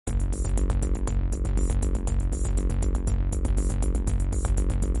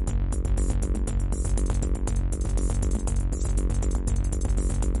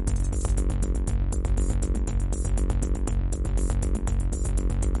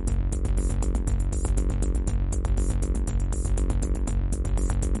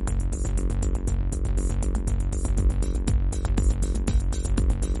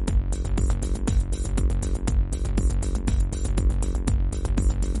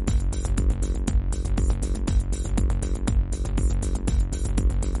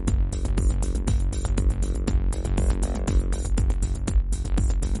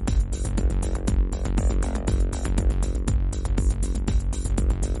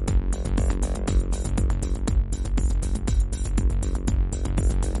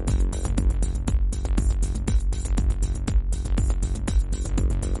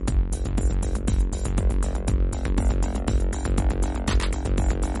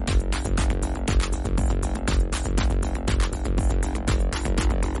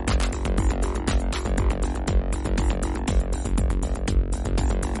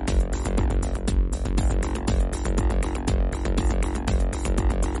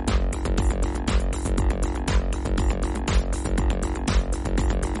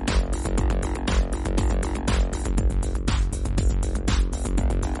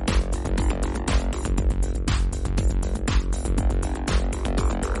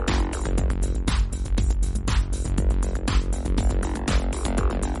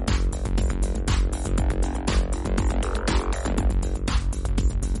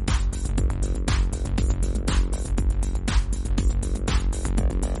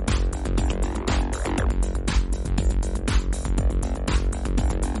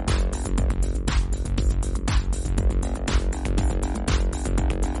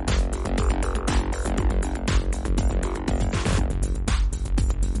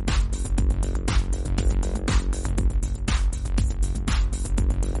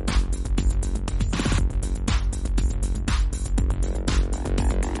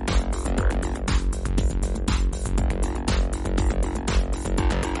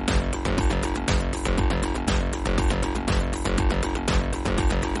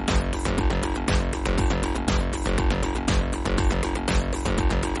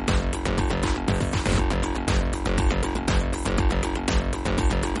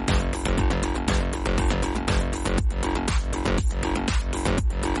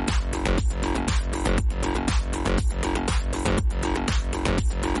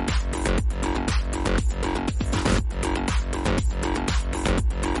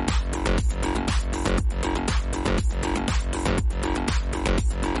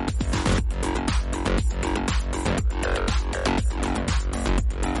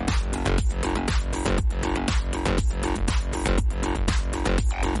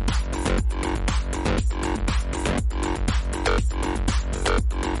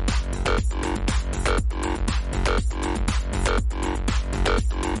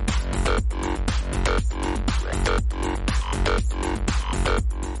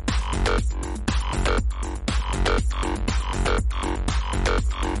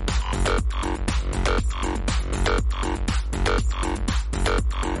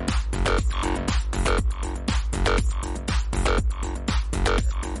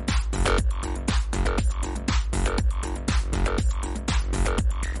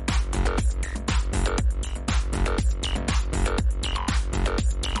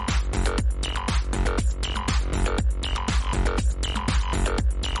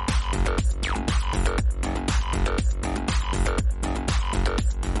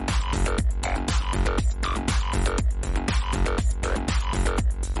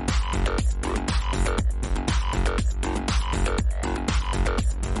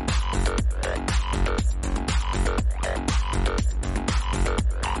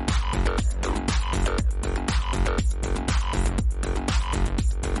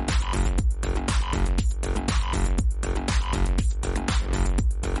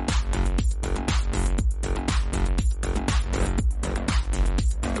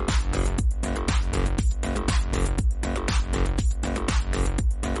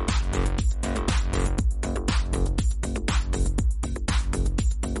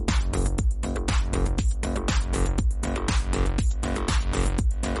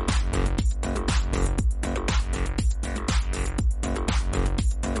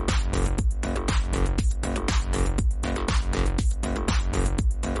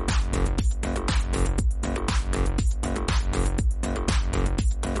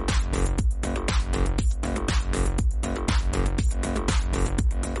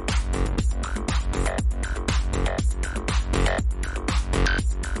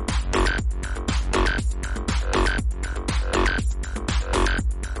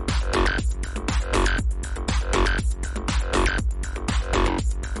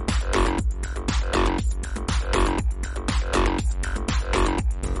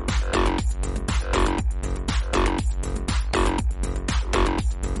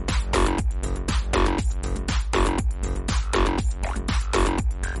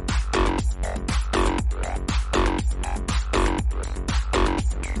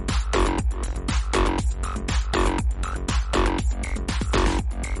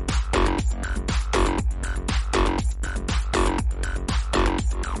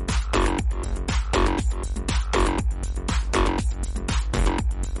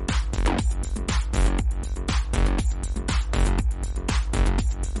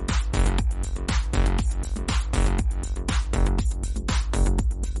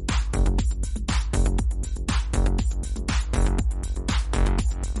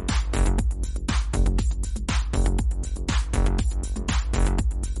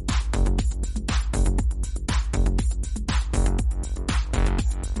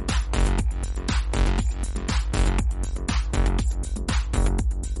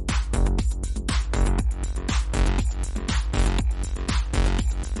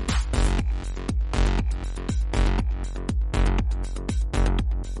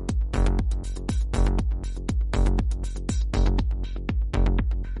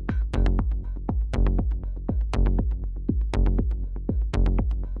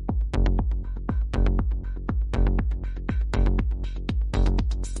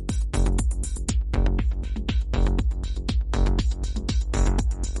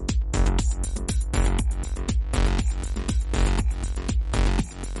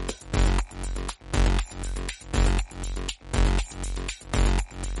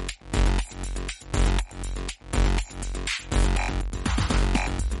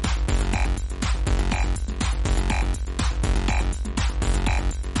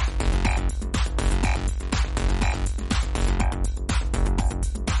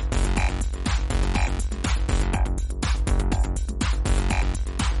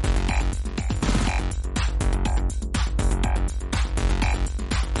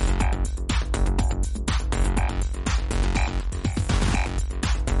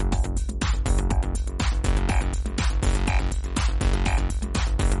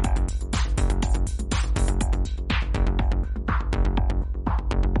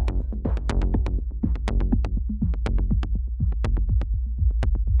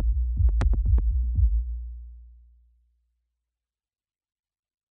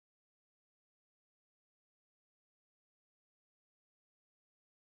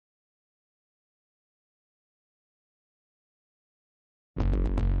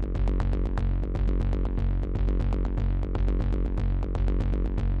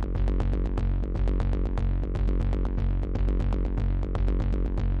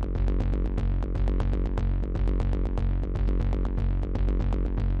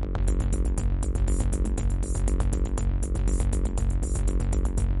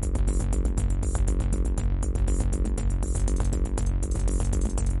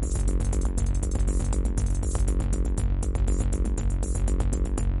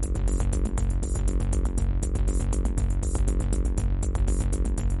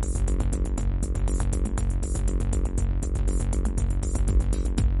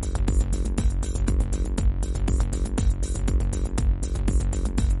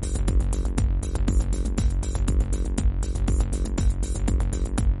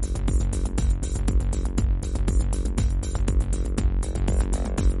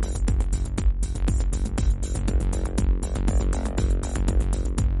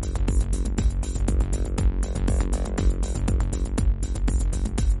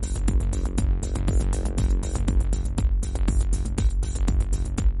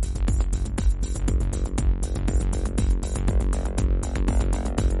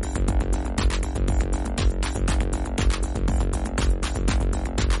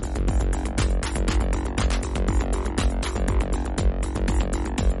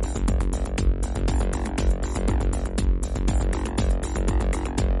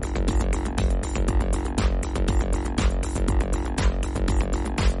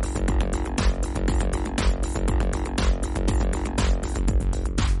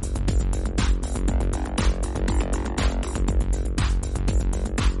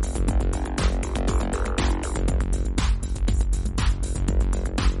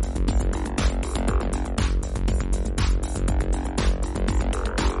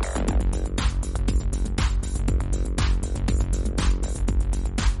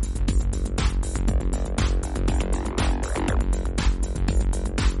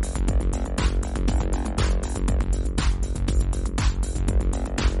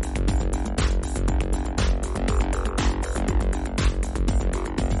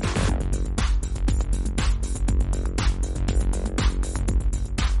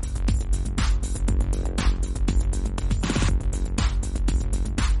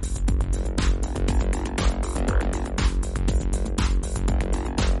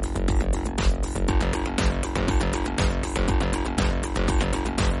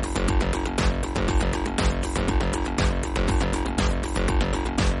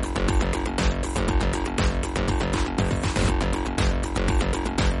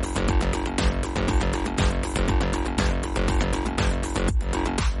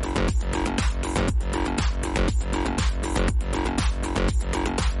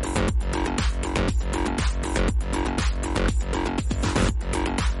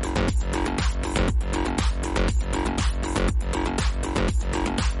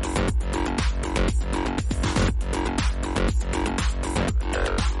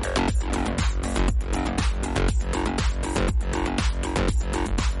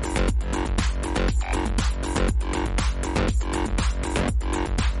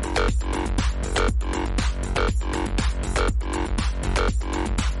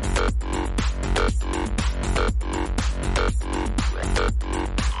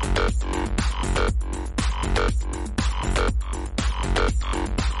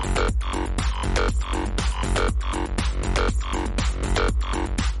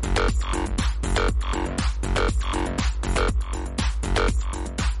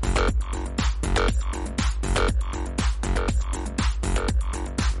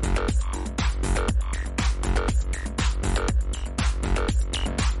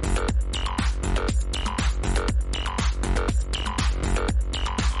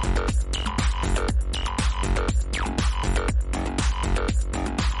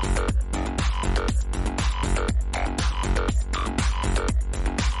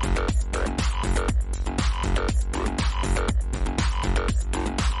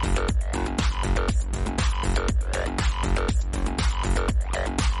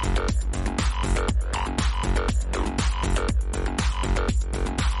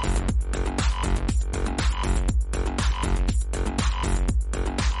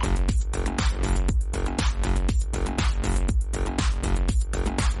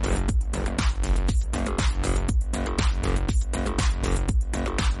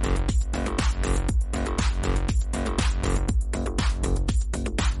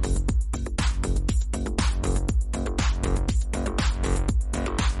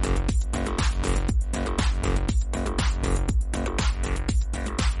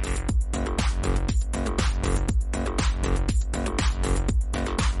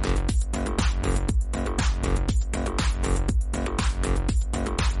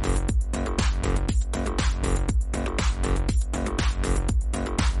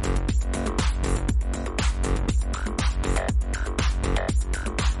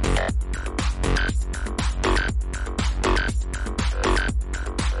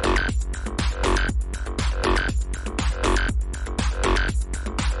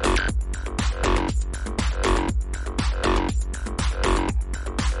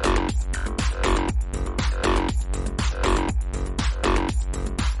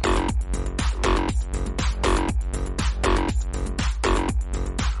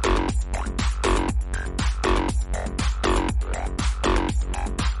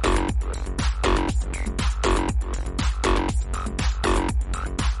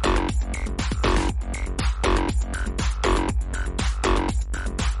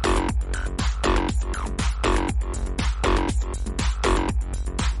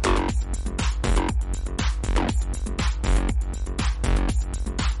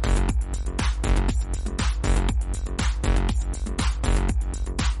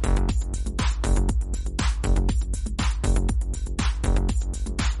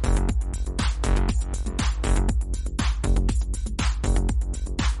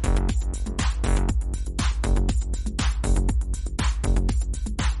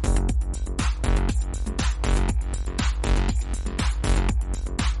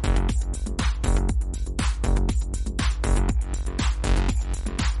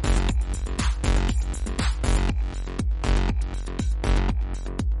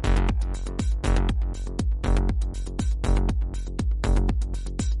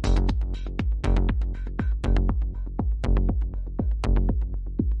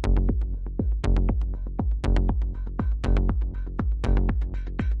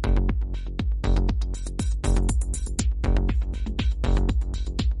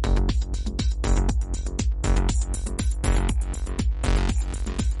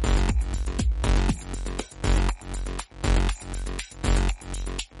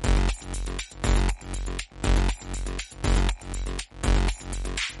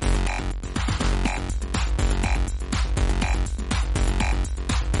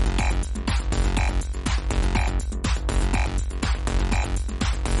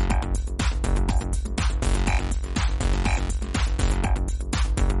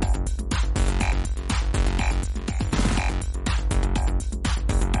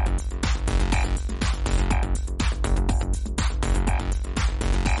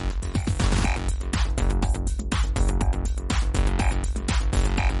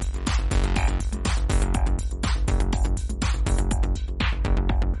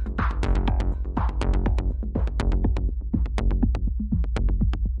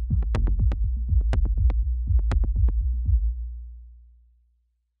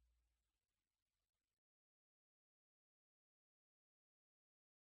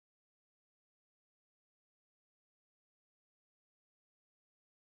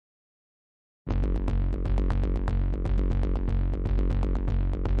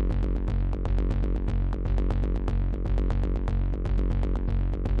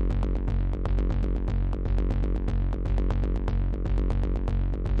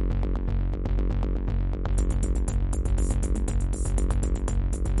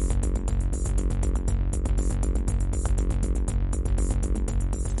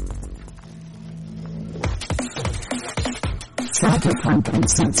Cyberpunk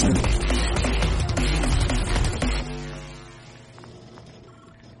Uncensored.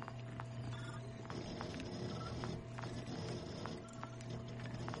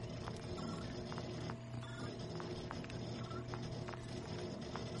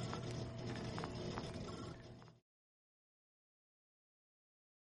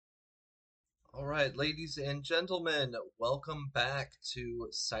 All right, ladies and gentlemen, welcome back to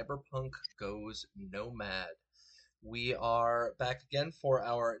Cyberpunk Goes Nomad. We are back again for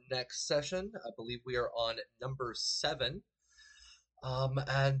our next session. I believe we are on number 7. I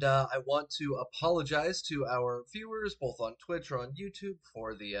want to apologize to our viewers, both on Twitch or on YouTube,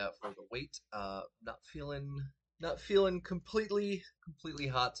 for the wait. Not feeling completely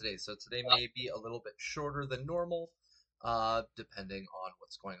hot today. So today may be a little bit shorter than normal, depending on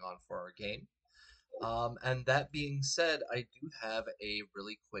what's going on for our game. And that being said, I do have a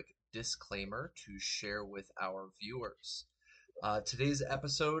really quick disclaimer to share with our viewers. Today's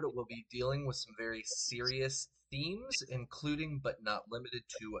episode will be dealing with some very serious themes, including but not limited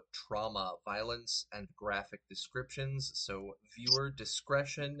to trauma, violence, and graphic descriptions, so viewer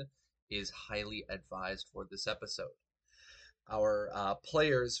discretion is highly advised for this episode. Our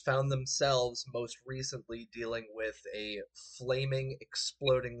players found themselves most recently dealing with a flaming,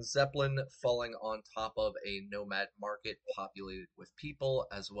 exploding zeppelin falling on top of a nomad market populated with people,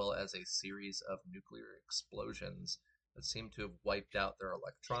 as well as a series of nuclear explosions that seem to have wiped out their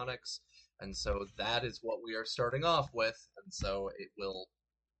electronics. And so that is what we are starting off with, and so it will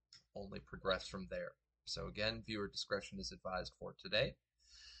only progress from there. So again, viewer discretion is advised for today.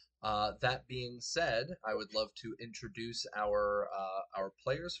 That being said, I would love to introduce our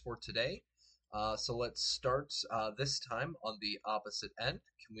players for today. So let's start this time on the opposite end.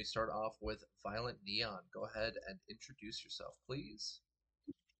 Can we start off with Violent Neon? Go ahead and introduce yourself, please.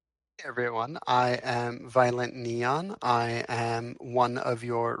 Hey everyone, I am Violent Neon. I am one of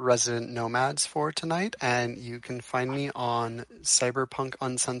your resident nomads for tonight, and you can find me on Cyberpunk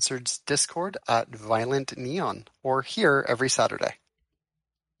Uncensored's Discord at Violent Neon, or here every Saturday.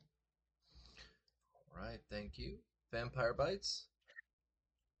 All right, thank you. Vampire Bites?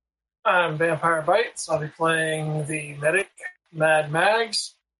 I'm Vampire Bites. I'll be playing the medic, Mad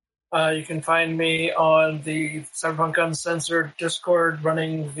Mags. You can find me on the Cyberpunk Uncensored Discord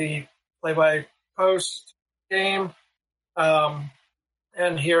running the play-by-post game,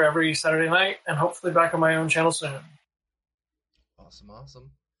 and here every Saturday night, and hopefully back on my own channel soon.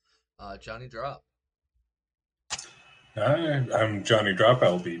 Awesome. Johnny Drop. Hi, I'm Johnny Drop.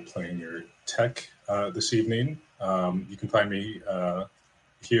 I'll be playing your tech this evening. You can find me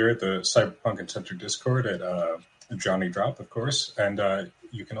here at the Cyberpunk Uncensored Discord at Johnny Drop, of course, and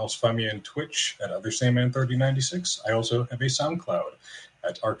you can also find me on Twitch at OtherSandman3096. I also have a SoundCloud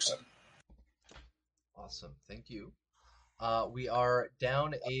at Arkson. Awesome, thank you. We are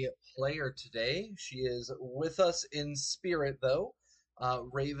down a player today. She is with us in spirit, though.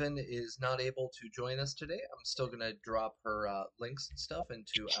 Raven is not able to join us today. I'm still going to drop her links and stuff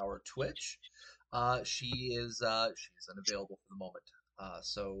into our Twitch. She is unavailable for the moment.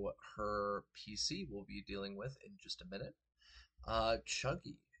 So her PC we'll be dealing with in just a minute.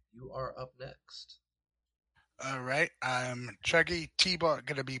 Chuggy, you are up next. All right, I'm Chuggy T-Bar,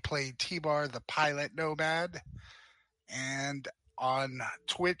 going to be playing T-Bar, the pilot nomad. And on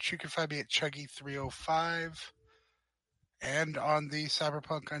Twitch, you can find me at Chuggy305. And on the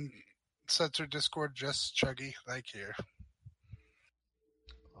Cyberpunk Uncensored Discord, just Chuggy, like here.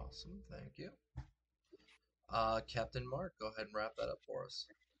 Awesome, thank you. Captain Mark, go ahead and wrap that up for us.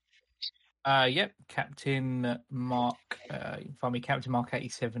 Yep, Captain Mark. You can find me Captain Mark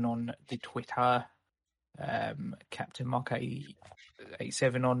 87 on the Twitter. Captain Mark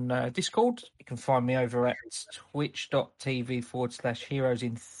 87 on Discord. You can find me over at twitch.tv/Heroes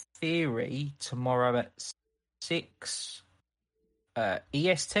in Theory tomorrow at 6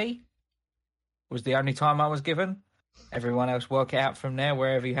 EST. Was the only time I was given. Everyone else work it out from there,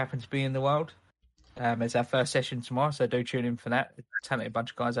 wherever you happen to be in the world. It's our first session tomorrow, so do tune in for that. A talented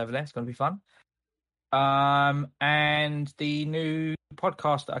bunch of guys over there. It's going to be fun. And the new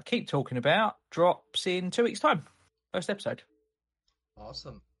podcast that I keep talking about drops in 2 weeks' time. First episode.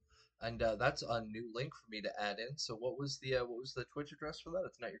 Awesome. And that's a new link for me to add in. So what was the Twitch address for that?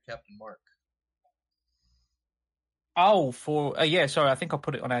 It's not your Captain Mark. Oh, yeah, sorry, I think I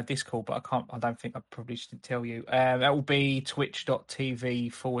put it on our Discord, but I don't think I probably should tell you. That will be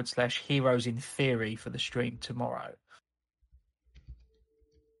twitch.tv/Heroes in Theory for the stream tomorrow.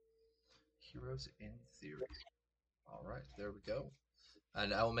 Heroes in Theory. All right, there we go.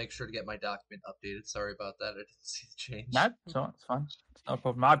 And I will make sure to get my document updated. Sorry about that. I didn't see the change. No, it's all right. It's fine. It's no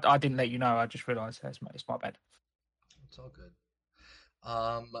problem. I didn't let you know. I just realised it's my bad. It's all good.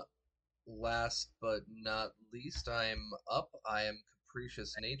 Last but not least, I'm up. I am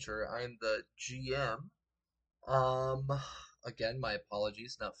Capricious Nature. I'm the GM. Um, Again, my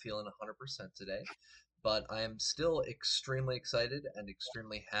apologies, not feeling 100% today, but I am still extremely excited and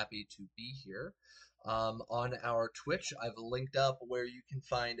extremely happy to be here. On our Twitch, I've linked up where you can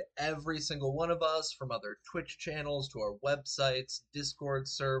find every single one of us, from other Twitch channels to our websites, Discord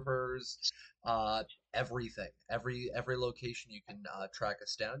servers, uh, everything. Every location you can track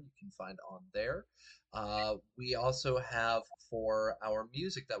us down, you can find on there. We also have, for our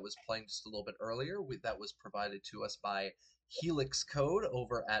music that was playing just a little bit earlier, that was provided to us by Helix Code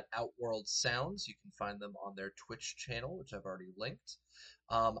over at Outworld Sounds. You can find them on their Twitch channel, which I've already linked.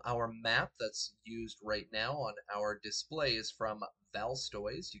 Our map that's used right now on our display is from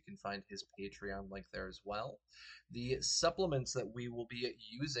Valstoys. You can find his Patreon link there as well. The supplements that we will be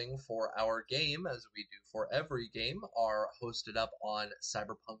using for our game, as we do for every game, are hosted up on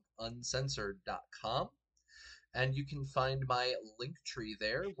cyberpunkuncensored.com. And you can find my link tree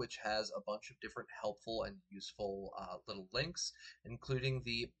there, which has a bunch of different helpful and useful little links, including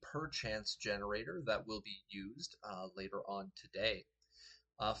the perchance generator that will be used later on today.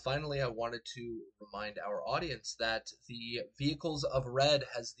 Finally, I wanted to remind our audience that the Vehicles of Red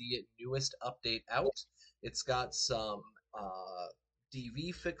has the newest update out. It's got some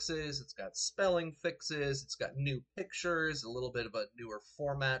DV fixes, it's got spelling fixes, it's got new pictures, a little bit of a newer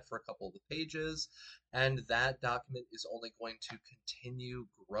format for a couple of the pages, and that document is only going to continue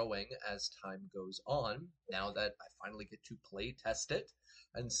growing as time goes on, now that I finally get to play test it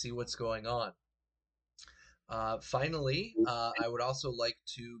and see what's going on. Finally, I would also like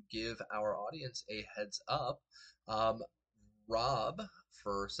to give our audience a heads up. Rob,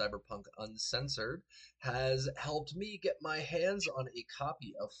 for Cyberpunk Uncensored, has helped me get my hands on a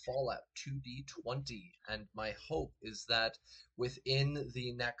copy of Fallout 2D20, and my hope is that within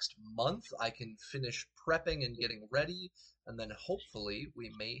the next month I can finish prepping and getting ready, and then hopefully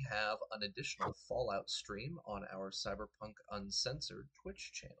we may have an additional Fallout stream on our Cyberpunk Uncensored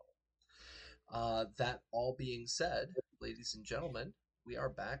Twitch channel. That all being said, ladies and gentlemen, we are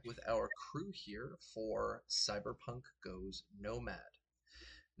back with our crew here for Cyberpunk Goes Nomad.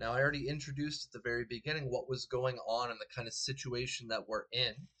 Now, I already introduced at the very beginning what was going on and the kind of situation that we're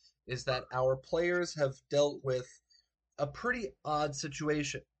in, is that our players have dealt with a pretty odd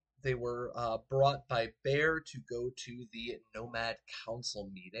situation. They were brought by Bear to go to the Nomad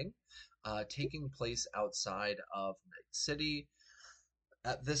Council meeting, taking place outside of Night City.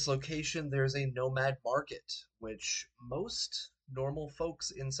 At this location, there's a nomad market, which most normal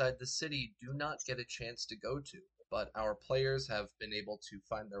folks inside the city do not get a chance to go to, but our players have been able to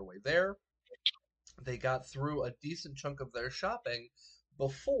find their way there. They got through a decent chunk of their shopping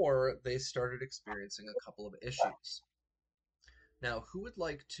before they started experiencing a couple of issues. Now, who would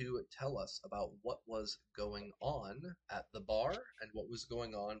like to tell us about what was going on at the bar and what was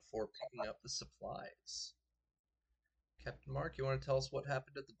going on for picking up the supplies? Captain Mark, you want to tell us what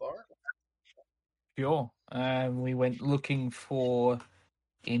happened at the bar? Sure. We went looking for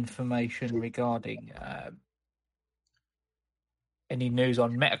information regarding any news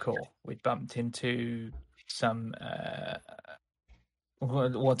on Metacore. We bumped into some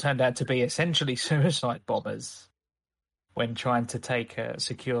what turned out to be essentially suicide bombers when trying to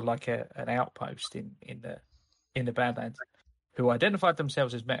secure like an outpost in the Badlands, who identified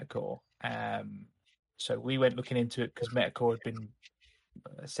themselves as Metacore. So we went looking into it because Metacore had been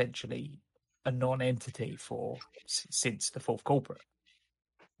essentially a non-entity since the fourth corporate.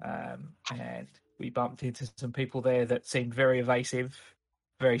 And we bumped into some people there that seemed very evasive,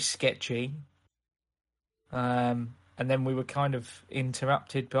 very sketchy. And then we were kind of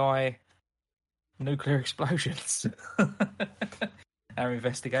interrupted by nuclear explosions. Our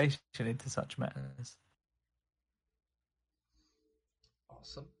investigation into such matters.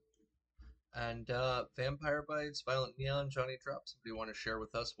 Awesome. And Vampire Bites, Violent Neon, Johnny Drops, do you want to share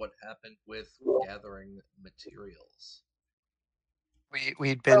with us what happened with gathering materials?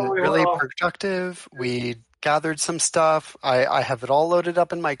 We'd been really productive. We gathered some stuff. I have it all loaded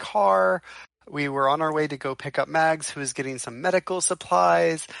up in my car. We were on our way to go pick up Mags, who was getting some medical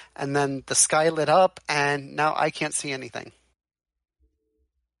supplies, and then the sky lit up, and now I can't see anything.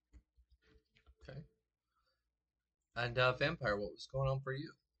 Okay. And Vampire, what was going on for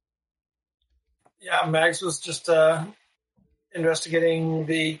you? Yeah, Mags was just investigating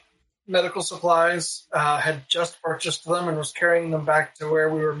the medical supplies, had just purchased them and was carrying them back to where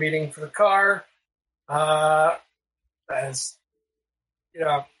we were meeting for the car. As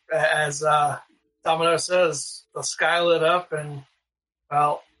Domino says, the sky lit up, and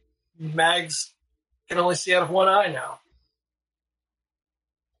well, Mags can only see out of one eye now.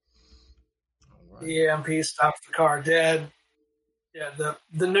 The EMP stopped the car dead. Yeah, the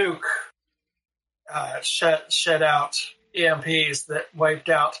nuke shed out EMPs that wiped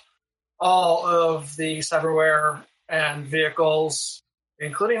out all of the cyberware and vehicles,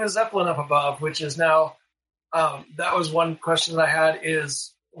 including the Zeppelin up above, which is now, that was one question that I had,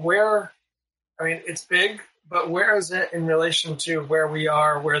 is where, I mean, it's big, but where is it in relation to where we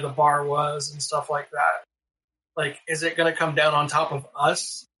are, where the bar was, and stuff like that? Like, is it going to come down on top of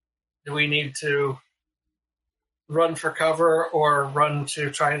us? Do we need to run for cover or run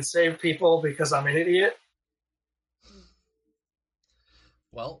to try and save people because I'm an idiot?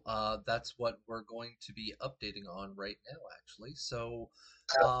 Well, that's what we're going to be updating on right now, actually. So,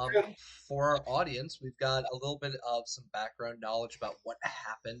 Good. for our audience, we've got a little bit of some background knowledge about what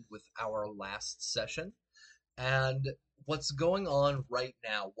happened with our last session and what's going on right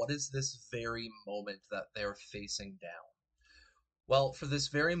now. What is this very moment that they're facing down? Well, for this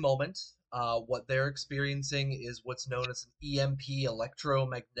very moment, what they're experiencing is what's known as an EMP,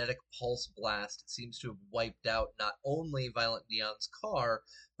 electromagnetic pulse blast. It seems to have wiped out not only Violent Neon's car,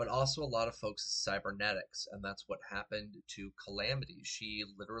 but also a lot of folks' cybernetics. And that's what happened to Calamity. She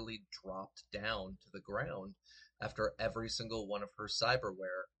literally dropped down to the ground after every single one of her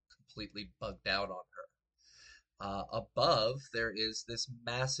cyberware completely bugged out on her. Above, there is this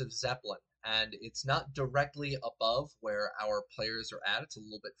massive Zeppelin, and it's not directly above where our players are at. It's a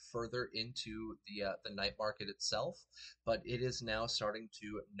little bit further into the night market itself, but it is now starting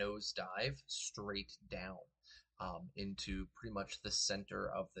to nosedive straight down into pretty much the center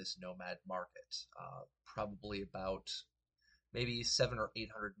of this nomad market, probably about maybe 700 or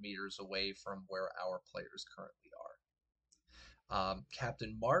 800 meters away from where our players currently are.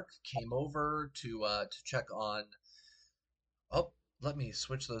 Captain Mark came over to check on. Oh, let me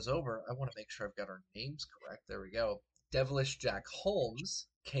switch those over. I want to make sure I've got our names correct. There we go. Devilish Jack Holmes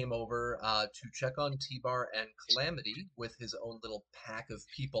came over to check on T-Bar and Calamity with his own little pack of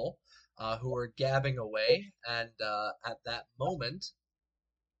people who were gabbing away. And at that moment,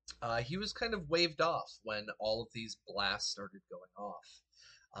 he was kind of waved off when all of these blasts started going off.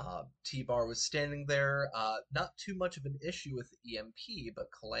 T-Bar was standing there, not too much of an issue with the EMP,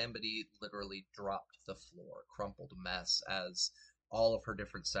 but Calamity literally dropped to the floor, crumpled a mess as all of her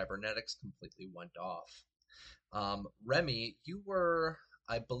different cybernetics completely went off. Remy, you were,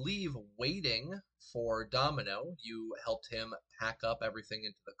 I believe, waiting for Domino. You helped him pack up everything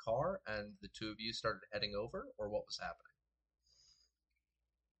into the car, and the two of you started heading over, or what was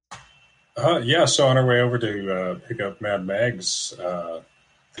happening? Yeah, so on our way over to pick up Mad Mags,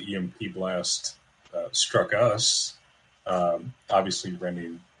 the EMP blast struck us, obviously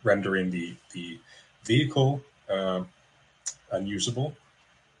rendering the vehicle unusable,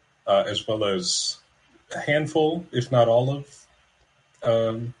 as well as a handful, if not all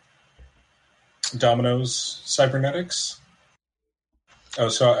of Domino's cybernetics.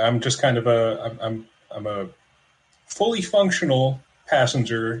 So I'm just kind of I'm a fully functional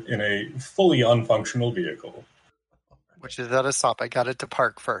passenger in a fully unfunctional vehicle. Which is at a stop. I got it to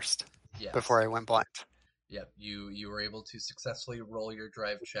park first before I went blind. Yep, you were able to successfully roll your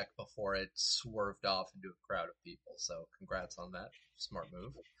drive check before it swerved off into a crowd of people. So congrats on that. Smart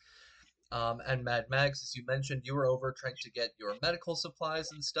move. And Mad Mags, as you mentioned, you were over trying to get your medical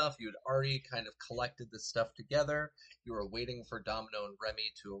supplies and stuff. You had already kind of collected this stuff together. You were waiting for Domino and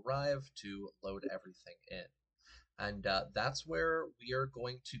Remy to arrive to load everything in. And that's where we are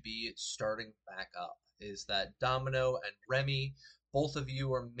going to be starting back up, is that Domino and Remy, both of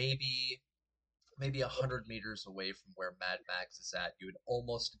you are maybe 100 meters away from where Mad Max is at. You had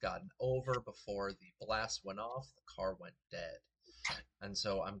almost gotten over before the blast went off. The car went dead. And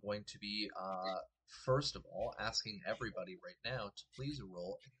so I'm going to be, first of all, asking everybody right now to please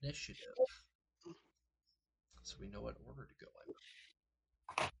roll initiative, so we know what order to go in.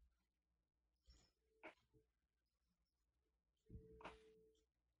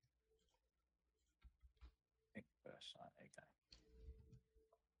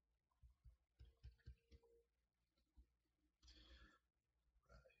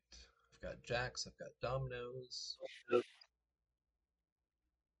 I've got jacks, I've got dominoes.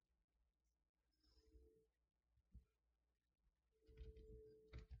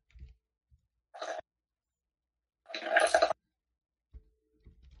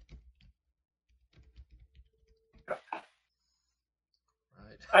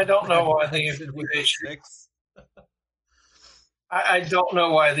 Right. I don't know why the Evasion with the evasion. 6. I don't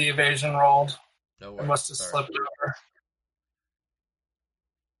know why the evasion rolled. No It worries. must have Sorry. slipped over.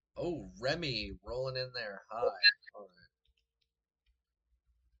 Oh, Remy rolling in there high. All right.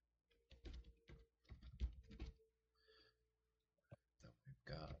 Then we've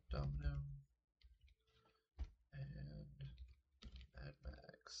got Domino.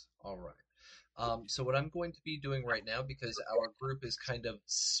 All right. So what I'm going to be doing right now, because our group is kind of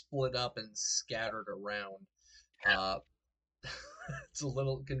split up and scattered around, uh, it's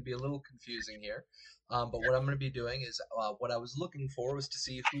going to be a little confusing here. But what I'm going to be doing is what I was looking for was to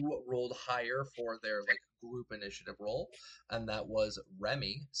see who rolled higher for their like group initiative roll, and that was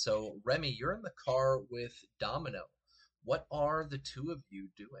Remy. So Remy, you're in the car with Domino. What are the two of you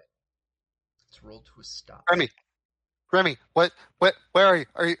doing? Let's roll to a stop. Remy, what, where are you?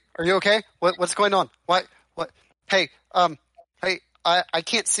 Are you okay? What's going on? What? Hey, I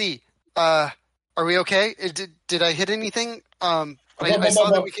can't see. Are we okay? Did I hit anything? I saw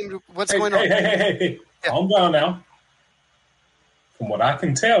that we can. What's going on? Hey. Yeah. Calm down now. From what I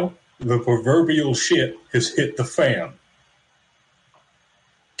can tell, the proverbial shit has hit the fan.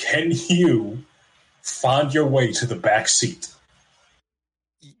 Can you find your way to the back seat?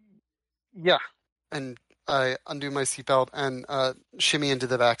 Yeah, and I undo my seatbelt and shimmy into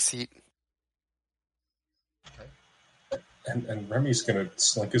the back seat. Okay. And Remy's going to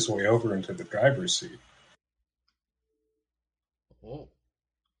slink his way over into the driver's seat. Oh.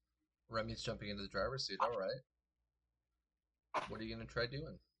 Remy's jumping into the driver's seat. All right. What are you going to try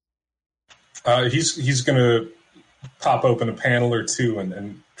doing? He's going to pop open a panel or two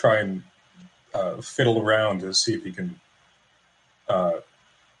and try and fiddle around to see if he can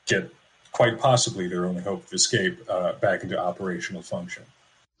get, quite possibly, their only hope of escape back into operational function.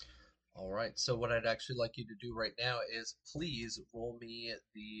 All right. So what I'd actually like you to do right now is please roll me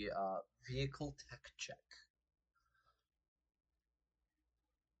the vehicle tech check.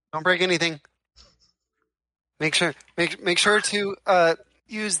 Don't break anything. Make sure to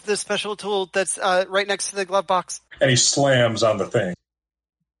use the special tool that's right next to the glove box. And he slams on the thing.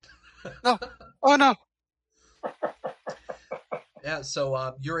 No. Oh, no. Yeah,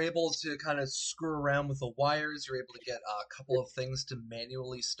 so you're able to kind of screw around with the wires. You're able to get a couple of things to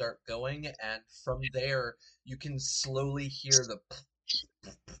manually start going. And from there, you can slowly hear the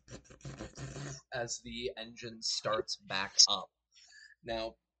as the engine starts back up.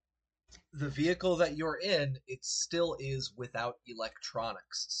 Now, the vehicle that you're in, it still is without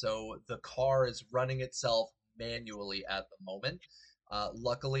electronics. So the car is running itself manually at the moment.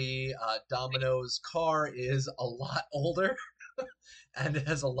 Luckily, Domino's car is a lot older and it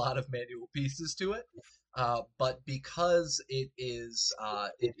has a lot of manual pieces to it. But because it is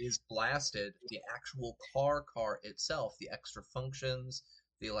blasted, the actual car itself, the extra functions,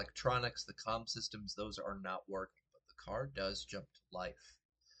 the electronics, the comm systems, those are not working. But the car does jump to life.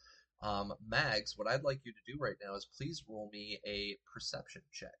 Mags, what I'd like you to do right now is please roll me a perception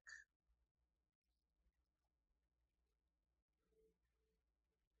check.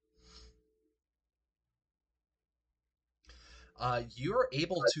 You're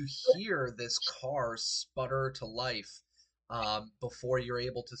able to hear this car sputter to life before you're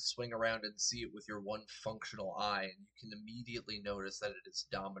able to swing around and see it with your one functional eye, and you can immediately notice that it is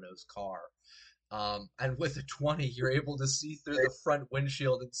Domino's car. And with a 20, you're able to see through the front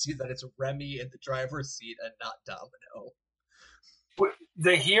windshield and see that it's Remy in the driver's seat and not Domino.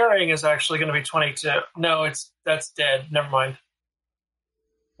 The hearing is actually going to be 22. No, that's dead. Never mind.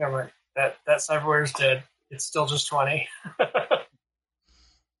 That cyberware is dead. It's still just 20.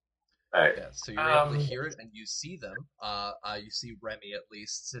 All right. Yeah, so you're able to hear it and you see them. You see Remy at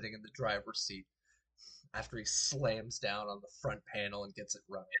least sitting in the driver's seat after he slams down on the front panel and gets it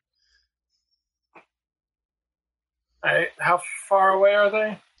running. All right. How far away are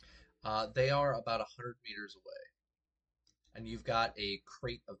they? They are about 100 meters away. And you've got a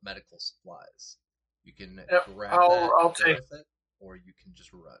crate of medical supplies. You can grab that and go with it, or you can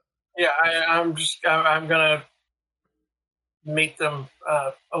just run. Yeah, I'm gonna meet them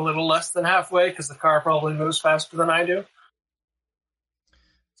a little less than halfway because the car probably moves faster than I do.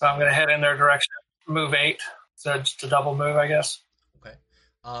 So I'm gonna head in their direction, move 8, so just a double move, I guess. Okay.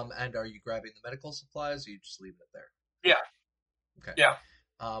 And are you grabbing the medical supplies, or are you just leaving it there? Yeah. Okay. Yeah.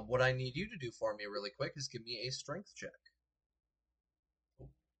 What I need you to do for me really quick is give me a strength check.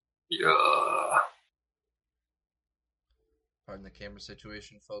 Yeah. Pardon the camera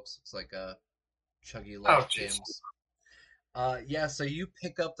situation, folks. Looks like a Chuggy life jams. Yeah, so you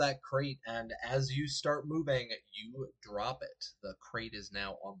pick up that crate, and as you start moving, you drop it. The crate is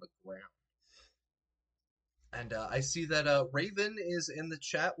now on the ground. And I see that Raven is in the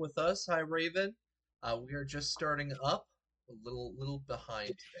chat with us. Hi, Raven. We are just starting up, a little behind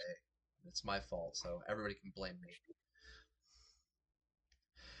today. It's my fault, so everybody can blame me.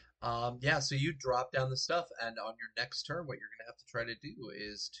 Yeah, so you drop down the stuff, and on your next turn, what you're going to have to try to do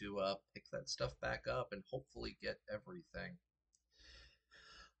is to pick that stuff back up and hopefully get everything.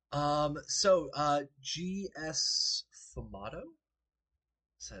 So, G.S. Fumato?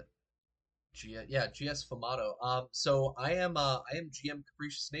 Is that GS Fumato. So I am GM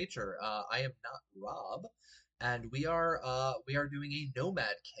Capricious Nature. I am not Rob, and we are doing a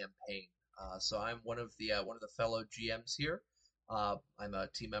Nomad campaign. So I'm one of the fellow GMs here. I'm a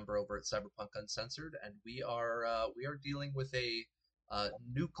team member over at Cyberpunk Uncensored, and we are dealing with a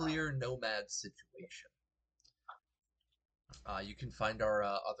nuclear nomad situation. You can find our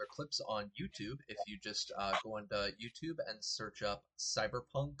other clips on YouTube if you just go onto YouTube and search up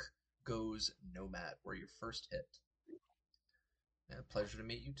Cyberpunk Goes Nomad. We're your first hit. And pleasure to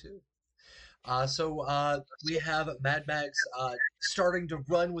meet you too. We have Mad Max starting to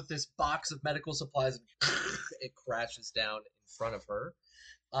run with this box of medical supplies, and it crashes down in front of her.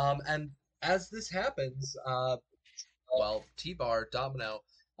 And as this happens, T-Bar, Domino,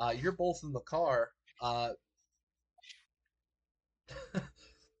 you're both in the car.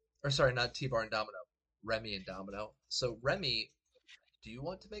 Or sorry, not T-Bar and Domino. Remy and Domino. So Remy, do you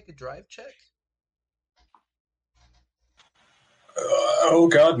want to make a drive check? Oh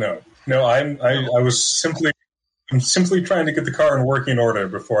God, no. No, I'm simply trying to get the car in working order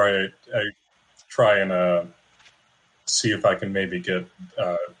before I try and see if I can maybe get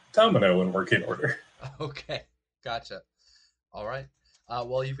Domino in working order. Okay, gotcha. All right.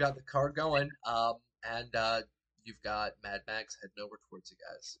 You've got the car going, and you've got Mad Max heading over towards you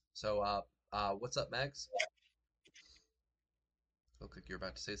guys. So, what's up, Max? Look like you're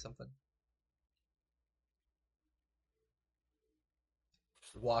about to say something.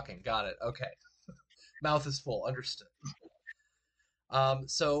 Walking, got it. Okay. Mouth is full, understood.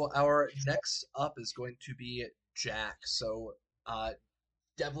 So our next up is going to be Jack. So,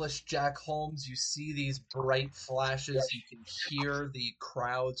 Devilish Jack Holmes, you see these bright flashes. You can hear the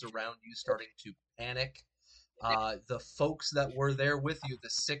crowds around you starting to panic. The folks that were there with you, the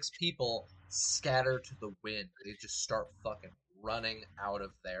 6 people, scatter to the wind. They just start fucking running out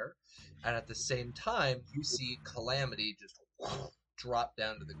of there. And at the same time, you see Calamity just drop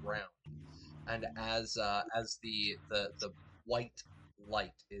down to the ground. And as the white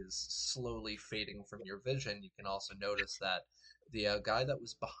light is slowly fading from your vision, you can also notice that the guy that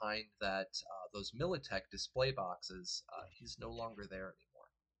was behind those Militech display boxes, he's no longer there anymore.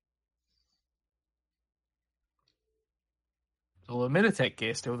 So the Militech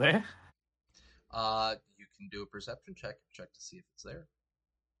gear still there? You can do a perception check to see if it's there.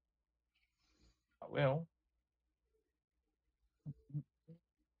 I will.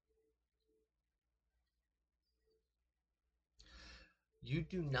 You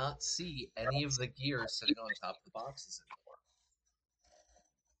do not see any of the gear sitting on top of the boxes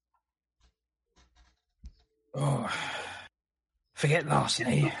anymore. Oh, forget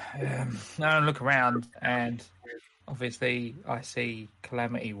larceny. I look around, and obviously I see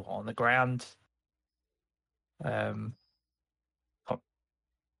Calamity on the ground. So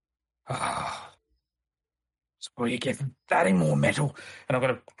you give that more metal, and I'm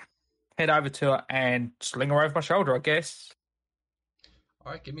gonna head over to her and sling her over my shoulder, I guess.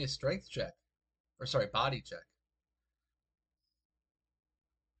 All right, give me a strength check, or sorry, body check.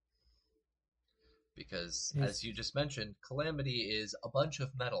 Because, Yes. as you just mentioned, Calamity is a bunch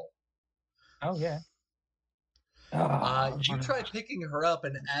of metal. Oh, yeah. You try picking her up,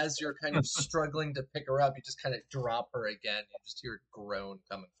 and as you're kind of struggling to pick her up, you just kind of drop her again. You just hear a groan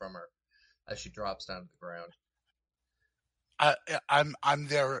coming from her as she drops down to the ground. I'm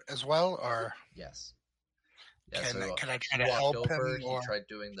there as well, or yes. Can I try to walked help over, him? You tried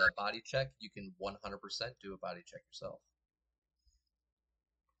doing the body check. You can 100% do a body check yourself.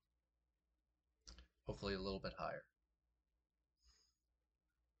 Hopefully a little bit higher.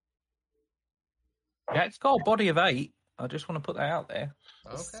 Yeah, it's got a body of 8. I just want to put that out there.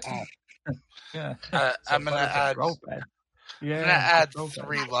 Okay. Yeah. I'm gonna add. Yeah, I'm gonna add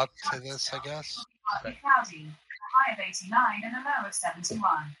 3 luck to this, I guess. Okay. Cloudy, a high of 89 and a low of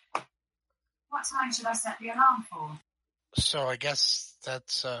 71. What time should I set the alarm for? So I guess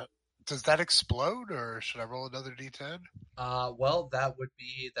that's. Does that explode, or should I roll another d10? That would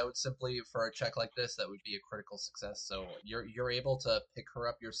simply, for a check like this, that would be a critical success. So you're able to pick her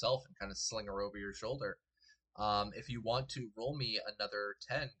up yourself and kind of sling her over your shoulder. If you want to roll me another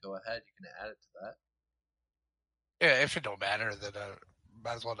 10, go ahead. You can add it to that. Yeah, if it don't matter, then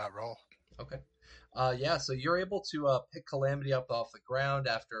might as well not roll. Okay. So you're able to pick Calamity up off the ground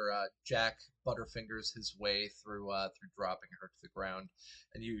after Jack butterfingers his way through dropping her to the ground,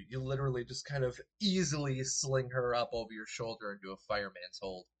 and you literally just kind of easily sling her up over your shoulder into a fireman's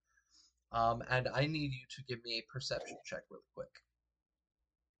hold. And I need you to give me a perception check really quick.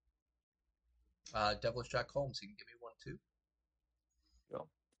 Devilish Jack Holmes, you can give me one too. Sure.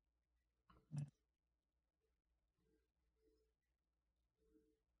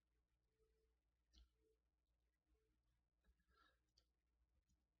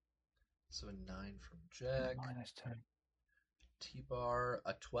 So a 9 from Jack. -2. T-Bar,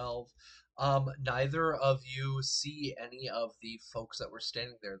 a 12. Neither of you see any of the folks that were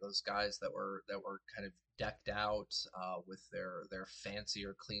standing there, those guys that were kind of decked out with their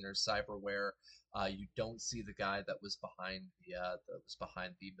fancier, cleaner cyberware. You don't see the guy that was behind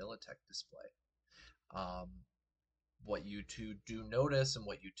the Militech display. What you two do notice and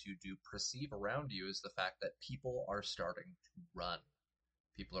what you two do perceive around you is the fact that people are starting to run.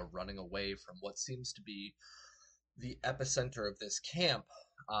 People are running away from what seems to be the epicenter of this camp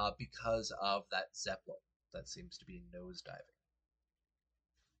because of that Zeppelin that seems to be nosediving.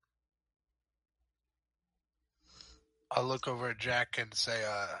 I'll look over at Jack and say,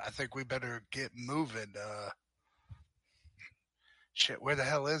 I think we better get moving. Shit, where the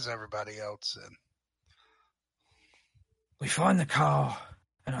hell is everybody else? And We find the car,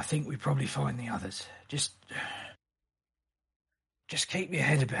 and I think we probably find the others. Just keep your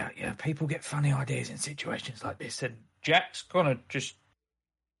head about you. People get funny ideas in situations like this, and Jack's gonna just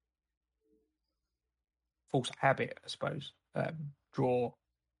force habit, I suppose, draw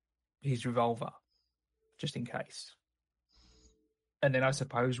his revolver just in case. And then I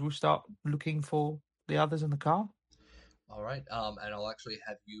suppose we'll start looking for the others in the car. All right, and I'll actually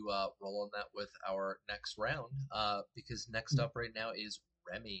have you roll on that with our next round, because next up right now is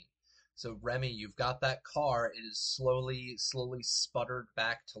Remy. So Remy, you've got that car. It is slowly sputtered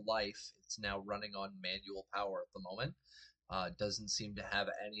back to life. It's now running on manual power at the moment. Doesn't seem to have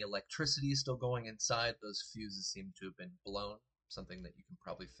any electricity still going inside. Those fuses seem to have been blown, something that you can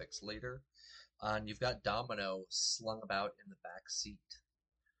probably fix later. And you've got Domino slung about in the back seat.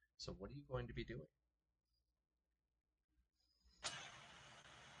 So what are you going to be doing?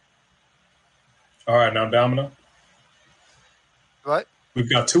 All right, now Domino. What? We've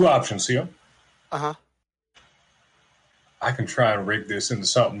got two options here. Uh-huh. I can try and rig this into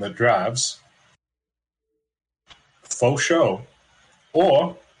something that drives. Faux show.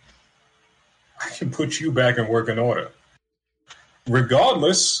 Or I can put you back in working order.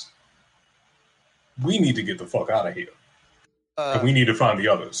 Regardless, we need to get the fuck out of here. And we need to find the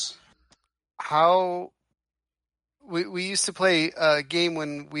others. How... We used to play a game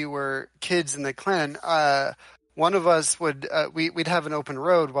when we were kids in the clan. One of us would we'd have an open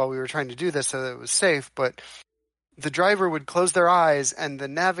road while we were trying to do this so that it was safe, but the driver would close their eyes and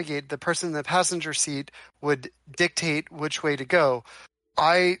the person in the passenger seat would dictate which way to go.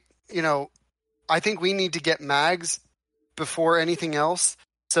 I think we need to get mags before anything else.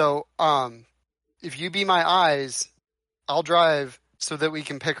 So if you be my eyes, I'll drive so that we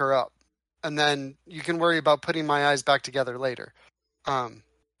can pick her up. And then you can worry about putting my eyes back together later.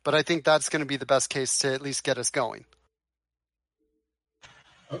 But I think that's going to be the best case to at least get us going.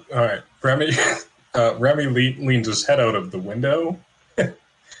 All right. Remy leans his head out of the window and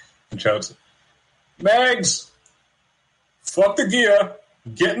shouts, Mags! Fuck the gear!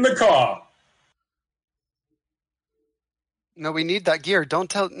 Get in the car! No, we need that gear. Don't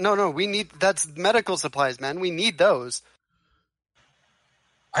tell... No, we need... That's medical supplies, man. We need those.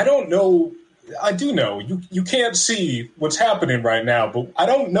 I don't know. I do know. You can't see what's happening right now, but I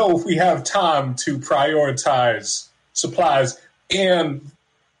don't know if we have time to prioritize supplies and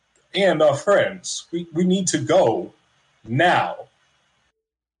our friends. We need to go now.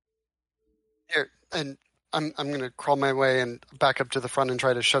 Here, and I'm going to crawl my way and back up to the front and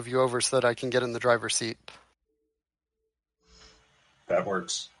try to shove you over so that I can get in the driver's seat. That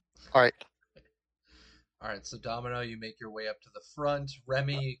works. All right. All right, so Domino, you make your way up to the front.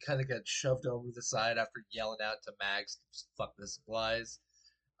 Remy, you kind of get shoved over to the side after yelling out to Mags to just fuck the supplies.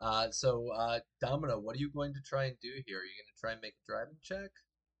 So Domino, what are you going to try and do here? Are you going to try and make a driving check?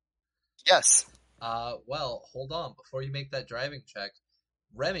 Yes. Well, hold on. Before you make that driving check,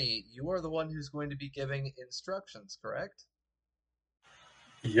 Remy, you are the one who's going to be giving instructions, correct?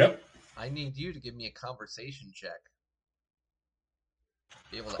 Yep. I need you to give me a conversation check.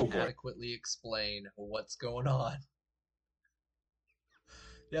 Be able to adequately explain what's going on.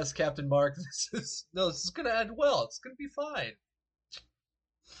 Yes, Captain Mark, this is going to end well. It's going to be fine.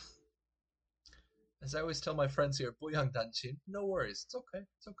 As I always tell my friends here, Buyang Danchin, no worries. It's okay.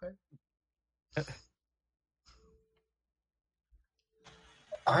 It's okay.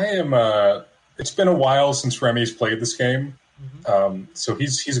 I am, it's been a while since Remy's played this game. Mm-hmm. So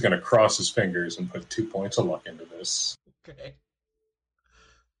he's going to cross his fingers and put 2 points of luck into this. Okay.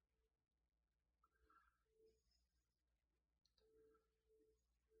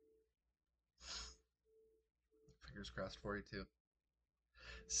 Fingers crossed for you too.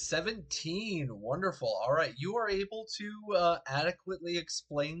 17. Wonderful. All right. You are able to adequately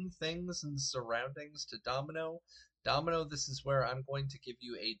explain things and surroundings to Domino. Domino, this is where I'm going to give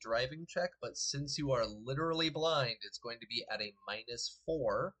you a driving check, but since you are literally blind, it's going to be at a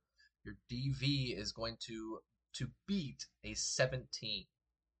 -4. Your DV is going to beat a 17.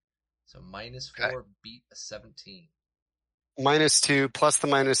 So -4 beat a 17. -2 plus the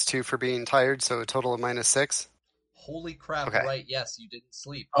 -2 for being tired, so a total of -6. Holy crap! Okay. Right? Yes, you didn't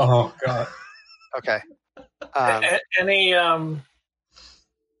sleep. Oh god. Okay. Any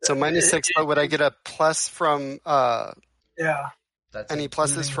So -6, but would I get a plus from? Yeah. That's Any including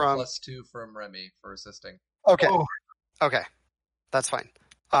pluses the from? +2 from Remy for assisting. Okay. Oh, Okay. That's fine.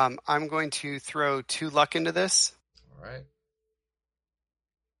 I'm going to throw 2 luck into this. All right.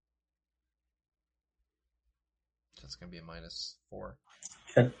 That's going to be a -4.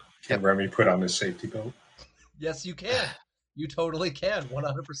 Can Remy put on his safety belt? Yes, you can. You totally can.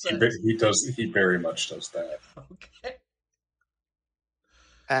 100%. He does. He very much does that. Okay.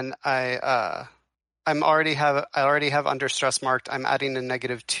 And I already have under stress marked. I'm adding a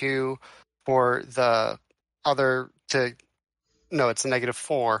 -2 for the other to. No, it's a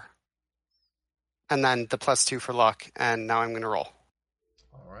 -4, and then the +2 for luck. And now I'm going to roll.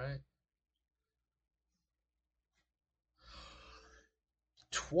 All right.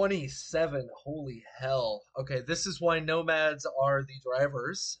 27. Holy hell. Okay, this is why nomads are the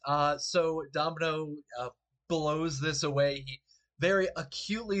drivers. So Domino blows this away. He very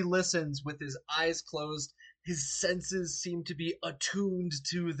acutely listens with his eyes closed. His senses seem to be attuned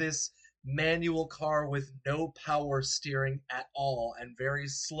to this manual car with no power steering at all, and very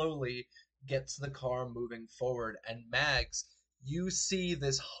slowly gets the car moving forward. And Mags, you see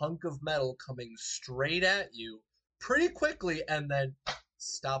this hunk of metal coming straight at you pretty quickly, and then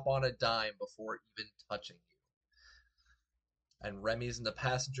stop on a dime before even touching you. And Remy's in the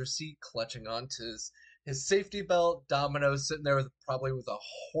passenger seat, clutching onto his safety belt. Domino's sitting there probably with a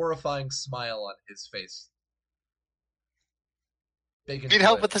horrifying smile on his face. Big Need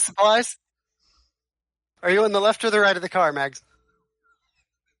help with the supplies? Are you on the left or the right of the car, Mags?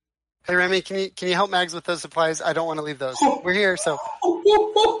 Hey Remy, can you help Mags with those supplies? I don't want to leave those. We're here, so.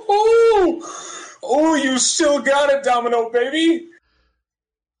 Oh, you still got it, Domino, baby.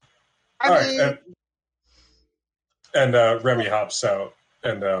 All right, and Remy hops out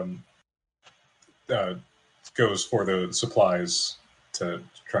and goes for the supplies to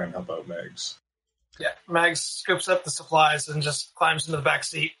try and help out Mags. Yeah, Mags scoops up the supplies and just climbs into the back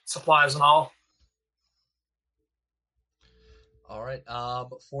seat, supplies and all. All right.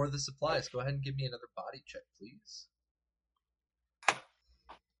 For the supplies, go ahead and give me another body check, please.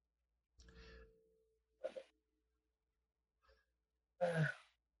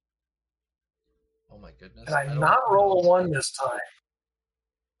 Oh my goodness! Can I not roll a 1 this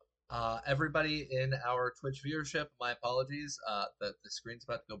time? Everybody in our Twitch viewership, my apologies. The screen's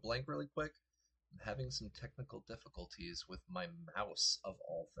about to go blank really quick. I'm having some technical difficulties with my mouse, of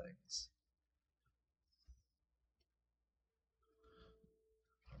all things.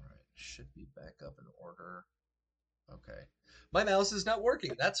 Alright, should be back up in order. Okay. My mouse is not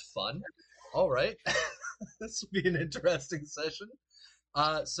working. That's fun. Alright. This will be an interesting session.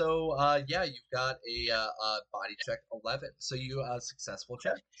 Yeah, you've got a body check 11. So you successful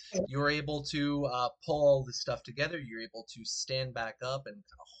check. You were able to pull all this stuff together. You're able to stand back up and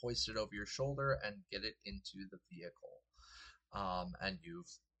kind of hoist it over your shoulder and get it into the vehicle. And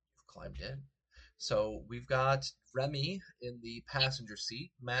you've climbed in. So we've got Remy in the passenger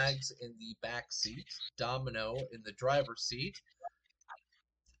seat, Mags in the back seat, Domino in the driver's seat.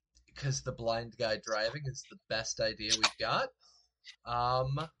 Because the blind guy driving is the best idea we've got.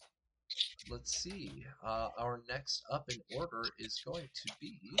 Let's see. Our next up in order is going to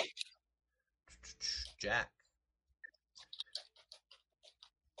be Jack.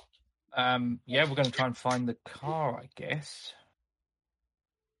 Yeah, we're going to try and find the car, I guess.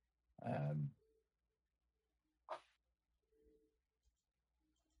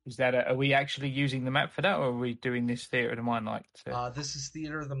 Is that are we actually using the map for that, or are we doing this theater of the mind like to... This is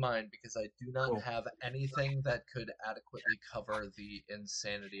theater of the mind because I do not have anything that could adequately cover the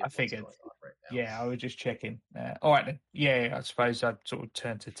insanity of what's going on right now. Yeah, I was just checking. All right then. Yeah, I suppose I'd sort of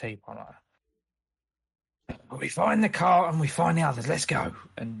turn to T-Pon. We find the car and we find the others. Let's go.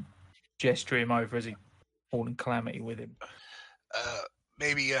 And gesture him over as he falling calamity with him.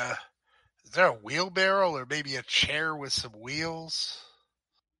 Maybe is there a wheelbarrow or maybe a chair with some wheels?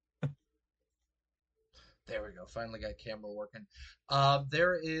 There we go. Finally got camera working.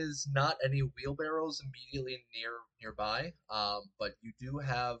 There is not any wheelbarrows immediately nearby, but you do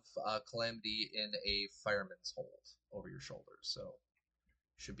have Calamity in a fireman's hold over your shoulders, so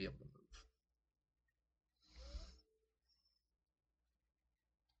you should be able to move.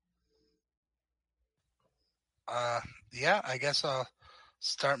 Yeah, I guess I'll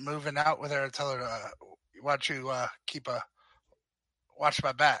start moving out with her and tell her to why don't you watch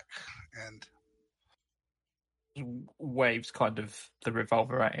my back. And waves kind of the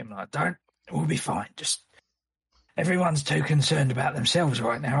revolver at him like, don't, we'll be fine. Just everyone's too concerned about themselves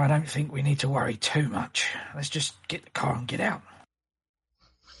right now. I don't think we need to worry too much. Let's just get the car and get out.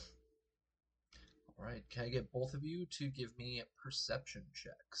 All right, can I get both of you to give me perception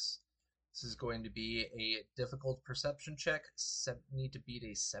checks? This is going to be a difficult perception check. Need to beat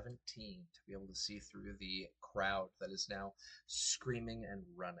a 17 to be able to see through the crowd that is now screaming and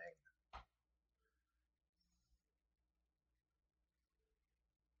running.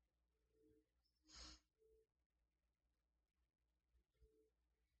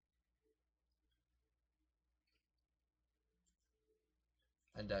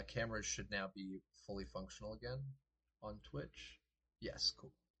 And cameras should now be fully functional again on Twitch. Yes,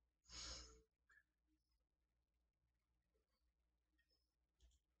 cool.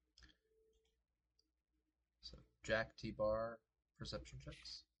 So, Jack, T-Bar, perception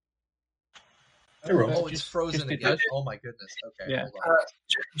checks. Oh, it's frozen again. Oh my goodness. Okay, Yeah. hold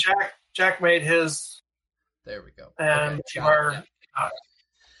on. Jack made his. There we go. And okay, T-Bar.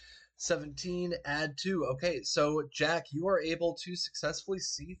 17, add 2. Okay, so Jack, you are able to successfully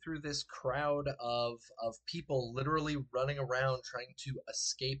see through this crowd of people literally running around trying to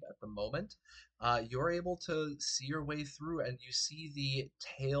escape at the moment. You're able to see your way through, and you see the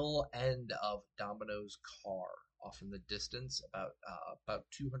tail end of Domino's car off in the distance, about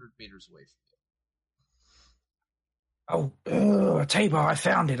 200 meters away from you. Oh, T-Bar, I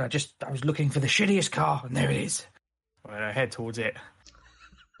found it. I was looking for the shittiest car, and there it is. Well, I head towards it.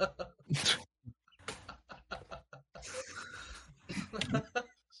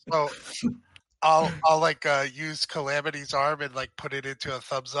 so I'll like use Calamity's arm and like put it into a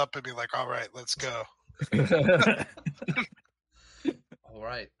thumbs up and be like, all right, let's go. All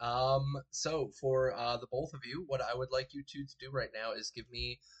right. So for the both of you, what I would like you two to do right now is give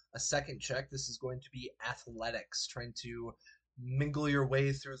me a second check. This is going to be athletics, trying to mingle your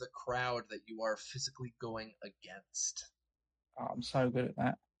way through the crowd that you are physically going against. Oh, I'm so good at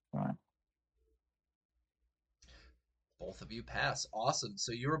that. Right. Both of you pass. Awesome.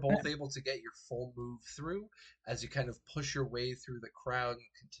 So you were both able to get your full move through as you kind of push your way through the crowd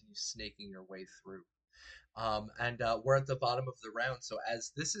and continue snaking your way through. And we're at the bottom of the round. So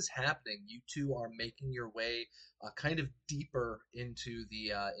as this is happening, you two are making your way kind of deeper into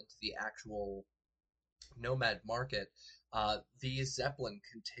the actual Nomad market. The Zeppelin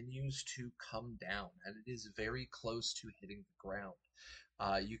continues to come down, and it is very close to hitting the ground.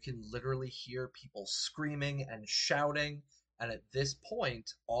 You can literally hear people screaming and shouting, and at this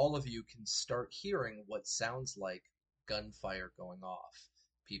point, all of you can start hearing what sounds like gunfire going off.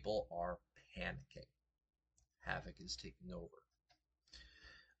 People are panicking. Havoc is taking over.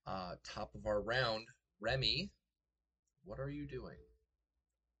 Top of our round, Remy, what are you doing?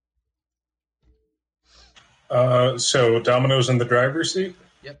 So Domino's in the driver's seat?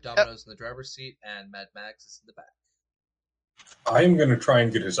 Yep, Domino's in the driver's seat, and Mad Max is in the back. I'm going to try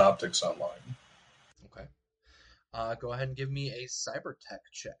and get his optics online. Okay. Go ahead and give me a cyber tech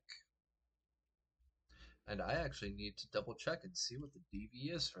check. And I actually need to double check and see what the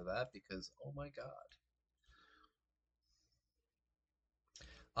DV is for that, because, oh my god.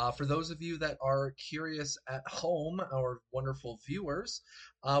 For those of you that are curious at home, our wonderful viewers,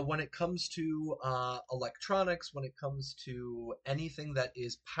 when it comes to electronics, when it comes to anything that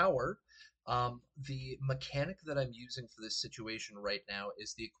is powered, the mechanic that I'm using for this situation right now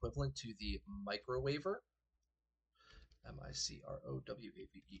is the equivalent to the microwaver.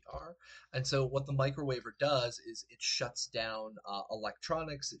 Microwaver. And so what the microwaver does is it shuts down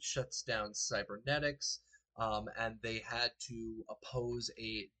electronics, it shuts down cybernetics, and they had to oppose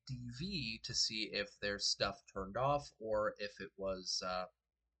a DV to see if their stuff turned off or if it was,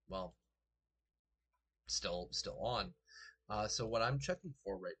 still on. So what I'm checking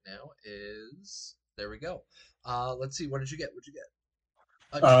for right now is, there we go. Let's see, what did you get?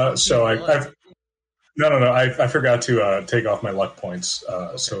 So I've I forgot to take off my luck points.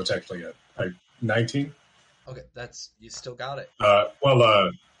 Okay. So it's actually at 19. Okay, you still got it.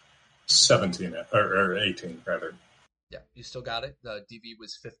 17 or 18 rather. Yeah, you still got it. The DV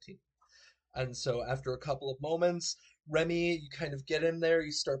was 15. And so after a couple of moments, Remy, you kind of get in there,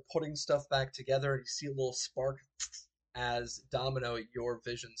 you start putting stuff back together, and you see a little spark as Domino, your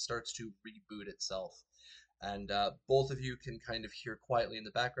vision starts to reboot itself. And both of you can kind of hear quietly in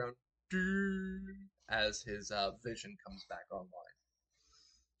the background as his vision comes back online.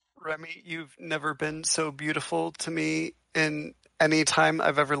 Remy, you've never been so beautiful to me in any time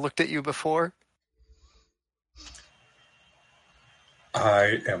I've ever looked at you before.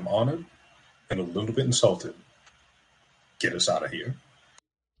 I am honored and a little bit insulted. Get us out of here.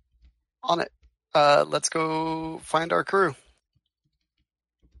 On it. Let's go find our crew.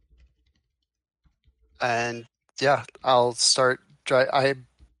 And yeah, I'll start.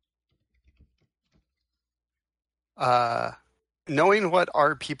 Knowing what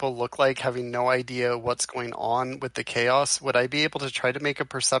our people look like, having no idea what's going on with the chaos, would I be able to try to make a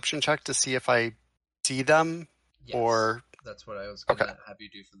perception check to see if I see them? Yes, Or that's what I was going to Okay. have you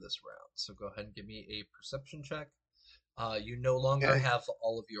do for this round. So go ahead and give me a perception check. You no longer Okay. have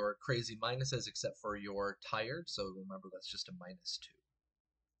all of your crazy minuses except for your tired, so remember that's just a -2.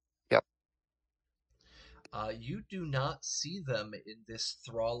 Yep. You do not see them in this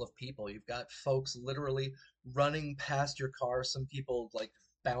thrall of people. You've got folks literally running past your car, some people like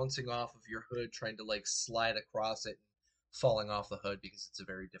bouncing off of your hood, trying to like slide across it, falling off the hood because it's a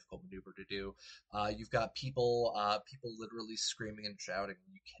very difficult maneuver to do. You've got people literally screaming and shouting.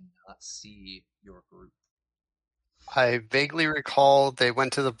 You cannot see your group. I vaguely recall they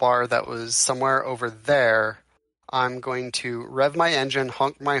went to the bar that was somewhere over there. I'm going to rev my engine,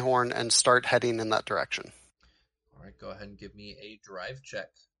 honk my horn, and start heading in that direction. All right, go ahead and give me a drive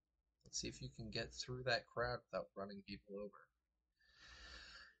check. Let's see if you can get through that crowd without running people over.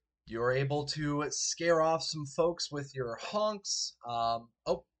 You're able to scare off some folks with your honks.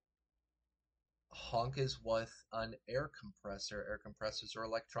 Honk is with an air compressor. Air compressors are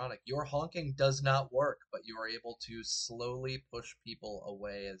electronic. Your honking does not work, but you are able to slowly push people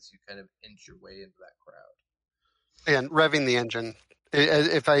away as you kind of inch your way into that crowd. And revving the engine.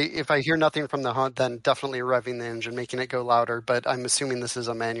 If I hear nothing from the hunt, then definitely revving the engine, making it go louder. But I'm assuming this is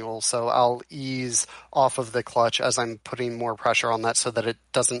a manual, so I'll ease off of the clutch as I'm putting more pressure on that so that it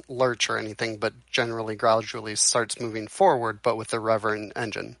doesn't lurch or anything, but generally gradually starts moving forward, but with the revving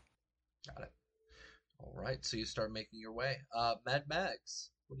engine. Got it. All right, so you start making your way. Mad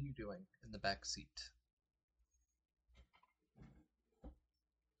Mags, what are you doing in the back seat?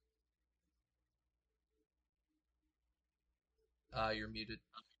 You're muted.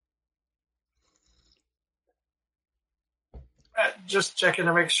 Just checking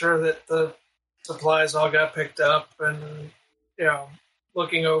to make sure that the supplies all got picked up, and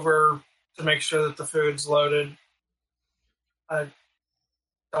looking over to make sure that the food's loaded. I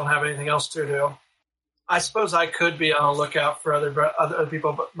don't have anything else to do. I suppose I could be on a lookout for other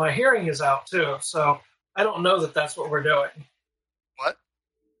people, but my hearing is out too, so I don't know that that's what we're doing. What?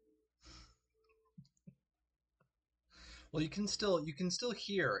 Well, you can still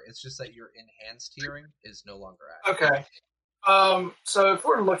hear. It's just that your enhanced hearing is no longer active. Okay. So if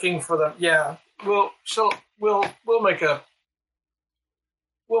we're looking for them, yeah, we'll make a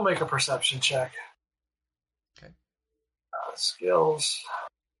perception check. Okay. Skills,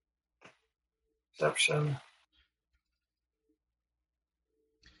 perception.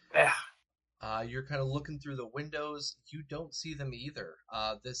 Yeah. You're kind of looking through the windows. You don't see them either.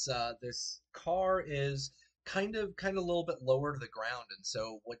 This car is kind of a little bit lower to the ground, and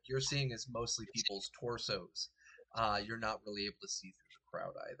so what you're seeing is mostly people's torsos. You're not really able to see through the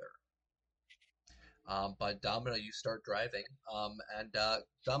crowd either. But Domino, you start driving. And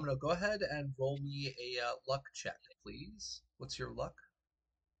Domino, go ahead and roll me a luck check, please. What's your luck?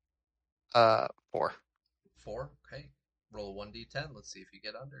 4. 4. Okay. Roll 1d10. Let's see if you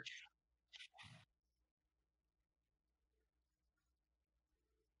get under.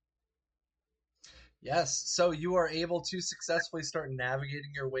 Yes, so you are able to successfully start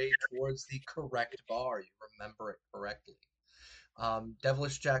navigating your way towards the correct bar. You remember it correctly.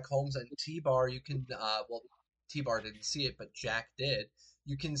 Devilish Jack Holmes and T-Bar, you can T-Bar didn't see it, but Jack did.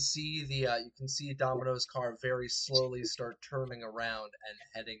 You can see Domino's car very slowly start turning around and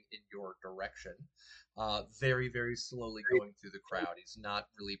heading in your direction. Very, very slowly going through the crowd. He's not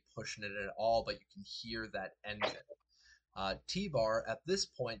really pushing it at all, but you can hear that engine. T-Bar, at this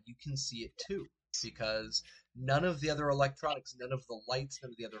point, you can see it too, because none of the other electronics, none of the lights,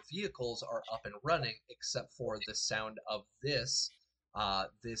 none of the other vehicles are up and running except for the sound of this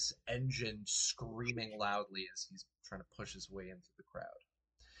engine screaming loudly as he's trying to push his way into the crowd.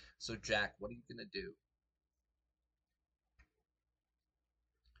 So Jack, what are you gonna do?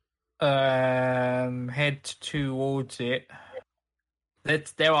 Head towards it.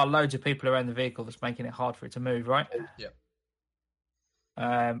 There are loads of people around the vehicle that's making it hard for it to move, right? Yep.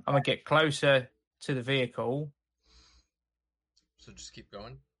 I'm gonna get closer to the vehicle. So just keep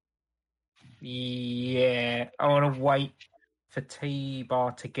going. Yeah, I want to wait for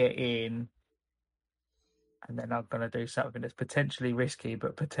T-Bar to get in, and then I'm gonna do something that's potentially risky,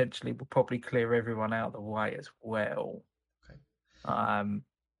 but potentially will probably clear everyone out of the way as well. Okay.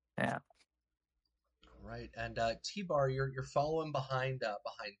 Yeah. All right, and T-Bar, you're following behind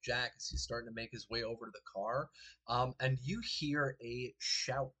Jack as he's starting to make his way over to the car, and you hear a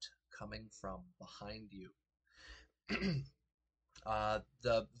shout coming from behind you.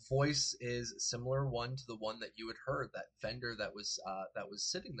 The voice is similar one to the one that you had heard. That vendor that was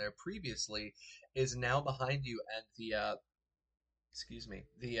sitting there previously is now behind you, and the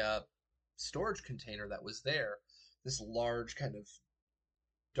storage container that was there, this large kind of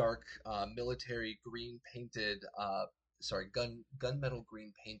dark military green painted gunmetal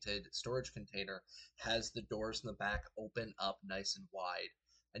green painted storage container has the doors in the back open up nice and wide,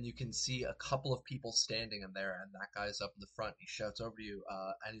 and you can see a couple of people standing in there, and that guy's up in the front. He shouts over to you,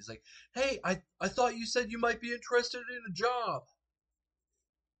 and he's like, "Hey, I thought you said you might be interested in a job."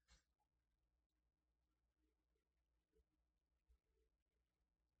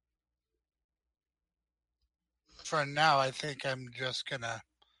 For now, I think I'm just gonna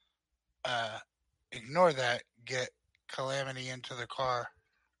ignore that. Get Calamity into the car.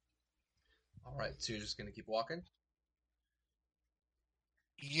 All right, so you're just gonna keep walking?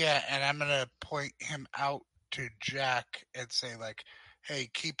 Yeah, and I'm gonna point him out to Jack and say, like, "Hey,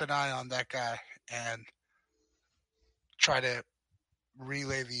 keep an eye on that guy," and try to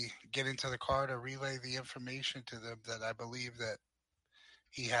get into the car to relay the information to them that I believe that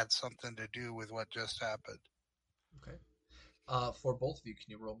he had something to do with what just happened. Okay. For both of you, can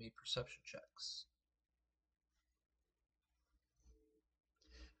you roll me perception checks?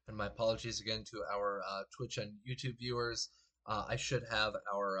 And my apologies again to our Twitch and YouTube viewers. I should have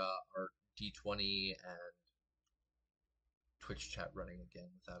our D20 and Twitch chat running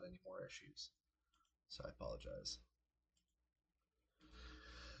again without any more issues. So I apologize.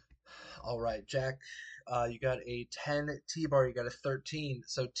 All right, Jack, you got a 10. T-Bar, you got a 13.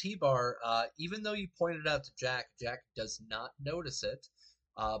 So T-Bar, even though you pointed out to Jack, Jack does not notice it,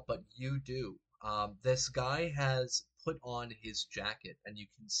 but you do. This guy has put on his jacket, and you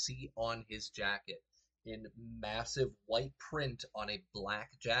can see on his jacket in massive white print on a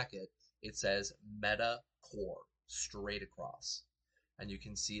black jacket, it says Meta Core straight across. And you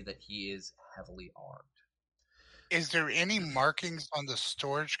can see that he is heavily armed. Is there any markings on the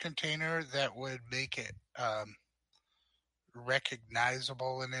storage container that would make it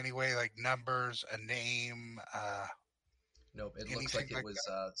recognizable in any way, like numbers, a name? Nope, it looks like it was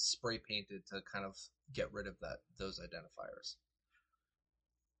spray painted to kind of get rid of those identifiers.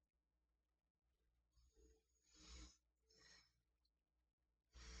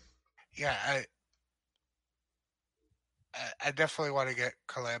 Yeah, I definitely want to get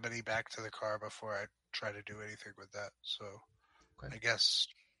Calamity back to the car before I try to do anything with that. So okay. I guess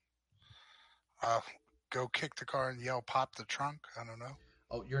I'll go kick the car and yell, "Pop the trunk." I don't know.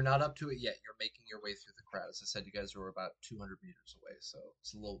 Oh, you're not up to it yet. You're making your way through the crowd. As I said, you guys were about 200 meters away, so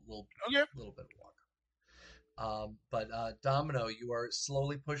it's a little bit of a walk. But Domino, you are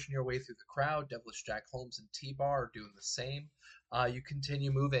slowly pushing your way through the crowd. Devilish Jack Holmes and T-Bar are doing the same. You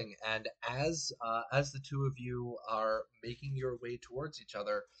continue moving, and as the two of you are making your way towards each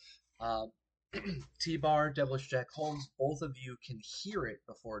other, T-Bar, Devilish Jack Holmes, both of you can hear it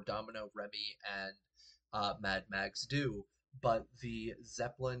before Domino, Remy, and Mad Mags do. But the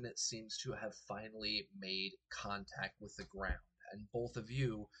Zeppelin seems to have finally made contact with the ground. And both of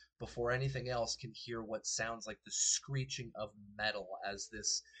you, before anything else, can hear what sounds like the screeching of metal as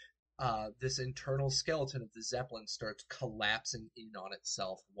this internal skeleton of the Zeppelin starts collapsing in on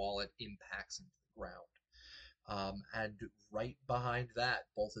itself while it impacts into the ground. And right behind that,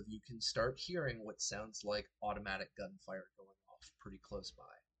 both of you can start hearing what sounds like automatic gunfire going off pretty close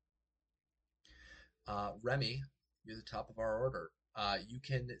by. Remy, you're the top of our order. You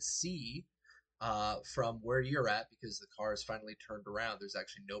can see from where you're at, because the car is finally turned around. There's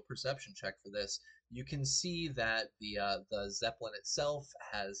actually no perception check for this. You can see that the Zeppelin itself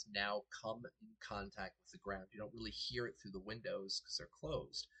has now come in contact with the ground. You don't really hear it through the windows because they're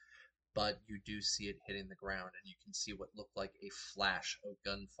closed, but you do see it hitting the ground, and you can see what looked like a flash of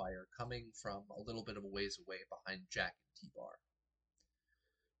gunfire coming from a little bit of a ways away behind Jack and T-Bar.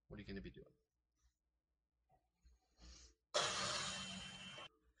 What are you going to be doing?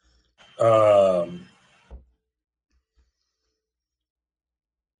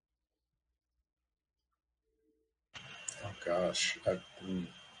 Oh gosh.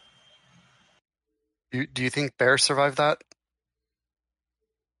 Do you think Bear survived that?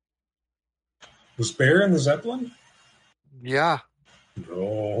 Was Bear in the Zeppelin? Yeah.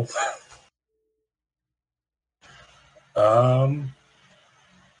 No.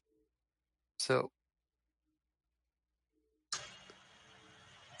 So.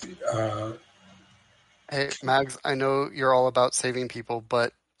 Hey, Mags, I know you're all about saving people,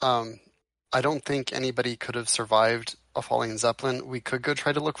 but I don't think anybody could have survived a falling Zeppelin. We could go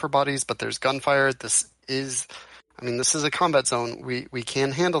try to look for bodies, but there's gunfire. This is a combat zone. We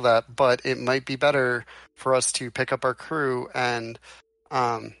can handle that, but it might be better for us to pick up our crew and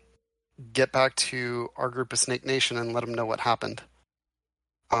get back to our group of Snake Nation and let them know what happened.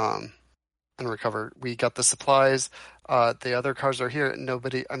 And recover. We got the supplies. The other cars are here.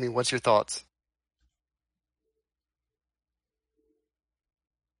 Nobody. I mean, what's your thoughts?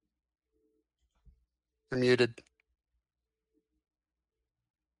 You're muted.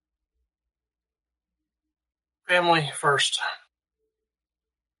 Family first.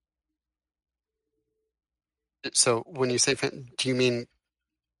 So when you say, do you mean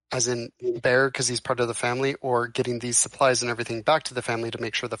as in Bear because he's part of the family, or getting these supplies and everything back to the family to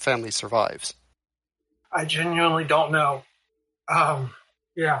make sure the family survives? I genuinely don't know.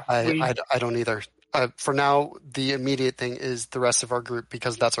 Yeah. I don't either. For now, the immediate thing is the rest of our group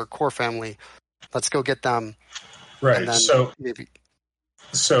because that's our core family. Let's go get them. Right. So maybe.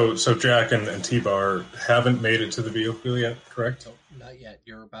 So Jack and T-Bar haven't made it to the vehicle yet, correct? No, not yet.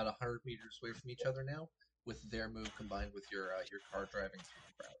 You're about 100 meters away from each other now, with their move combined with your car driving through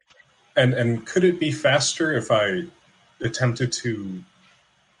the crowd. And could it be faster if I attempted to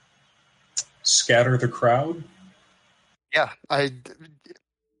scatter the crowd? Yeah, I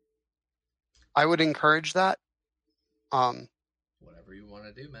would encourage that. Whatever you want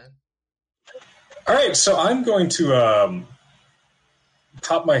to do, man. All right, so I'm going to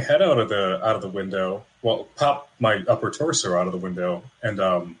pop my head out of the window. Well, pop my upper torso out of the window,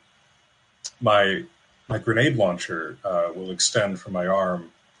 and my grenade launcher will extend from my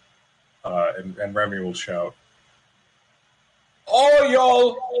arm, and Remy will shout, "All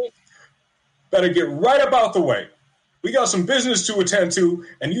y'all better get right about the way. We got some business to attend to,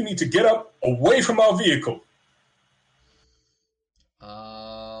 and you need to get up away from our vehicle."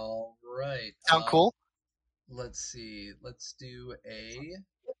 All right. Sound cool? Let's see. Let's do a.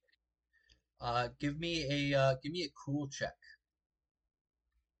 Give me a cool check.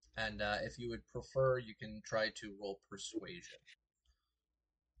 And if you would prefer, you can try to roll persuasion.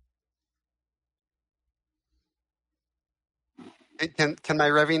 Can my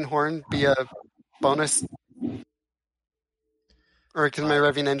revving horn be a bonus? Or can my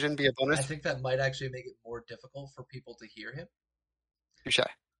revving engine be a bonus? I think that might actually make it more difficult for people to hear him. Touché.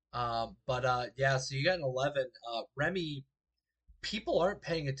 But yeah, so you got an 11. Remy, people aren't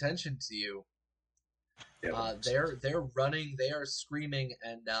paying attention to you. Yeah, they're running, they are screaming,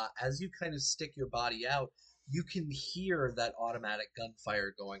 and as you kind of stick your body out, you can hear that automatic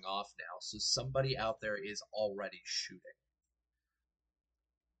gunfire going off now. So somebody out there is already shooting.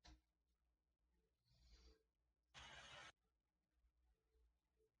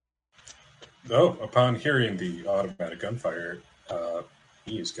 Oh, upon hearing the automatic gunfire,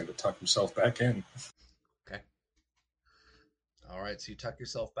 he is going to tuck himself back in. Okay. All right, so you tuck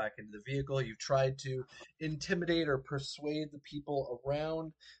yourself back into the vehicle. You've tried to intimidate or persuade the people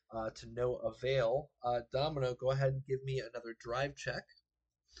around to no avail. Domino, go ahead and give me another drive check.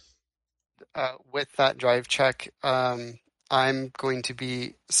 With that drive check, I'm going to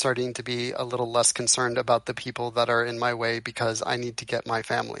be starting to be a little less concerned about the people that are in my way because I need to get my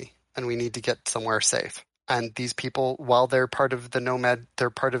family and we need to get somewhere safe. And these people, while they're part of the Nomad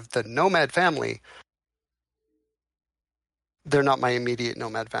family, they're not my immediate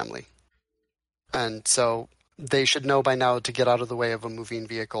Nomad family. And so they should know by now to get out of the way of a moving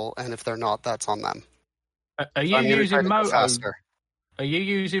vehicle. And if they're not, that's on them. Are you using Moto? Faster. Are you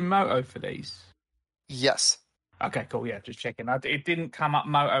using Moto for these? Yes. Okay, cool. Yeah, just checking. It didn't come up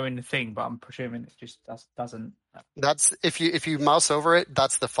Moto in the thing, but I'm presuming it just doesn't. That's if you mouse over it,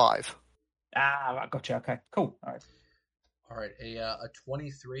 that's the 5. Right, gotcha. Okay, cool. All right, a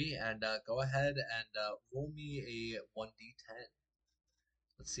 23, and go ahead and roll me a 1d10.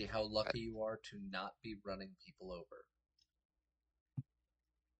 Let's see how lucky you are to not be running people over.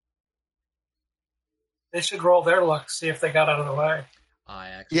 They should roll their luck, see if they got out of the way. I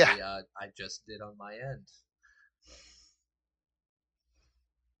actually, I just did on my end.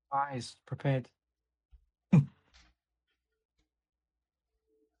 Eyes prepared.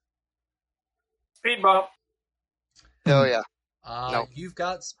 Speed bump. Oh yeah. Nope. You've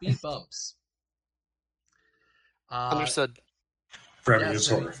got speed bumps. Understood. Remy is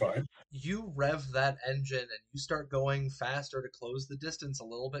horrified. You rev that engine and you start going faster to close the distance a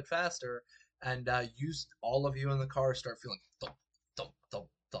little bit faster, and all of you in the car start feeling thump, thump, thump,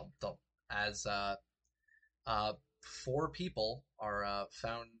 thump, thump, as 4 people are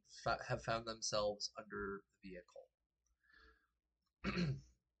have found themselves under the vehicle.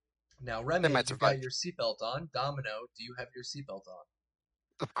 Now, Remy, you've got your seatbelt on. Domino, do you have your seatbelt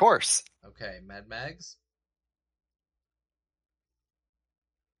on? Of course. Okay, Mad Mags.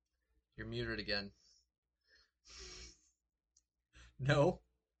 You're muted again. No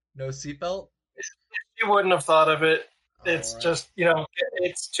seatbelt. She wouldn't have thought of it. It's All right. just,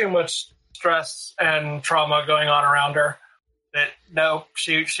 it's too much stress and trauma going on around her. That no,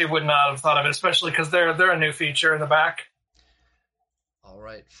 she would not have thought of it, especially because they're a new feature in the back. All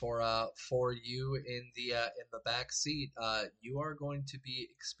right, for you in the back seat, you are going to be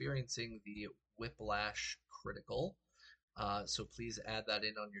experiencing the Whiplash critical. So please add that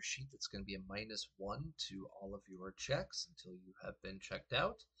in on your sheet. That's going to be a -1 to all of your checks until you have been checked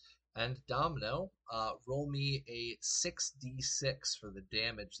out. And Domino, roll me a 6d6 for the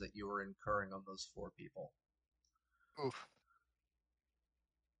damage that you were incurring on those 4 people. Oof.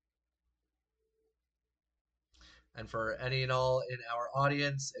 And for any and all in our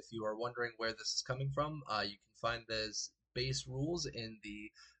audience, if you are wondering where this is coming from, you can find those base rules in the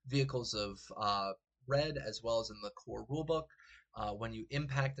Vehicles of Red as well as in the core rulebook. When you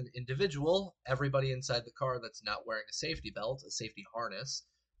impact an individual, everybody inside the car that's not wearing a safety belt, a safety harness,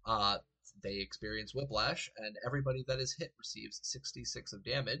 they experience whiplash, and everybody that is hit receives 66 of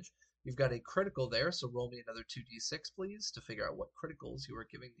damage. You've got a critical there, so roll me another 2d6, please, to figure out what criticals you are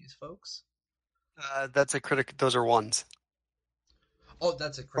giving these folks. That's a critical. Those are ones. Oh,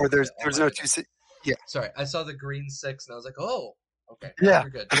 that's a Or critical. there's no 2. Yeah. Sorry, I saw the green 6, and I was like, oh, okay, Yeah. you're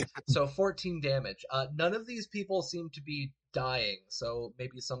good. So 14 damage. None of these people seem to be dying, so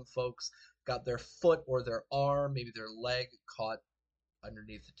maybe some folks got their foot or their arm, maybe their leg caught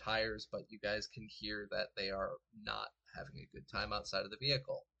underneath the tires, but you guys can hear that they are not having a good time outside of the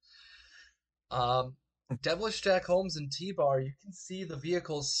vehicle. Devilish Jack Holmes and T-Bar, you can see the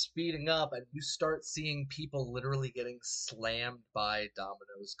vehicles speeding up, and you start seeing people literally getting slammed by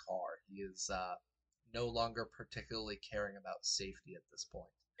Domino's car. He is no longer particularly caring about safety at this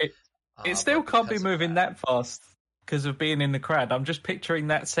point. It still but can't be because of moving that fast because of being in the crowd. I'm just picturing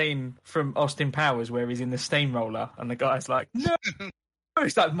that scene from Austin Powers where he's in the steamroller and the guy's like, no!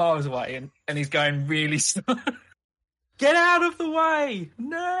 He's like miles away and he's going really slow. Get out of the way!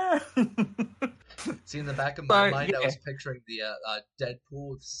 No! See, in the back of my mind, yeah. I was picturing the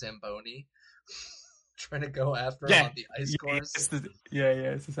Deadpool with Zamboni trying to go after him on the ice course. It's the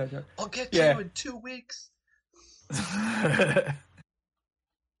same joke. I'll get you in 2 weeks. Screw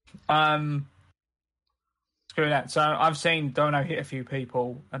that. So I've seen Dono hit a few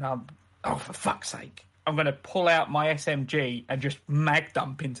people, and for fuck's sake, I'm going to pull out my SMG and just mag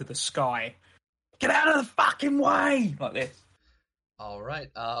dump into the sky. Get out of the fucking way! Like this. All right.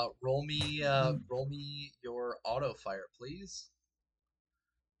 Roll me your auto fire, please.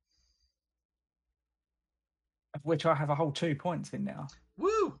 Of which I have a whole 2 points in now.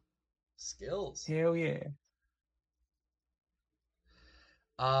 Woo! Skills. Hell yeah.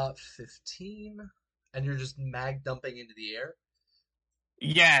 15, and you're just mag dumping into the air.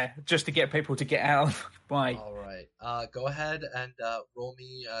 Yeah, just to get people to get out of the way. All right. Go ahead and roll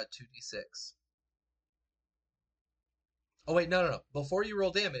me 2d6. Oh wait, no. Before you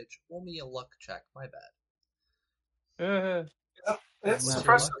roll damage, roll me a luck check. My bad.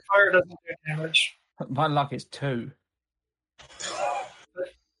 Suppressive fire doesn't do damage. My luck is 2.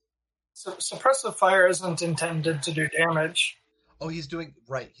 Suppressive fire isn't intended to do damage. Oh, he's doing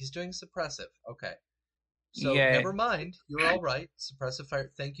suppressive. Okay. So Yeah. never mind. You're all right. Suppressive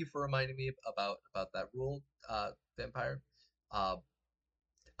fire. Thank you for reminding me about that rule, Vampire. I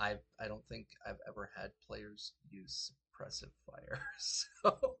don't think I've ever had players use suppressive fire,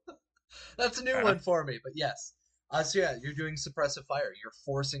 so that's a new one for me. But yes, so yeah, you're doing suppressive fire. You're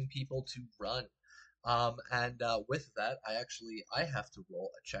forcing people to run. And with that, I have to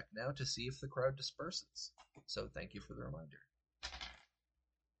roll a check now to see if the crowd disperses. So thank you for the reminder.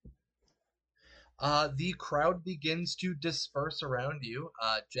 The crowd begins to disperse around you.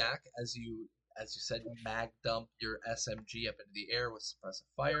 Jack, as you said, you mag dump your SMG up into the air with suppressive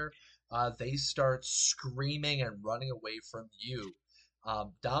fire. They start screaming and running away from you.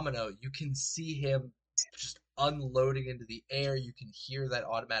 Domino, you can see him just unloading into the air. You can hear that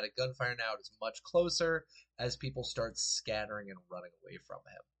automatic gunfire now. It is much closer as people start scattering and running away from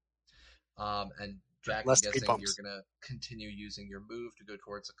him. And Jack, I'm guessing you're going to continue using your move to go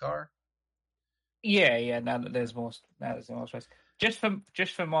towards the car. Yeah. Now that there's more space, just for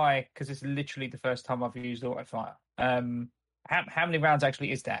my, because it's literally the first time I've used auto fire. How many rounds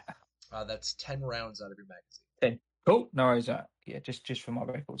actually is that? That's 10 rounds out of your magazine. 10. Cool. No worries. Yeah, just for my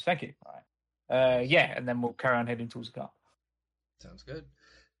records. Thank you. All right. And then we'll carry on heading towards the car. Sounds good.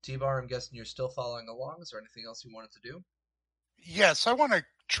 T-Bar, I'm guessing you're still following along. Is there anything else you wanted to do? Yes, I want to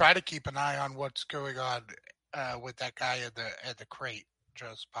try to keep an eye on what's going on with that guy at the crate,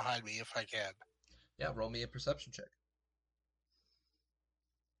 Alejandro's behind me if I can. Yeah, roll me a perception check.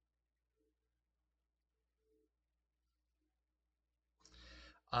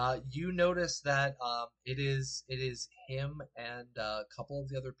 You notice that it is him and a couple of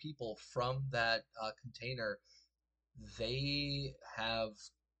the other people from that container. They have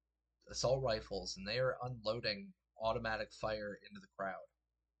assault rifles and they are unloading automatic fire into the crowd.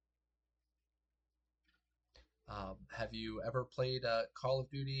 Have you ever played Call of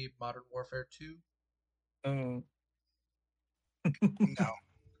Duty Modern Warfare 2? Oh. No,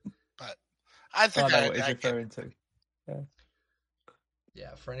 but I think I know what he's I get referring to.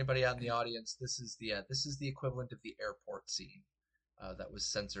 Yeah, for anybody out in the audience, this is the equivalent of the airport scene that was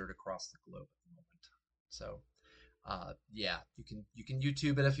censored across the globe at the moment. So, yeah, you can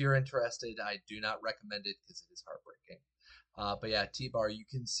YouTube it if you're interested. I do not recommend it because it is heartbreaking. But yeah, T-Bar, you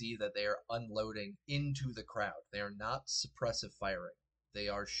can see that they are unloading into the crowd. They are not suppressive firing. They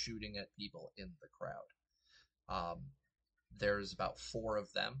are shooting at people in the crowd. There's about 4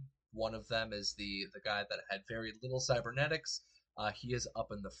 of them. One of them is the guy that had very little cybernetics. He is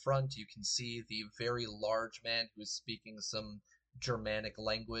up in the front. You can see the very large man who is speaking some Germanic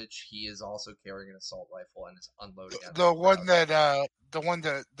language. He is also carrying an assault rifle and is unloading at the one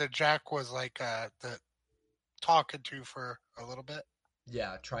that Jack was like the talking to for a little bit.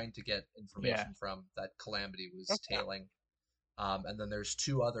 Yeah, trying to get information from that Calamity was tailing. And then there's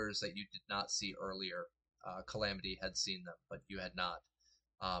 2 others that you did not see earlier. Calamity had seen them, but you had not.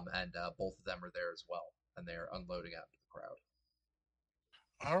 And both of them are there as well, and they are unloading out into the crowd.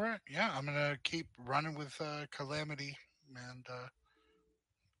 All right, yeah, I'm gonna keep running with Calamity and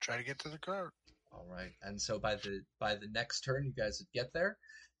try to get to the crowd. All right, and so by the next turn, you guys would get there.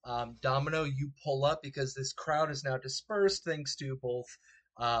 Domino, you pull up because this crowd is now dispersed thanks to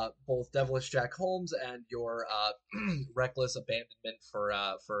both Devilish Jack Holmes and your reckless abandonment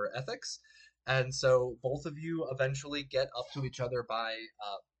for ethics, and so both of you eventually get up to each other by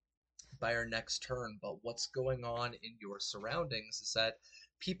our next turn. But what's going on in your surroundings is that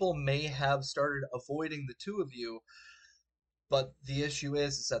people may have started avoiding the 2 of you, but the issue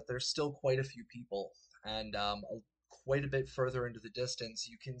is that there's still quite a few people, and quite a bit further into the distance,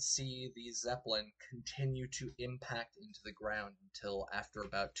 you can see the Zeppelin continue to impact into the ground until after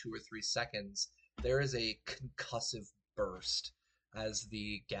about 2 or 3 seconds, there is a concussive burst as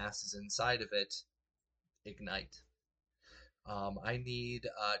the gases inside of it ignite. I need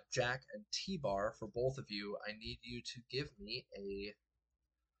Jack and T-Bar, for both of you, I need you to give me a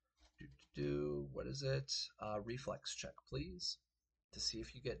what is it? Reflex check, please, to see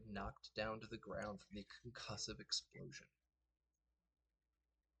if you get knocked down to the ground from the concussive explosion.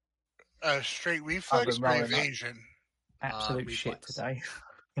 Straight reflex or evasion? Absolute shit today.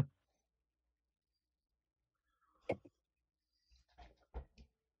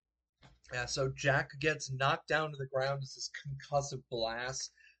 Yeah, so Jack gets knocked down to the ground as this concussive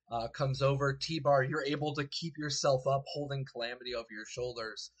blast comes over. T-Bar, you're able to keep yourself up, holding Calamity over your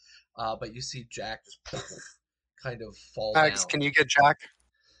shoulders, but you see Jack just kind of fall Mags, down. can you get Jack?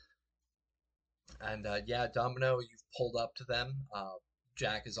 And yeah, Domino, you've pulled up to them.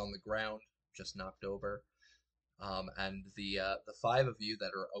 Jack is on the ground, just knocked over. And the 5 of you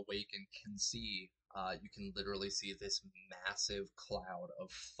that are awake and can see, you can literally see this massive cloud of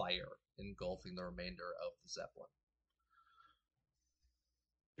fire engulfing the remainder of the Zeppelin.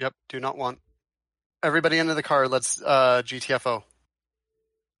 Yep, do not want. Everybody into the car, let's GTFO.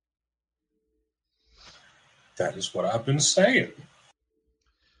 That is what I've been saying.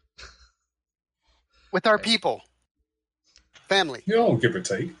 With our people. Family. You know, give or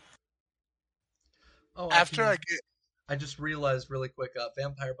take. Oh, I just realized really quick,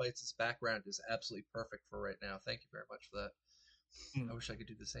 Vampire Bites' background is absolutely perfect for right now. Thank you very much for that. I wish I could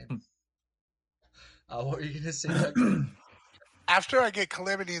do the same. What were you going to say, Doug? After I get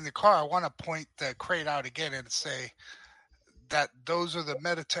Calamity in the car, I want to point the crate out again and say that those are the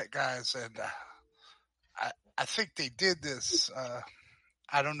Meditech guys, and I think they did this.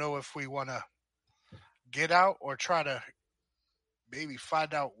 I don't know if we want to get out or try to maybe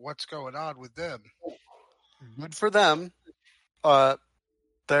find out what's going on with them. Good for them.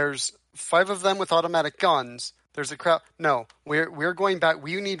 There's 5 of them with automatic guns. There's a crowd. No, we're going back.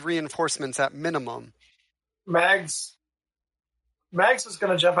 We need reinforcements at minimum. Mags is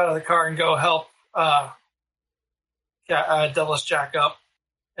going to jump out of the car and go help Devilish Jack up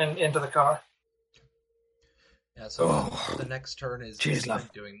and into the car. Yeah, so the next turn is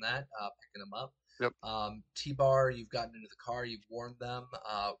doing that, picking them up. Yep. T-Bar, you've gotten into the car, you've warned them.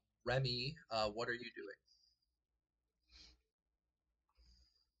 Remy, what are you doing?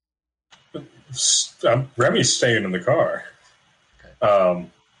 Remy's staying in the car. Okay. Hey,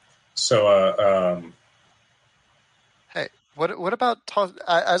 what about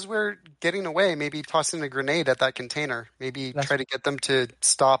as we're getting away? Maybe tossing a grenade at that container. Maybe That's- try to get them to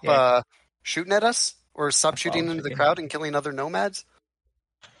stop Yeah. shooting at us, or stop That's what I shooting was into the thinking. crowd and killing other nomads.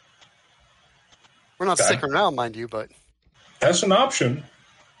 We're not sticking around, mind you, but That's an option,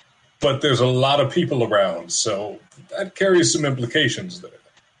 but there's a lot of people around, so that carries some implications there.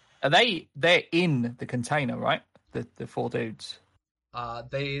 Are they're in the container, right? The four dudes.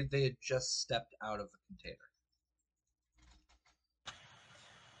 They had just stepped out of the container.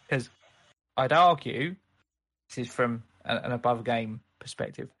 Because I'd argue, this is from an above game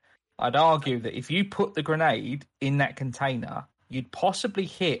perspective, I'd argue that if you put the grenade in that container, you'd possibly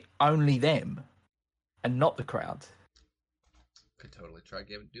hit only them and not the crowd. Could totally try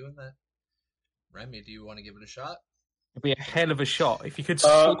doing that. Remy, do you want to give it a shot? It'd be a hell of a shot if you could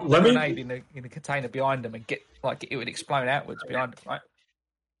slip the grenade in the container behind them and get it would explode outwards behind them, right?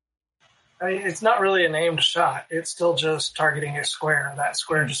 I mean, it's not really a named shot. It's still just targeting a square. That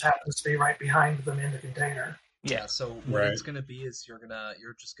square just happens to be right behind them in the container. Yeah. So what it's going to be is you're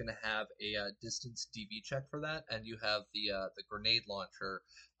just gonna have a distance DV check for that, and you have the grenade launcher.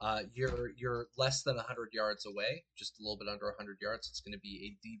 You're less than 100 yards away, just a little bit under 100 yards. It's going to be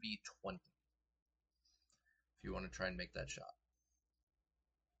a DV 20. If you want to try and make that shot.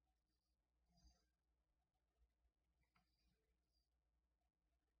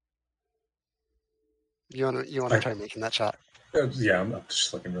 you want to try making that shot. Yeah, I'm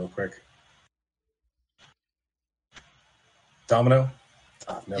just looking real quick. Domino,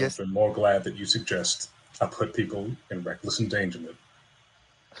 I've never been more glad that you suggest I put people in reckless endangerment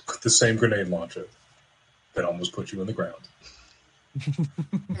with the same grenade launcher that almost put you in the ground.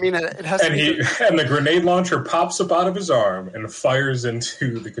 I mean, it has and the grenade launcher pops up out of his arm and fires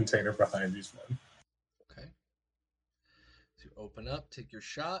into the container behind these men. Okay. So you open up, take your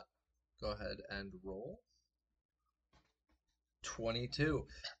shot. Go ahead and roll. 22.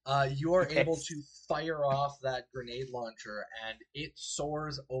 You are able to fire off that grenade launcher, and it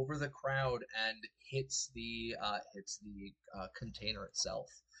soars over the crowd and hits the container itself.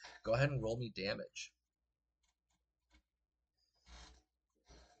 Go ahead and roll me damage.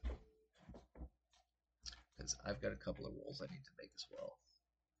 Because I've got a couple of rolls I need to make as well.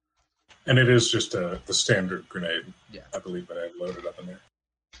 And it is just the standard grenade. Yeah. I believe that I have loaded up in there.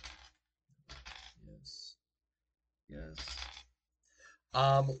 Yes.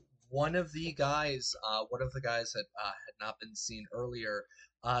 One of the guys that had not been seen earlier,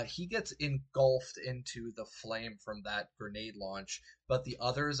 he gets engulfed into the flame from that grenade launch, but the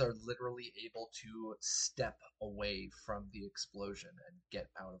others are literally able to step away from the explosion and get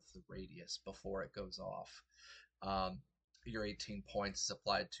out of the radius before it goes off. Your 18 points is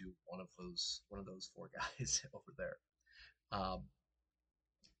applied to one of those four guys over there.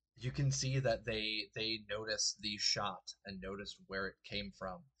 You can see that they noticed the shot and noticed where it came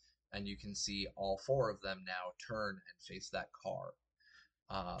from, and you can see all four of them now turn and face that car.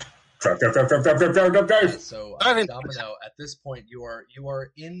 Drive. So Domino, at this point, you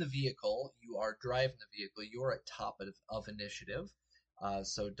are in the vehicle. You are driving the vehicle. You are at top of initiative.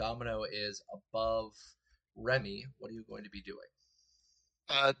 So Domino is above Remy. What are you going to be doing?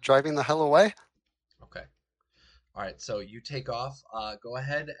 Driving the hell away. Okay. All right, so you take off. Go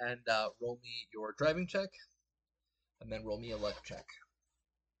ahead and roll me your driving check, and then roll me a luck check.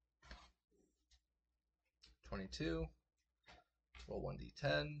 22. Roll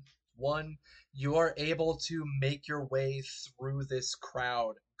 1d10. 1. You are able to make your way through this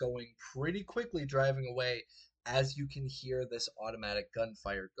crowd, going pretty quickly, driving away, as you can hear this automatic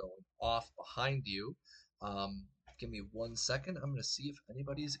gunfire going off behind you. Give me 1 second. I'm going to see if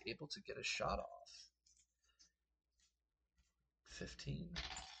anybody's able to get a shot off. 15.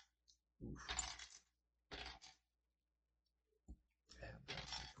 Oof. Damn, that's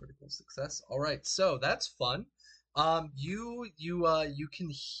a critical success. All right, so that's fun. You can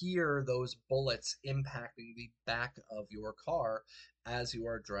hear those bullets impacting the back of your car as you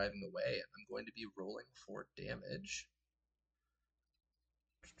are driving away, and I'm going to be rolling for damage.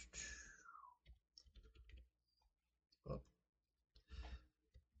 Oh.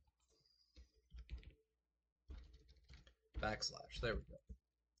 Backslash. There we go.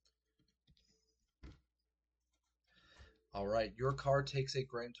 All right, your car takes a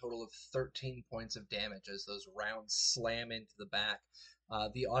grand total of 13 points of damage as those rounds slam into the back.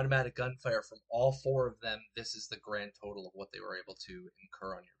 The automatic gunfire from all four of them, this is the grand total of what they were able to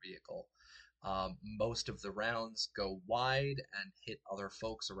incur on your vehicle. Most of the rounds go wide and hit other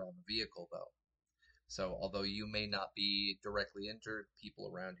folks around the vehicle, though. So although you may not be directly injured, people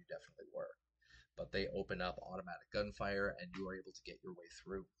around you definitely were. but they open up automatic gunfire, and you are able to get your way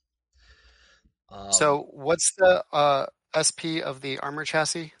through. So what's the SP of the armor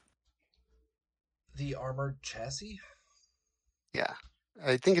chassis? The armored chassis? Yeah.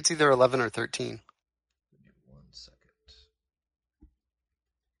 I think it's either 11 or 13. Give me 1 second.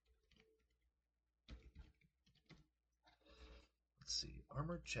 Let's see.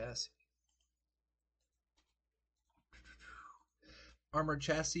 Armored chassis. Armored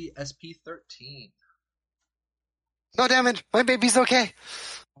chassis SP13. No damage. My baby's okay.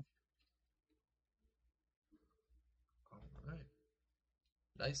 All right.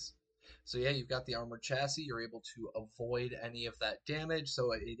 Nice. So yeah, you've got the armored chassis. You're able to avoid any of that damage.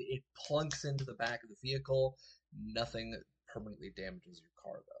 So it plunks into the back of the vehicle. Nothing permanently damages your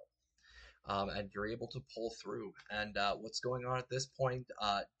car, though. And you're able to pull through. And what's going on at this point?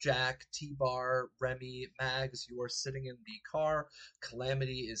 Jack, T-Bar, Remy, Mags, you are sitting in the car.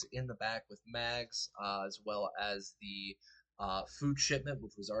 Calamity is in the back with Mags, as well as the food shipment,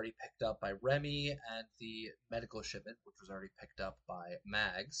 which was already picked up by Remy, and the medical shipment, which was already picked up by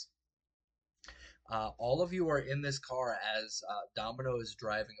Mags. All of you are in this car as Domino is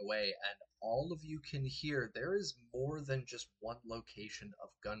driving away, and all of you can hear there is more than just one location of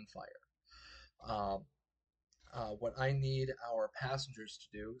gunfire. What I need our passengers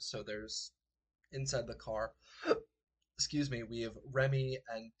to do, so there's inside the car, excuse me, we have Remy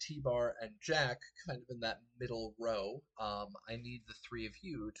and T-Bar and Jack kind of in that middle row. I need the three of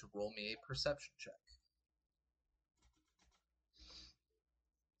you to roll me a perception check.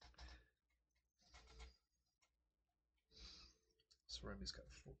 So Remy's got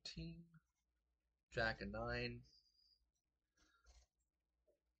 14, Jack a 9.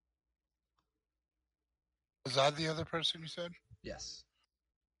 Was I the other person you said? Yes.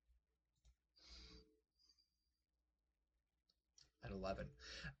 At 11.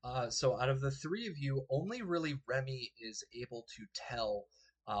 So out of the three of you, only really Remy is able to tell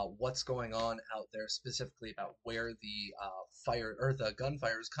what's going on out there, specifically about where the fire or the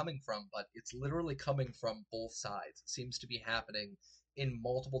gunfire is coming from, but it's literally coming from both sides. It seems to be happening in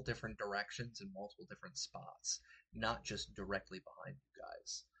multiple different directions in multiple different spots, not just directly behind you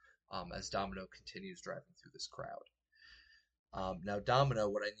guys, as Domino continues driving through this crowd. Now, Domino,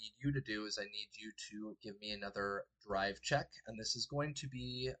 what I need you to do is I need you to give me another drive check, and this is going to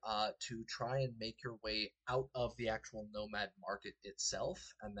be to try and make your way out of the actual Nomad Market itself,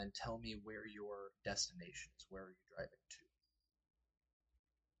 and then tell me where your destination is. Where are you driving to?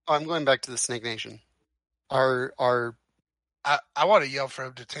 Oh, I'm going back to the Snake Nation. I want to yell for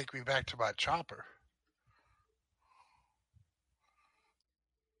him to take me back to my chopper.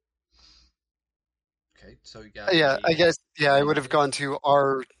 Okay, so you got I guess, I would have gone to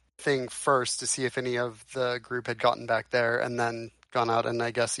our thing first to see if any of the group had gotten back there and then gone out, and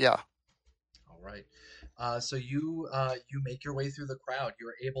I guess, yeah. All right. So you make your way through the crowd.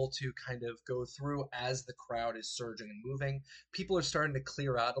 You're able to kind of go through as the crowd is surging and moving. People are starting to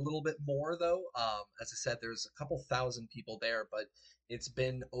clear out a little bit more, though. As I said, there's a couple thousand people there, but it's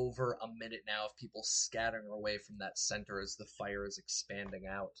been over a minute now of people scattering away from that center as the fire is expanding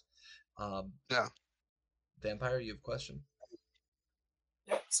out. Yeah. Vampire, you have a question?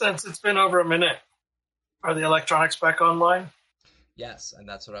 Since it's been over a minute, are the electronics back online? Yes, and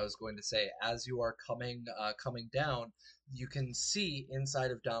that's what I was going to say. As you are coming down, you can see inside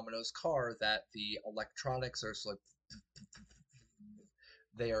of Domino's car that the electronics are sort of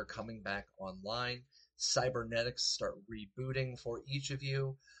they are coming back online. Cybernetics start rebooting for each of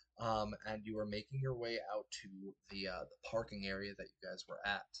you, and you are making your way out to the parking area that you guys were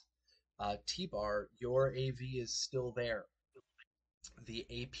at. T-Bar, your AV is still there. The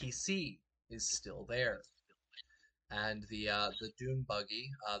APC is still there. And the dune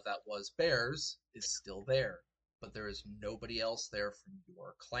buggy that was Bears is still there. But there is nobody else there from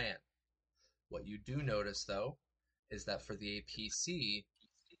your clan. What you do notice, though, is that for the APC,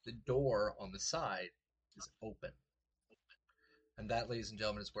 the door on the side is open. And that, ladies and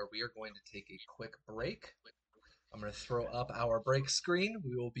gentlemen, is where we are going to take a quick break. I'm going to throw up our break screen.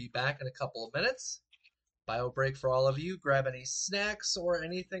 We will be back in a couple of minutes. Bio break for all of you. Grab any snacks or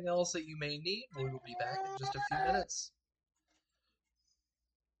anything else that you may need. We will be back in just a few minutes.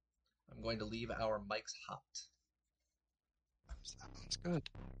 I'm going to leave our mics hot. Sounds good.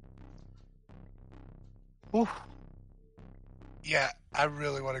 Ooh. Yeah, I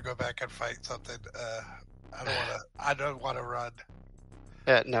really want to go back and fight something. I don't want to run.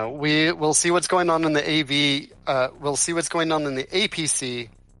 Yeah, no, we'll see what's going on in the AV. We'll see what's going on in the APC.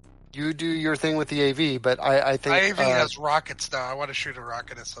 You do your thing with the AV, but I think... My AV has rockets now. I want to shoot a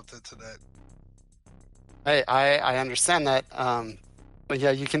rocket at something tonight. I understand that, But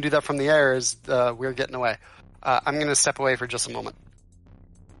yeah, you can do that from the air as we're getting away. I'm going to step away for just a moment.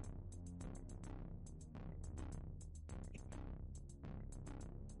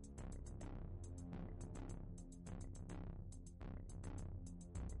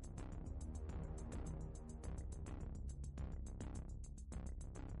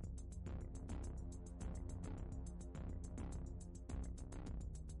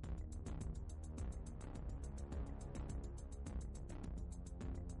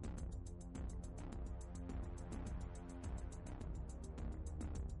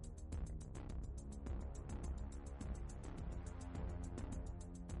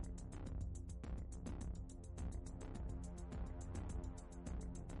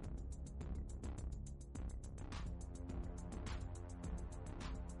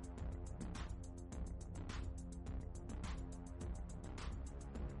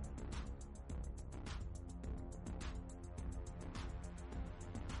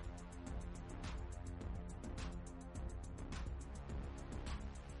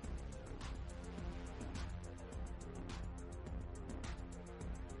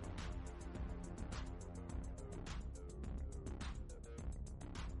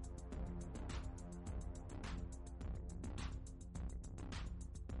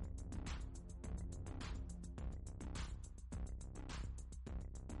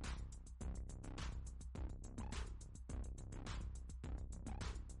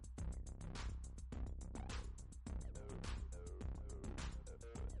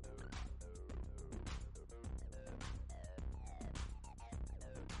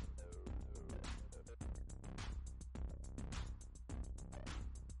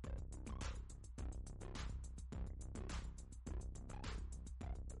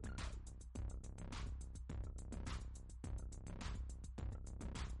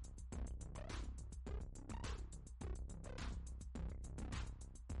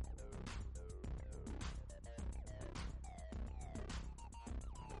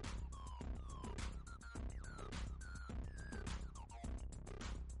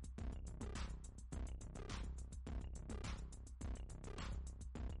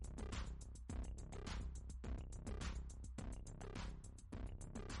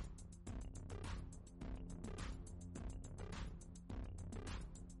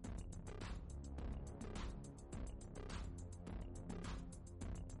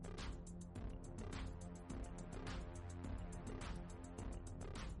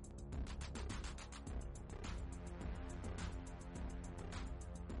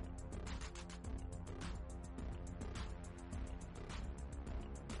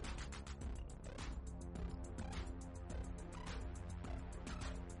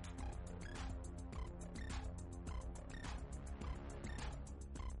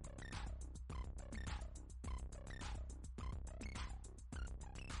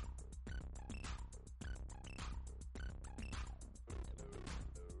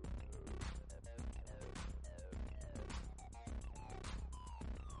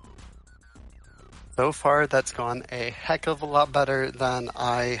 So far, that's gone a heck of a lot better than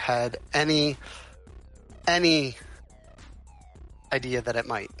I had any idea that it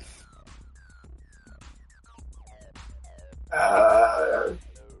might.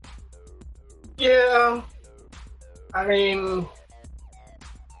 Yeah. I mean,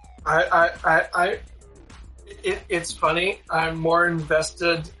 it's funny. I'm more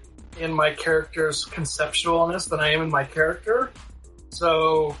invested in my character's conceptualness than I am in my character.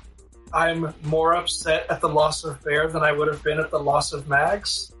 So I'm more upset at the loss of Bear than I would have been at the loss of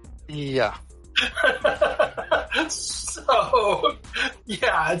Mags. Yeah. So,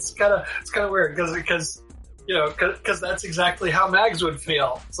 yeah, it's kind of weird because that's exactly how Mags would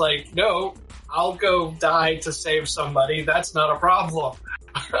feel. It's like, no, I'll go die to save somebody. That's not a problem.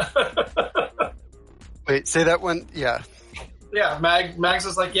 Wait, say that one. Yeah. Yeah, Mags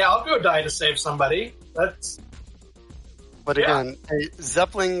is like, yeah, I'll go die to save somebody. But again, a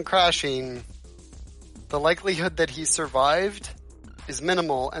Zeppelin crashing, the likelihood that he survived is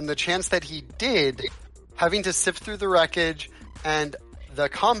minimal, and the chance that he did, having to sift through the wreckage and the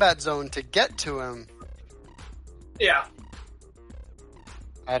combat zone to get to him. Yeah.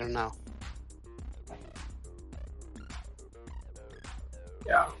 I don't know.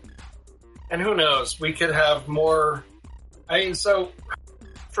 Yeah. And who knows? We could have more. I mean, so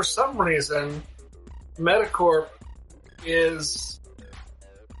for some reason, Metacorp is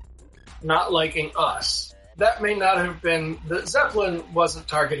not liking us. That may not have been... The Zeppelin wasn't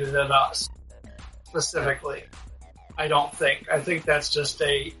targeted at us specifically, I don't think. I think that's just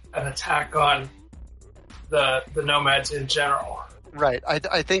an attack on the Nomads in general. Right.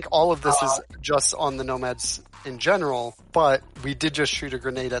 I think all of this is just on the Nomads in general, but we did just shoot a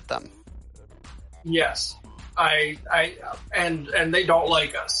grenade at them. Yes. And they don't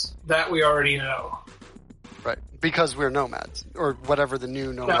like us. That we already know. Right. Because we're Nomads, or whatever the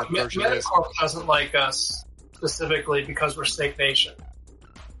new Nomad version is. Medicorp doesn't like us specifically because we're Snake Nation.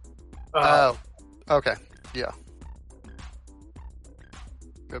 Oh. Okay. Yeah.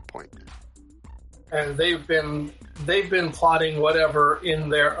 Good point. And they've been plotting whatever in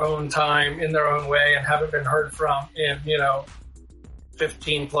their own time, in their own way, and haven't been heard from in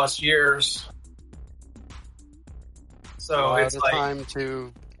 15 plus years. So it's like time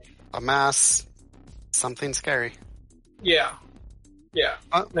to amass something scary. Yeah.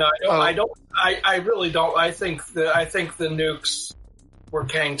 No, I don't. I really don't. I think the nukes were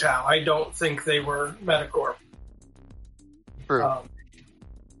Kang Tao. I don't think they were Medicorp. True.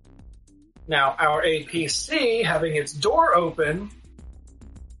 Now, our APC having its door open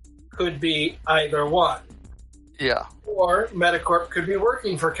could be either one. Yeah. Or Medicorp could be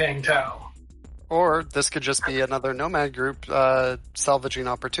working for Kang Tao. Or this could just be another Nomad group salvaging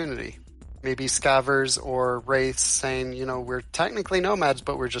opportunity. Maybe Scavers or Wraiths saying, we're technically Nomads,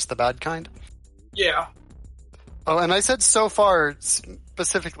 but we're just the bad kind. Yeah. Oh, and I said so far,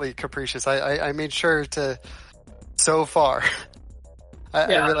 specifically Capricious. I made sure to so far. I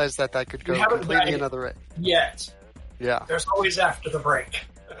realized that could go completely another way. Yet. Yeah. There's always after the break.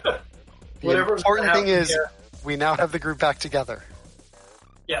 The important thing is we now have the group back together.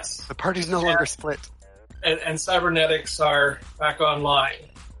 Yes. The party's no longer split. And cybernetics are back online.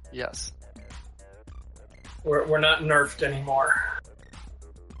 Yes. We're not nerfed anymore.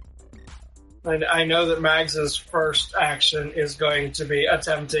 And I know that Mags's first action is going to be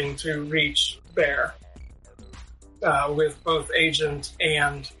attempting to reach Bear with both Agent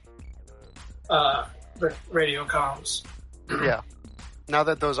and the radio comms. Yeah. Now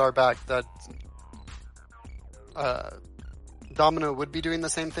that those are back, that Domino would be doing the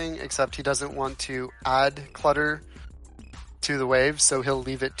same thing, except he doesn't want to add clutter to the wave, so he'll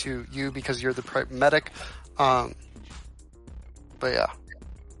leave it to you because you're the medic. But yeah.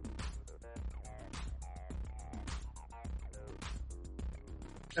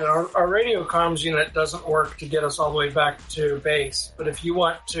 And our radio comms unit doesn't work to get us all the way back to base, but if you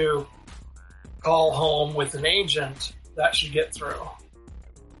want to call home with an agent, that should get through.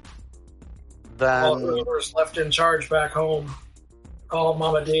 Then all whoever's left in charge back home, call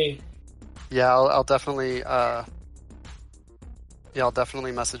Mama D. Yeah, I'll definitely I'll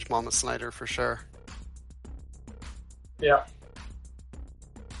definitely message Mama Snyder for sure. Yeah.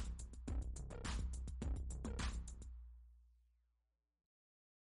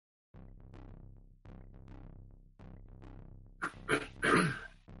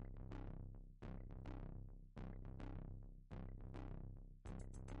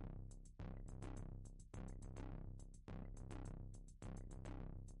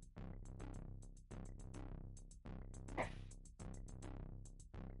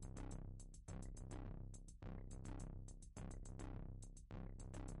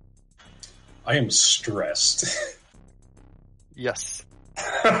 I am stressed. Yes.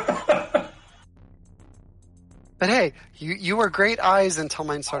 But hey, you were great eyes until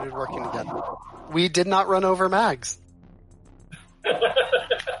mine started working again. We did not run over Mags.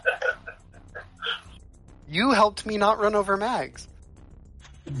 You helped me not run over Mags.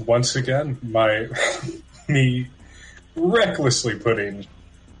 Once again, me recklessly putting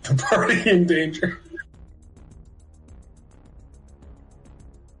the party in danger.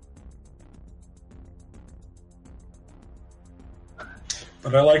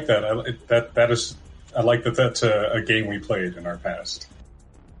 But I like that. I like that. That's a game we played in our past.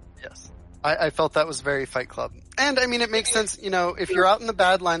 Yes, I felt that was very Fight Club, and I mean it makes sense. If you're out in the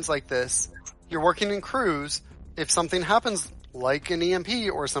Badlands like this, you're working in crews. If something happens, like an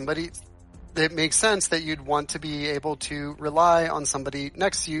EMP or somebody, it makes sense that you'd want to be able to rely on somebody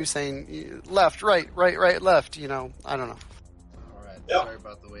next to you saying left, right, left. I don't know. All right. Yep. Sorry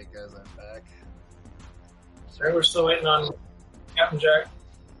about the wait, guys. I'm back. Sorry, we're still waiting on Captain Jack.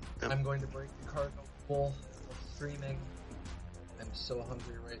 I'm going to break the cardinal rule of streaming. I'm so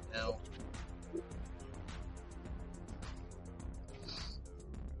hungry right now.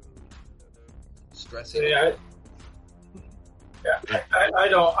 Stressing. Yeah, I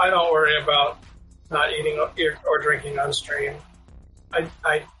don't worry about not eating or drinking on stream. The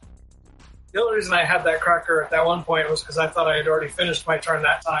only reason I had that cracker at that one point was because I thought I had already finished my turn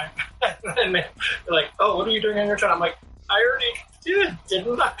that time. And they're like, "Oh, what are you doing on your turn?" I'm like, "I already did,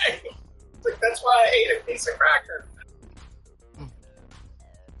 didn't I?" It's like, that's why I ate a piece of cracker.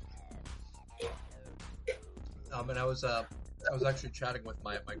 And I was I was actually chatting with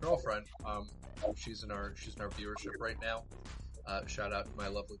my girlfriend. She's in our viewership right now. Shout out to my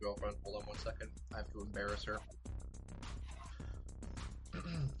lovely girlfriend. Hold on 1 second. I have to embarrass her.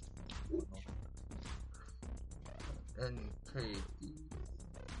 NKB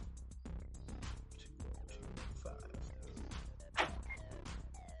 225.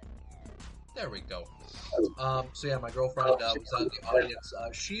 There we go. So yeah, my girlfriend was out in the audience.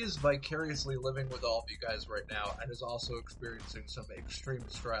 She is vicariously living with all of you guys right now, and is also experiencing some extreme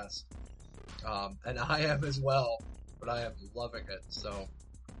stress. And I am as well, but I am loving it. So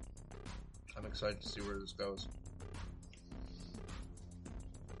I'm excited to see where this goes.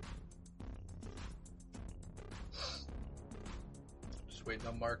 Just waiting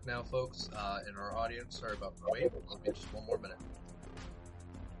on Mark now, folks, in our audience. Sorry about the wait. Let me just 1 more minute.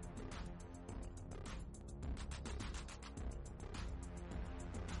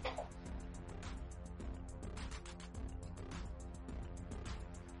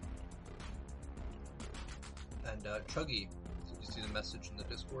 And Chuggy, did you see the message in the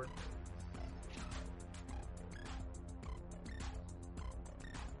Discord?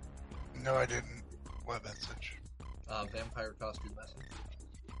 No, I didn't. What message? Vampire costume message.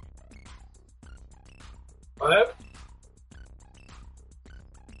 What?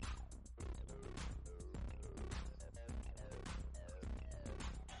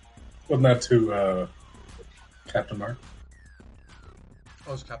 Wasn't that to Captain Mark?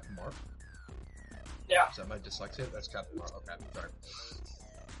 Oh, it's Captain Mark? Yeah. Is that my dyslexia? That's Captain Mark. Okay, sorry.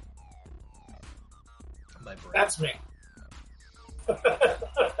 My brain. That's me.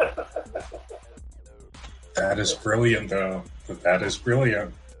 That is brilliant, though. That is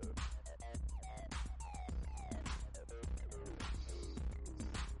brilliant.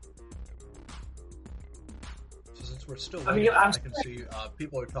 So since we're still I mean, waiting, I I'm- can see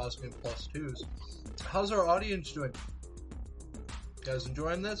people are tossing in +2s. How's our audience doing? You guys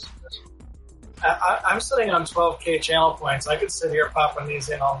enjoying this? I'm sitting on 12K channel points. I could sit here popping these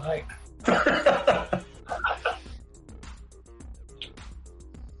in all night.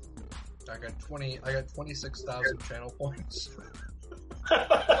 I got 26,000 channel points.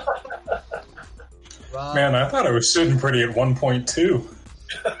 Rob, Man, I thought I was sitting pretty at 1.2.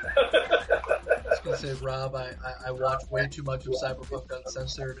 I was gonna say, Rob, I watch way too much of Cyberpunk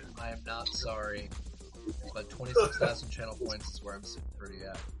Uncensored, and I am not sorry. But 26,000 channel points is where I'm sitting pretty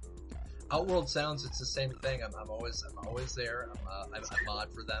at. Outworld Sounds, it's the same thing. I'm always there. I'm a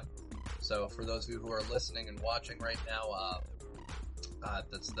mod for them. So for those of you who are listening and watching right now,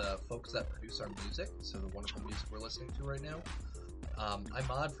 that's the folks that produce our music. So the wonderful music we're listening to right now. I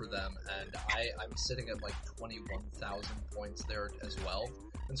mod for them, and I'm sitting at like 21,000 points there as well.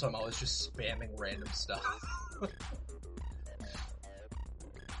 And so I'm always just spamming random stuff.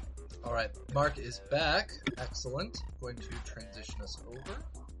 Alright, Mark is back. Excellent. Going to transition us over.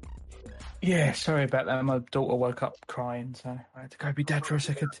 Yeah, sorry about that. My daughter woke up crying, so I had to go be dad for a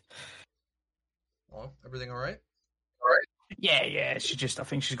second. Well, everything alright? Yeah. I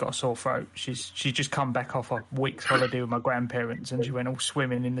think she's got a sore throat. She's just come back off a week's holiday with my grandparents, and she went all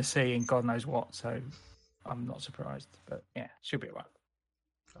swimming in the sea and God knows what. So I'm not surprised, but yeah, she'll be alright.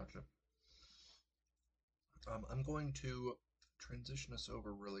 Gotcha. I'm going to transition us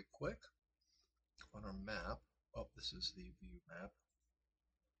over really quick on our map. Oh, this is the view map.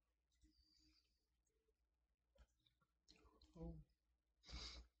 Oh.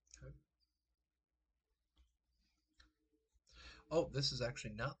 Okay. Oh, this is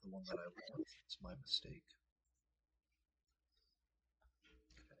actually not the one that I want. It's my mistake.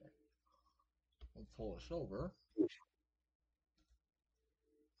 Okay. We'll pull this over.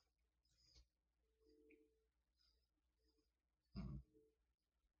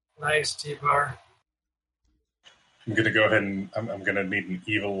 Nice, T-Bar. I'm going to go ahead and I'm going to need an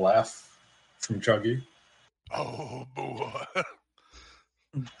evil laugh from Chuggy. Oh, boy.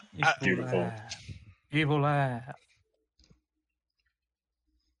 Beautiful. Evil laugh.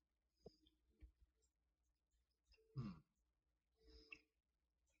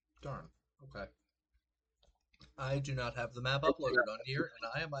 Darn. Okay. I do not have the map uploaded on here, and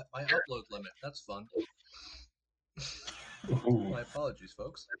I am at my upload limit. That's fun. My apologies,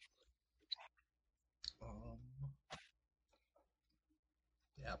 folks.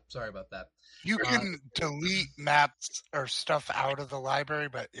 Yeah, sorry about that. You can delete maps or stuff out of the library,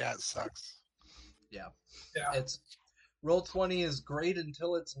 but yeah, it sucks. Yeah. Yeah. It's Roll20 is great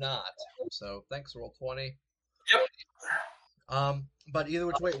until it's not. So thanks, Roll20. Yep. But either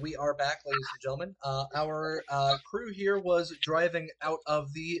which way, we are back, ladies and gentlemen. Our crew here was driving out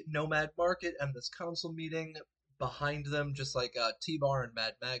of the Nomad Market and this council meeting. Behind them, just like T-Bar and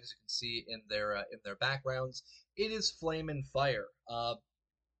Mad Mag, as you can see in their backgrounds, it is Flame and Fire.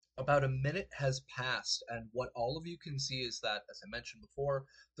 About a minute has passed, and what all of you can see is that, as I mentioned before,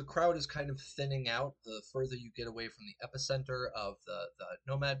 the crowd is kind of thinning out the further you get away from the epicenter of the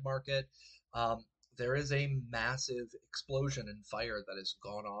Nomad Market. There is a massive explosion and fire that has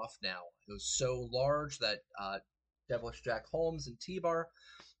gone off now. It was so large that Devilish Jack Holmes and T-Bar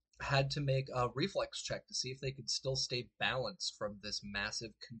had to make a reflex check to see if they could still stay balanced from this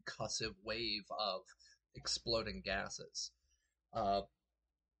massive concussive wave of exploding gases.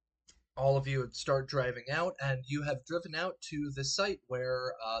 All of you would start driving out, and you have driven out to the site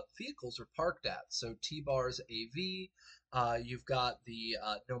where vehicles are parked at. So T-Bar's AV, you've got the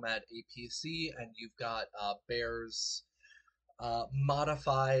Nomad APC, and you've got Bear's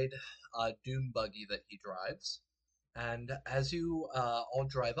modified dune buggy that he drives. And as you all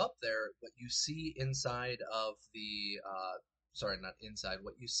drive up there, what you see inside of the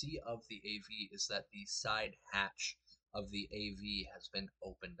what you see of the AV is that the side hatch of the AV has been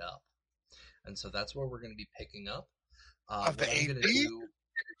opened up. And so that's where we're going to be picking up. Of the AV?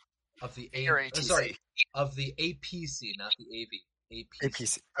 Of the Or ATC? Of the APC, not the AV.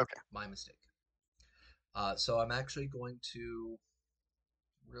 APC. Okay. My mistake. So I'm actually going to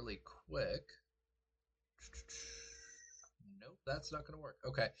really quick. Nope, that's not going to work.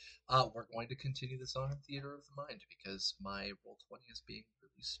 Okay. We're going to continue this on Theater of the Mind because my Roll20 is being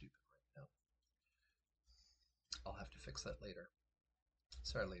really stupid right now. I'll have to fix that later.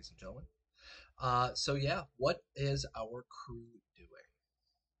 Sorry, ladies and gentlemen. So yeah, what is our crew doing?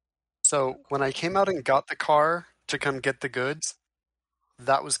 So when I came out and got the car to come get the goods,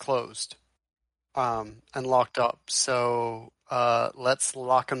 that was closed and locked up. So let's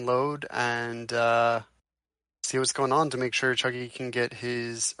lock and load and see what's going on to make sure Chuggy can get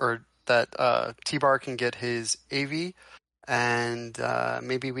his, or that T-Bar can get his AV, and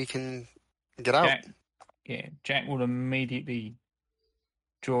maybe we can get out. Jack will immediately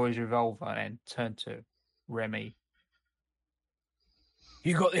draw his revolver and turn to Remy.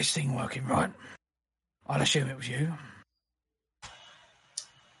 You got this thing working, right? I'll assume it was you.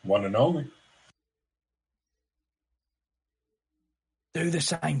 One and only. Do the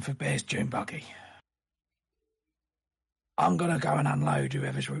same for Bear's dune buggy. I'm going to go and unload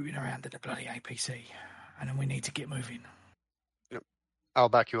whoever's rooting around at the bloody APC, and then we need to get moving. Yep. I'll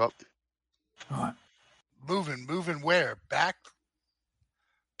back you up. All right. Moving where? Back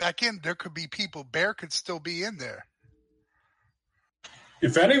in? There could be people. Bear could still be in there.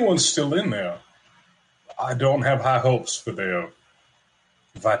 If anyone's still in there, I don't have high hopes for their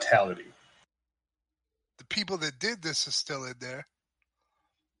vitality. The people that did this are still in there.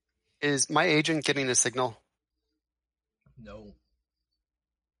 Is my agent getting a signal? No.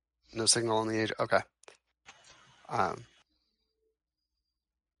 No signal on the agent? Okay. All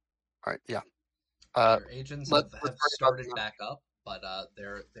right, yeah. Your agents have started back up, but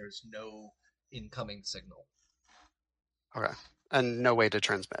there's no incoming signal. Okay. And no way to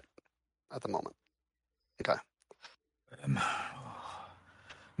transmit at the moment. Okay.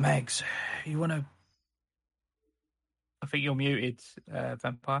 Mags, you want to... I think you're muted,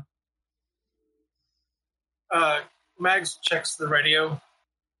 Vampire. Mags checks the radio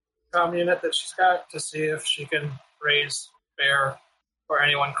comm unit that she's got to see if she can raise Bear or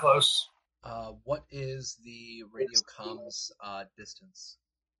anyone close. What is the radio comms distance?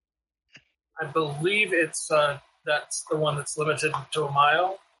 I believe it's that's the one that's limited to a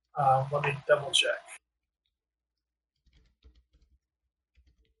mile. Let me double check.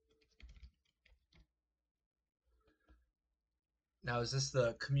 Now, is this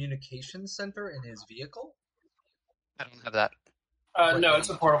the communications center in his vehicle? I don't have that. No, it's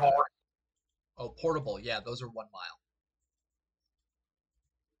a portable one. Oh, portable. Yeah, those are 1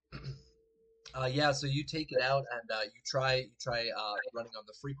 mile. Yeah, so you take it out and you try running on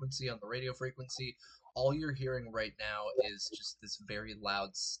the radio frequency. All you're hearing right now is just this very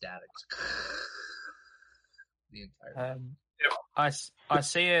loud static. The entire time. I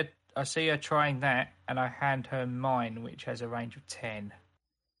see her trying that, and I hand her mine, which has a range of 10.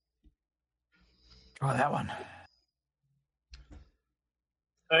 Try that one.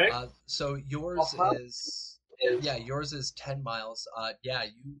 Okay. So yours is 10 miles. Yeah,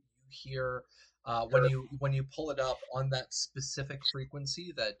 you hear when you pull it up on that specific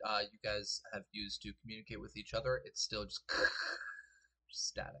frequency that you guys have used to communicate with each other, it's still just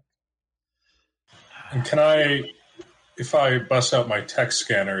static. And can I, if I bust out my tech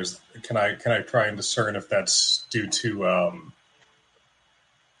scanners, can I try and discern if that's due to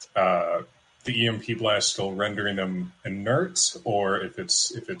the EMP blast still rendering them inert, or if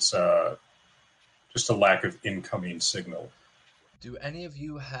it's just a lack of incoming signal? Do any of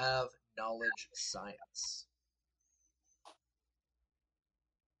you have knowledge science?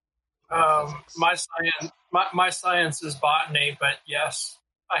 Physics. My science is botany, but yes,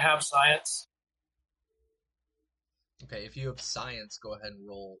 I have science. Okay, if you have science, go ahead and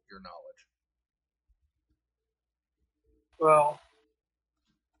roll your knowledge. Well,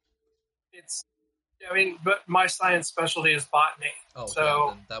 but my science specialty is botany. Oh, so yeah,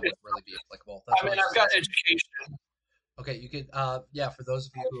 then that wouldn't really be applicable. That's why I was I've got asking. education. Okay, you could, for those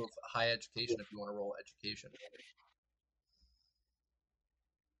of you who have high education, if you want to roll education.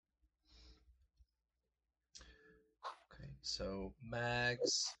 Okay, so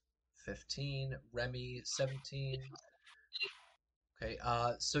Mags, 15, Remy, 17. Okay,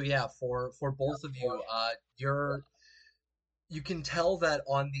 so yeah, for both of you, you can tell that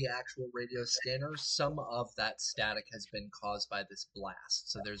on the actual radio scanner, some of that static has been caused by this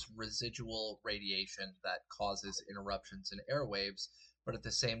blast. So there's residual radiation that causes interruptions in airwaves. But at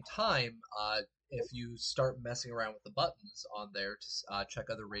the same time, if you start messing around with the buttons on there to check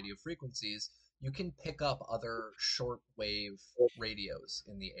other radio frequencies, you can pick up other shortwave radios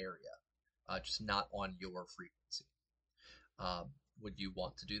in the area, just not on your frequency. Would you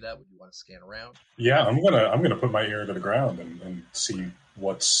want to do that? Would you want to scan around? Yeah, I'm gonna put my ear to the ground and see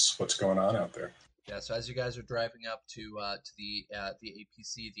what's going on out there. Yeah, so as you guys are driving up to the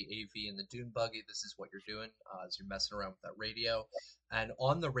APC, the AV, and the dune buggy, this is what you're doing as you're messing around with that radio. And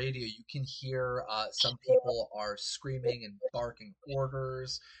on the radio, you can hear some people are screaming and barking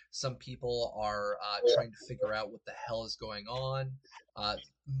orders. Some people are trying to figure out what the hell is going on.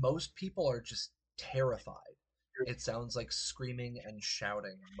 Most people are just terrified. It sounds like screaming and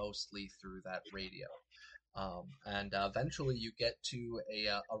shouting mostly through that radio. And eventually you get to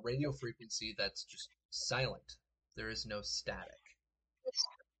a radio frequency that's just silent. There is no static.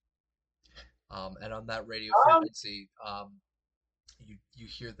 And on that radio frequency, you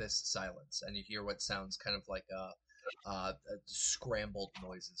hear this silence, and you hear what sounds kind of like a scrambled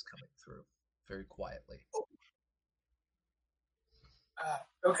noises coming through very quietly.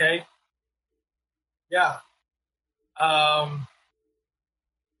 Okay. Yeah.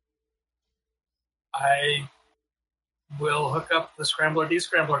 I will hook up the scrambler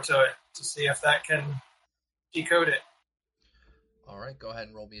descrambler to it to see if that can decode it. All right, go ahead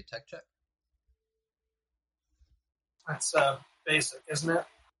and roll me a tech check. That's basic, isn't it?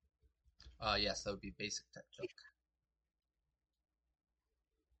 Yes, that would be basic tech check.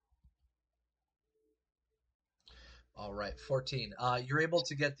 All right, 14. You're able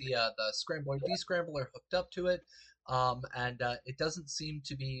to get the scrambler descrambler hooked up to it. And it doesn't seem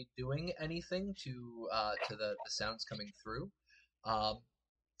to be doing anything to the sounds coming through.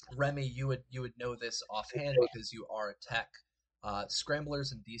 Remy, you would know this offhand because you are a tech.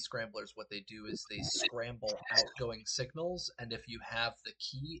 Scramblers and descramblers, what they do is they scramble outgoing signals, and if you have the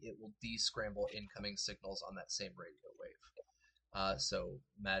key, it will descramble incoming signals on that same radio wave. So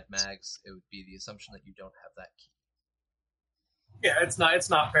Mad Mags, it would be the assumption that you don't have that key. Yeah, it's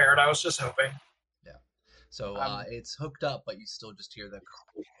not paired. I was just hoping. Yeah. So it's hooked up, but you still just hear the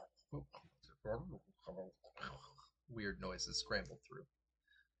weird noises scramble through.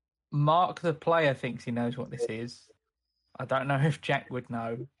 Mark, the player, thinks he knows what this is. I don't know if Jack would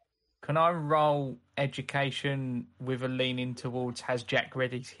know. Can I roll education with a leaning towards has Jack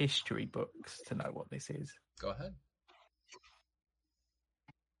read his history books to know what this is? Go ahead.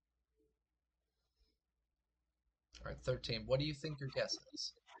 All right, 13. What do you think your guess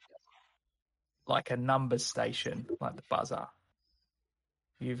is? Like a numbers station, like the buzzer.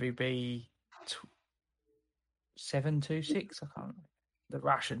 UVB 726, I can't remember. The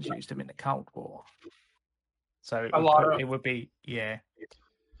Russians used them in the Cold War. So it would be, yeah.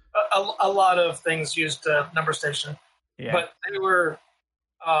 A lot of things used a number station. Yeah. But they were,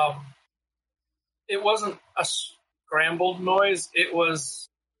 it wasn't a scrambled noise. It was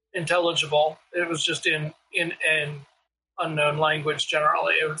intelligible. It was just in an unknown language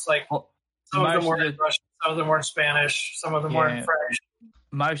generally. It was like some of them were in Russian, some of them were in Spanish, some of them were in French.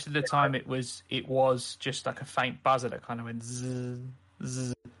 Most of the time it was just like a faint buzzer that kind of went zzz,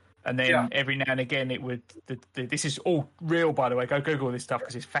 zzz. And then every now and again it would. This is all real, by the way. Go Google this stuff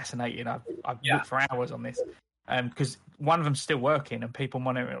because it's fascinating. I've looked for hours on this. Because one of them's still working and people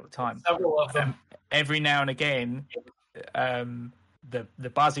monitor it all the time. Several of them. Every now and again, the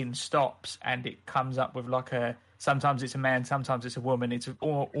buzzing stops and it comes up with like a. Sometimes it's a man, sometimes it's a woman. It's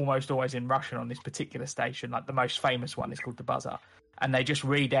almost always in Russian on this particular station. Like the most famous one is called the buzzer, and they just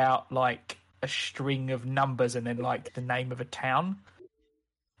read out like a string of numbers and then like the name of a town.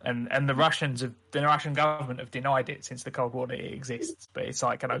 And the Russian government have denied it since the Cold War that it exists, but it's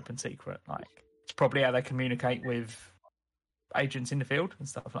like an open secret. Like it's probably how they communicate with agents in the field and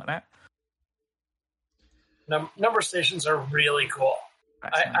stuff like that. Number stations are really cool.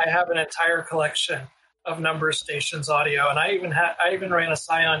 I have an entire collection of Number Stations audio, and I even ran a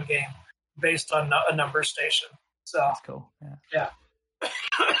Scion game based on a Number Station. So That's cool. Yeah.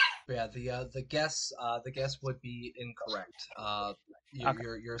 Yeah, the guess would be incorrect.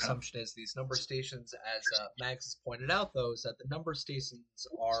 Your assumption is these number stations, as Max has pointed out, though, is that the number stations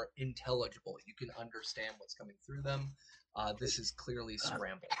are intelligible. You can understand what's coming through them. This is clearly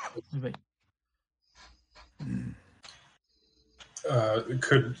scrambled.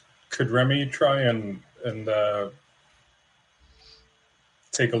 Could Remy try and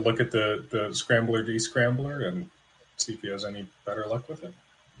take a look at the scrambler descrambler and see if he has any better luck with it?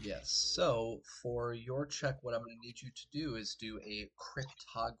 Yes. So for your check, what I'm going to need you to do is do a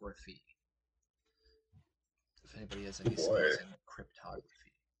cryptography. If anybody has any skills in cryptography.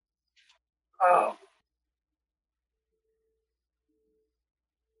 Oh.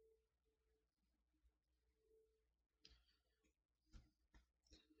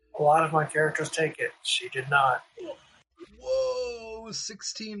 A lot of my characters take it. She did not. Whoa!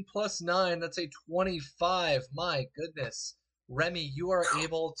 16 plus 9. That's a 25. My goodness. Remy, you are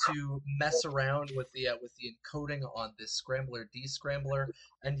able to mess around with the encoding on this scrambler descrambler,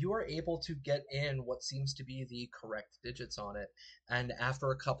 and you are able to get in what seems to be the correct digits on it. And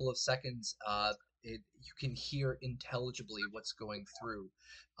after a couple of seconds, you can hear intelligibly what's going through.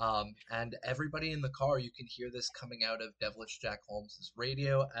 And everybody in the car, you can hear this coming out of Devilish Jack Holmes'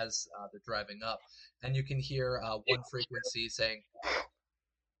 radio as they're driving up, and you can hear one frequency saying,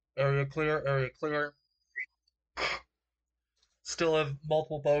 "Area clear, area clear." Still have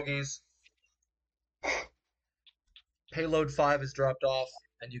multiple bogeys. Payload 5 has dropped off,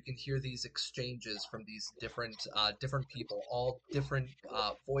 and you can hear these exchanges from these different people, all different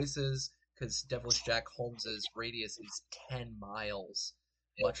voices, because Devilish Jack Holmes's radius is 10 miles,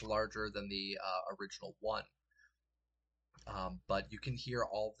 much larger than the original one. But you can hear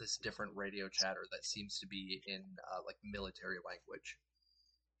all this different radio chatter that seems to be in like military language.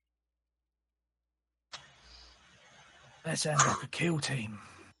 That sounds like a kill team.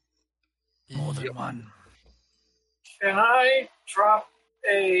 More than one. Can I drop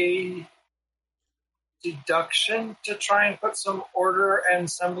a deduction to try and put some order and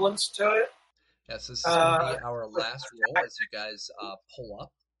semblance to it? Yes, this is going to be our last roll as you guys pull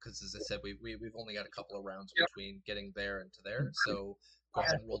up, because as I said, we've only got a couple of rounds between getting there and to there, so go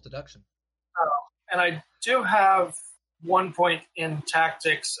ahead and roll deduction. And I do have 1 point in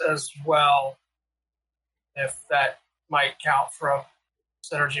tactics as well, if that might count for a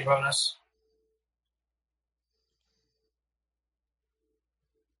synergy bonus.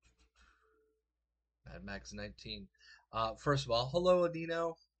 Mad Max 19. First of all, hello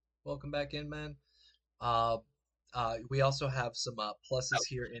Adino. Welcome back in, man. We also have some pluses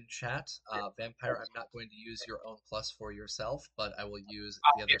here in chat. Vampire, I'm not going to use your own plus for yourself, but I will use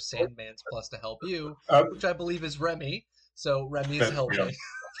the other Sandman's plus to help you, which I believe is Remy. So Remy is helping.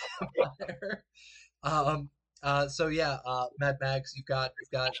 So yeah, Mad Max, you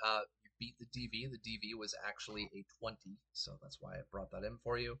beat the DV. The DV was actually a 20, so that's why I brought that in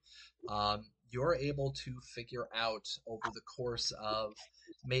for you. You're able to figure out over the course of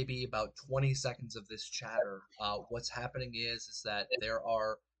maybe about 20 seconds of this chatter, what's happening is that there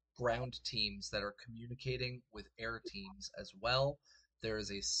are ground teams that are communicating with air teams as well. There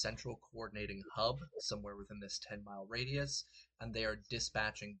is a central coordinating hub somewhere within this 10-mile radius, and they are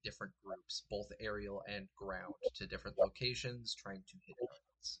dispatching different groups, both aerial and ground, to different locations, trying to hit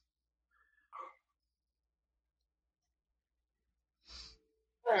targets.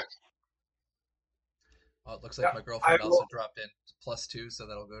 Oh, it looks like my girlfriend also dropped in +2, so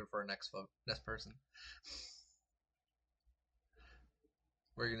that'll go for our next person.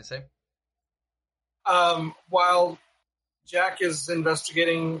 What are you going to say? While Jack is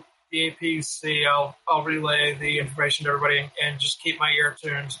investigating the APC, I'll relay the information to everybody and just keep my ear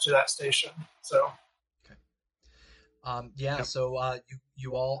tuned to that station. So, okay. So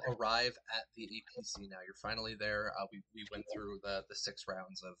you all arrive at the APC now. You're finally there. We went through the 6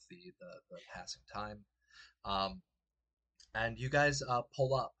 rounds of the passing time, and you guys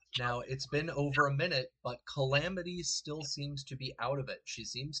pull up. Now it's been over a minute, but Calamity still seems to be out of it. She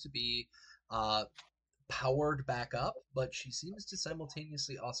seems to be powered back up, but she seems to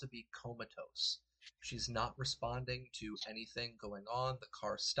simultaneously also be comatose. She's not responding to anything going on, the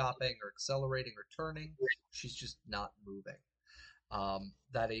car stopping or accelerating or turning. She's just not moving.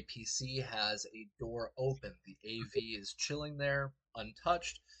 That APC has a door open. The AV is chilling there,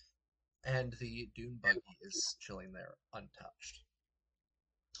 untouched, and the dune buggy is chilling there, untouched.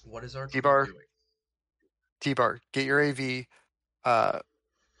 What is our team doing? T-Bar, get your AV.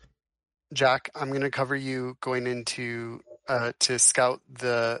 Jack, I'm going to cover you going into to scout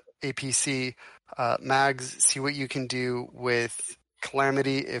the APC. Mags, see what you can do with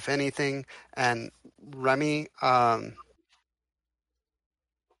Calamity, if anything, and Remy,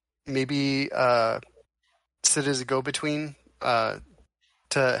 maybe sit as a go-between to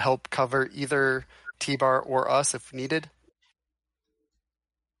help cover either T-Bar or us if needed.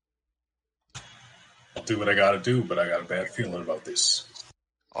 I'll do what I gotta do, but I got a bad feeling about this.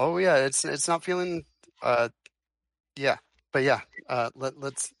 Oh yeah, it's not feeling yeah. But yeah,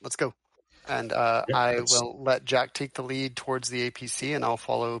 let's go. And I will let Jack take the lead towards the APC, and I'll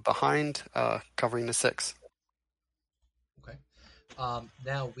follow behind, covering the 6. Okay.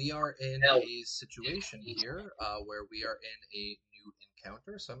 Now we are in a situation here where we are in a new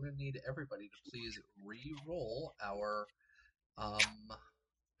encounter, so I'm going to need everybody to please re-roll our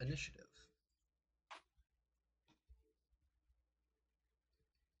initiative.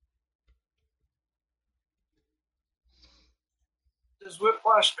 Does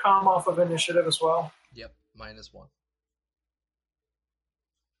Whiplash come off of initiative as well? Yep, -1.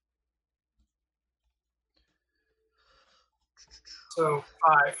 So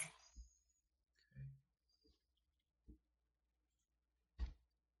 5.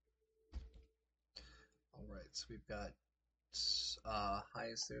 All right, so we've got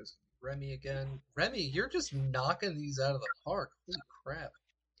highest there's Remy again. Remy, you're just knocking these out of the park. Holy crap.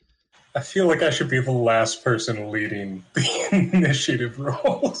 I feel like I should be the last person leading the initiative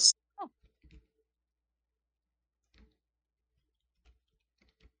rolls.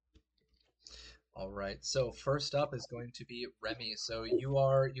 All right. So first up is going to be Remy. So you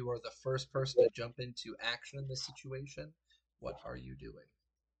are the first person to jump into action in this situation. What are you doing?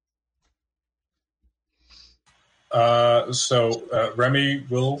 So Remy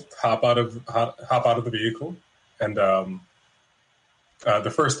will hop out of the vehicle, and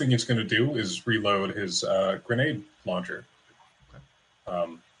the first thing he's going to do is reload his grenade launcher.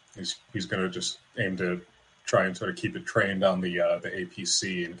 Okay. He's going to just aim to try and sort of keep it trained on the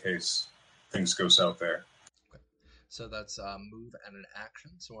APC in case things go south there. Okay. So that's a move and an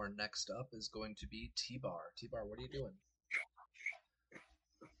action. So our next up is going to be T-Bar. T-Bar, what are you doing?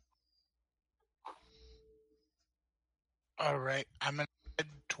 All right, I'm going to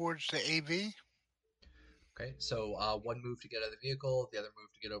head towards the AV. Okay, so one move to get out of the vehicle, the other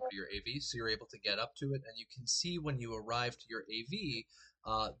move to get over to your AV, so you're able to get up to it, and you can see when you arrive to your AV,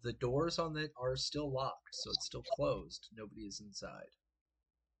 the doors on it are still locked, so it's still closed. Nobody is inside.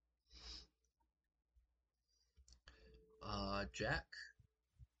 Jack,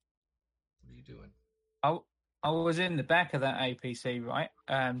 what are you doing? I was in the back of that APC, right?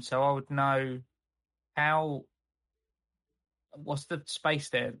 So I would know what's the space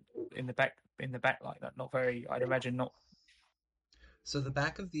there in the back like that? Not very, I'd imagine not. So the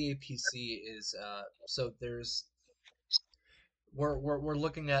back of the APC is so there's we're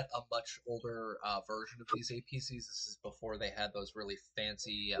looking at a much older version of these APCs. This is before they had those really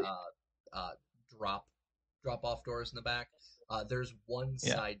fancy drop off doors in the back. There's one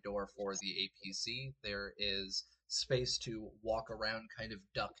side door for the APC. There is space to walk around, kind of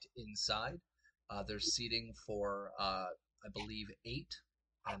ducked inside. There's seating for I believe 8,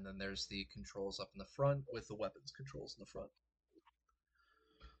 and then there's the controls up in the front with the weapons controls in the front.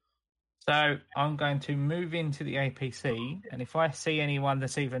 So I'm going to move into the APC, and if I see anyone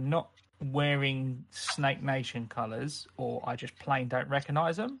that's either not wearing Snake Nation colours or I just plain don't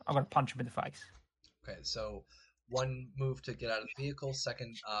recognise them, I'm going to punch them in the face. Okay, so one move to get out of the vehicle,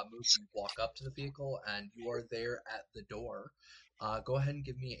 second move to walk up to the vehicle, and you are there at the door. Go ahead and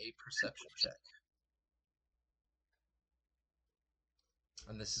give me a perception check.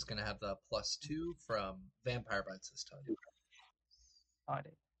 And this is going to have the +2 from Vampire Bites this time. I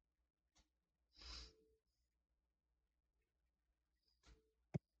did.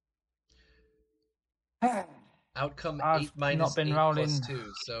 Outcome I've 8 minus not been 8 rolling. plus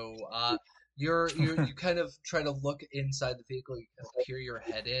 2. So you kind of try to look inside the vehicle, you kind of peer your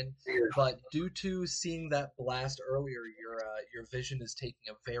head in, but due to seeing that blast earlier, your vision is taking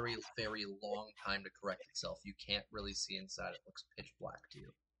a very, very long time to correct itself. You can't really see inside. It looks pitch black to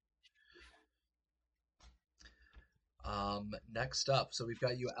you. Next up, so we've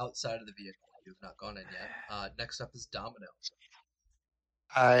got you outside of the vehicle. You've not gone in yet. Next up is Domino.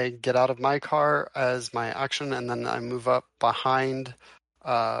 I get out of my car as my action, and then I move up behind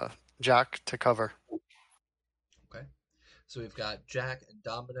Jack to cover. Okay. So we've got Jack and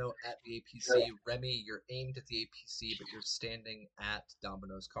Domino at the APC. Remy, you're aimed at the APC, but you're standing at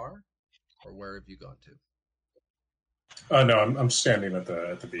Domino's car? Or where have you gone to? No, I'm standing at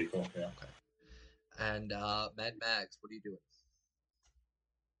the vehicle, yeah. Okay. And Mad Mags, what are you doing?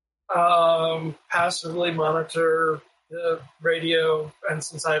 Passively monitor the radio, and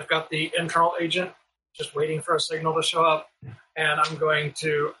since I've got the internal agent, just waiting for a signal to show up, and I'm going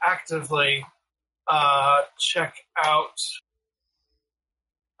to actively check out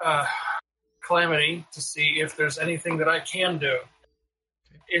Calamity to see if there's anything that I can do.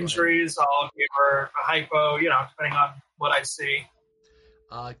 Injuries, I'll give her a hypo, depending on what I see.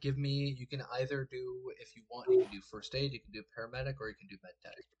 Give me, you can either do, if you want, you can do first aid, you can do paramedic, or you can do med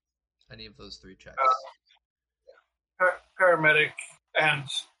tech. Any of those 3 checks. Paramedic and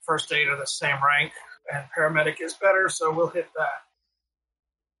first aid are the same rank, and paramedic is better, so we'll hit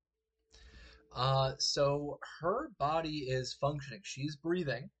that. So her body is functioning. She's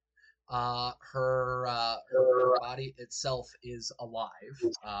breathing. Her body itself is alive.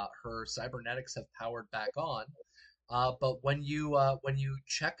 Her cybernetics have powered back on. But when you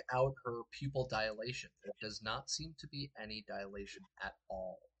check out her pupil dilation, there does not seem to be any dilation at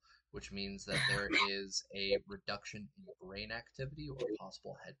all, which means that there is a reduction in brain activity or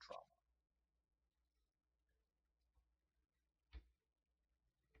possible head trauma.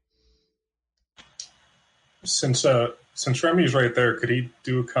 Since Remy's right there, could he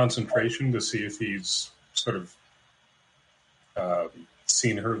do a concentration to see if he's sort of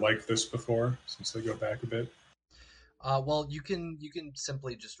seen her like this before, since they go back a bit? Well, you can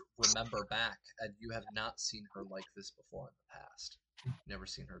simply just remember back, and you have not seen her like this before in the past. Never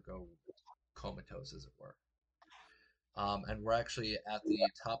seen her go comatose, as it were. And we're actually at the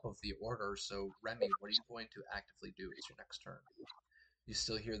top of the order, so Remy, what are you going to actively do? It's your next turn. You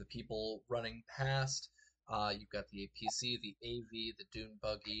still hear the people running past. You've got the APC, the AV, the Dune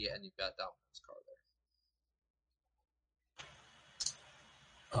Buggy, and you've got Domino's car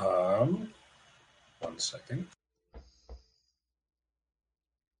there. 1 second.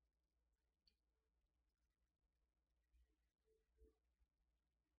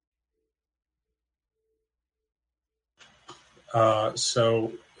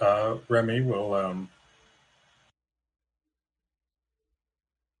 So Remy will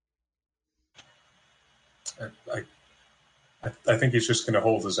I think he's just going to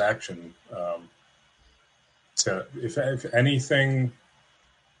hold his action to if anything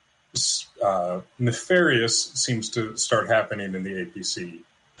nefarious seems to start happening in the APC,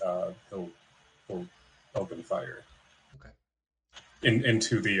 he'll open fire. Okay.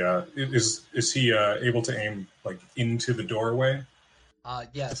 Into the is he able to aim like into the doorway?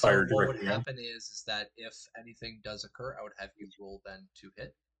 Yeah. So what would happen is that if anything does occur, I would have you roll then to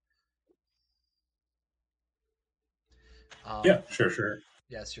hit. Yeah, sure.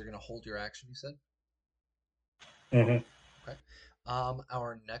 Yes, you're going to hold your action, you said? Mm-hmm. Okay.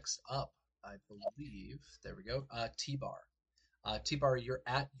 Our next up, I believe, there we go, T-Bar. T-Bar, you're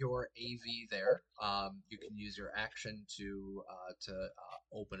at your AV there. You can use your action to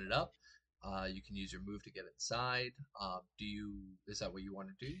open it up. You can use your move to get inside. Is that what you want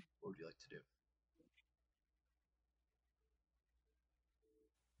to do? What would you like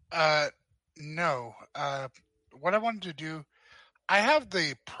to do? No. What I wanted to do, I have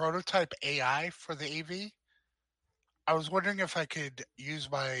the prototype AI for the AV. I was wondering if I could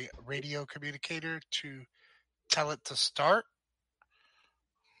use my radio communicator to tell it to start.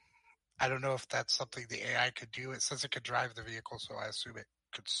 I don't know if that's something the AI could do. It says it could drive the vehicle, so I assume it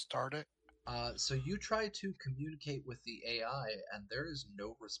could start it. So you try to communicate with the AI, and there is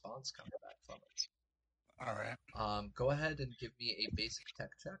no response coming back from it. All right. Go ahead and give me a basic tech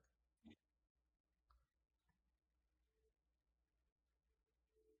check.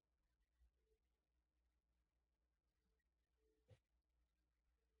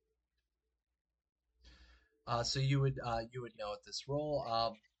 So you would know at this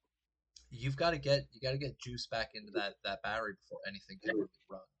roll. You got to get juice back into that battery before anything can really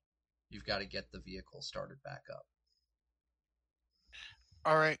run. You've got to get the vehicle started back up.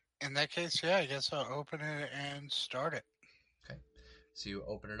 All right. In that case, yeah, I guess I'll open it and start it. Okay. So you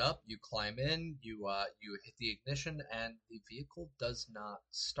open it up, you climb in, you hit the ignition, and the vehicle does not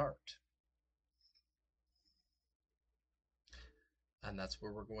start. And that's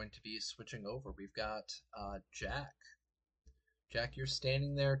where we're going to be switching over. We've got Jack. Jack, you're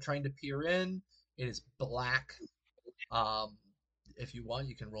standing there trying to peer in. It is black. If you want,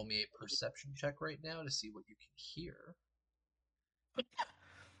 you can roll me a perception check right now to see what you can hear.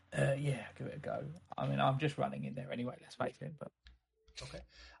 Yeah, give it a go. I mean, I'm just running in there anyway, let's face it. But okay.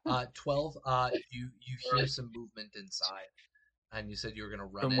 12, you hear some movement inside. And you said you were going to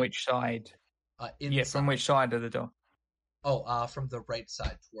run from in. Which side? Inside. From which side of the door? Oh, from the right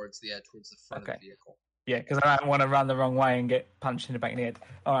side towards the front of the vehicle. Yeah, because I don't want to run the wrong way and get punched in the back of the head.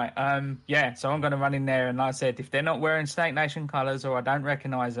 All right, yeah, so I'm going to run in there, and like I said, if they're not wearing Snake Nation colours or I don't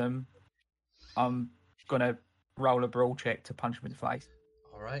recognise them, I'm going to roll a brawl check to punch him in the face.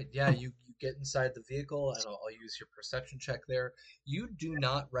 All right. Yeah, you get inside the vehicle, and I'll use your perception check there. You do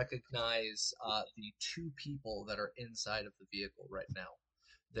not recognize the two people that are inside of the vehicle right now.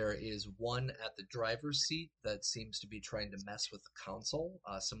 There is one at the driver's seat that seems to be trying to mess with the console,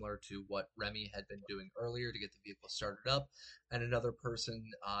 similar to what Remy had been doing earlier to get the vehicle started up, and another person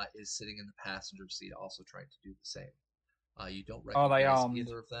is sitting in the passenger seat also trying to do the same. You don't Are they recognize armed?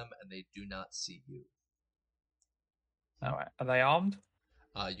 either of them, and they do not see you. All right. Are they armed?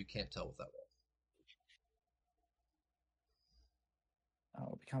 You can't tell with that roll.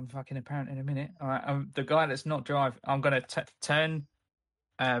 It'll become fucking apparent in a minute. All right. The guy that's not driving, I'm going to turn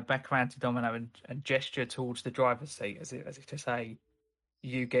back around to Domino and gesture towards the driver's seat as if to say,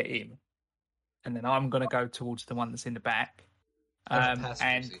 "You get in," and then I'm going to go towards the one that's in the back, and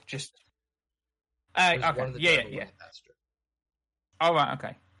seat. just. There's Okay. one in the Yeah. driver, one Yeah. in the passenger. All right.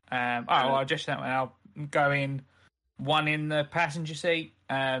 Okay. All right. Well, I'll gesture that one. I'll go in. One in the passenger seat,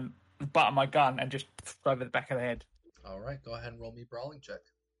 butt of my gun, and just over the back of the head. All right, go ahead and roll me brawling check.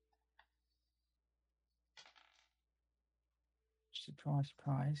 Surprise,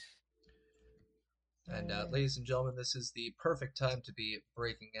 surprise. And ladies and gentlemen, this is the perfect time to be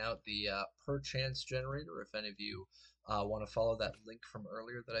breaking out the perchance generator. If any of you want to follow that link from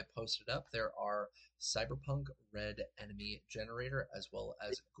earlier that I posted up, there are Cyberpunk Red Enemy Generator as well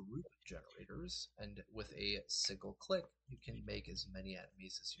as group generators. And with a single click, you can make as many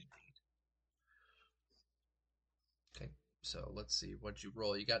enemies as you need. Okay, so let's see. What'd you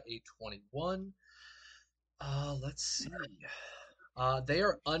roll? You got a 21. Let's see. They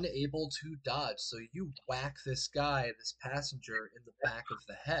are unable to dodge, so you whack this passenger in the back of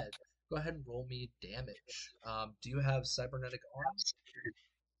the head. Go ahead and roll me damage. Do you have cybernetic arms?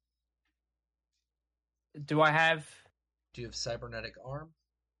 Do I have? Do you have cybernetic arm?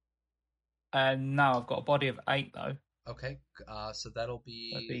 No, I've got a body of 8 though. Okay, so that'll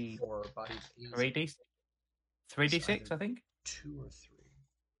be for a body of 8. 3d6, I think. 2 or 3.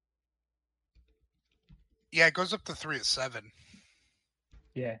 Yeah, it goes up to 3 at 7.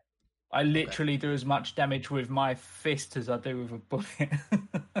 Yeah. I literally do as much damage with my fist as I do with a bullet.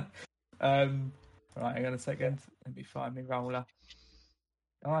 Right, hang on a second. Let me find me roller.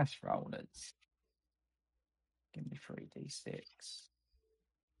 Nice rollers. Give me 3d6.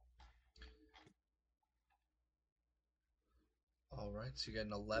 All right, so you get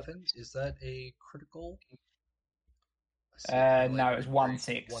an 11. Is that a critical? No, it was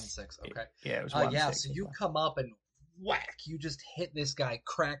 1-6. 1-6, okay. Yeah, it was 1-6. Yeah, so you come up and whack, you just hit this guy,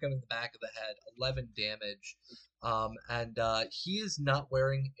 crack him in the back of the head, 11 damage. And he is not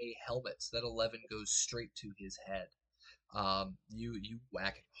wearing a helmet, so that 11 goes straight to his head. You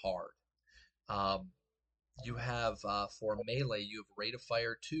whack it hard. You have, for melee, you have rate of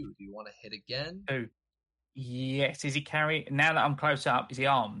fire 2. Do you want to hit again? 2. Yes, is he carrying... Now that I'm close up, is he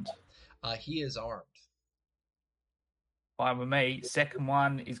armed? He is armed. Fine with me. Second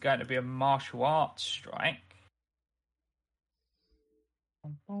one is going to be a martial arts strike.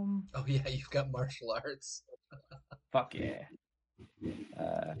 Oh yeah, you've got martial arts. Fuck yeah.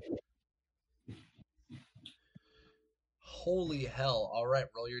 Holy hell. Alright,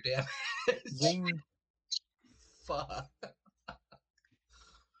 roll your damage. Zing. Fuck.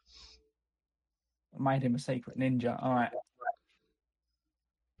 Made him a secret ninja. Alright.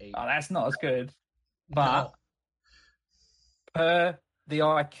 8. Oh, that's not as good. But No. per the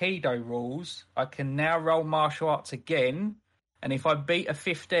Aikido rules, I can now roll martial arts again, and if I beat a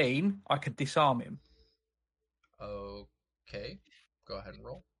 15, I could disarm him. Okay. Go ahead and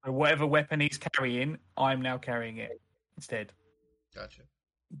roll. So whatever weapon he's carrying, I'm now carrying it instead. Gotcha.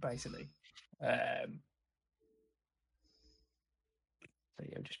 Basically. So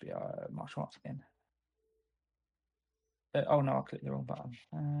yeah, it'll just be martial arts again. Oh no, I clicked the wrong button.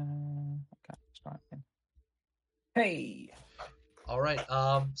 Okay, let's try it again. Hey! Alright,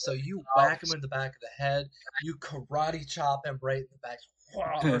 so you whack him in the back of the head, you karate chop him right in the back,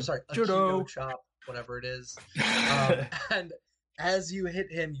 or sorry, Aikido chop, whatever it is. And as you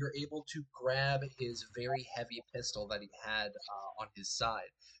hit him, you're able to grab his very heavy pistol that he had on his side,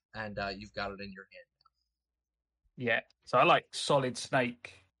 and you've got it in your hand. Yeah, so I like Solid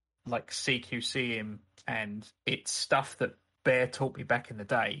Snake, like CQC him, and it's stuff that Bear taught me back in the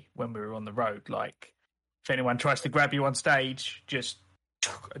day when we were on the road. Like, if anyone tries to grab you on stage, just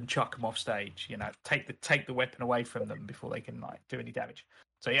chuck them off stage. You know, take the weapon away from them before they can like do any damage.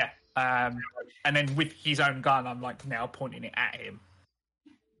 So yeah, and then with his own gun, I'm like now pointing it at him.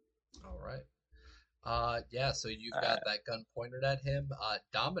 All right. Yeah. So you've got that gun pointed at him.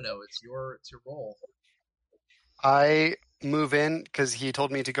 Domino, it's your roll. I move in because he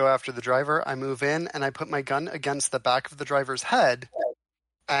told me to go after the driver. I move in and I put my gun against the back of the driver's head.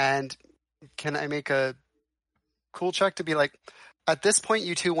 And can I make a cool check to be like, at this point,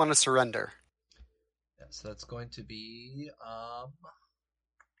 you two want to surrender? Yeah, so that's going to be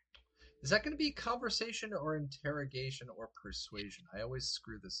is that going to be conversation or interrogation or persuasion? I always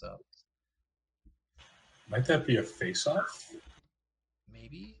screw this up. Might that be a face-off?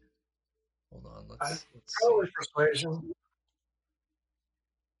 Maybe. Hold on. Let's Probably see. persuasion.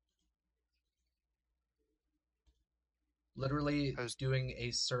 Literally doing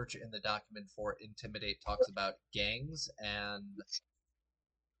a search in the document for intimidate talks about gangs and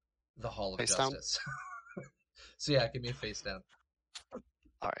the Hall of Face down? Justice. So yeah, give me a face down.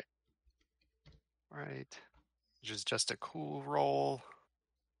 All right. Which is just a cool roll.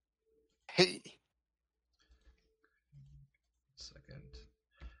 Hey. Second.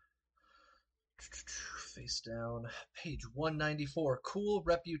 Face down. Page 194. Cool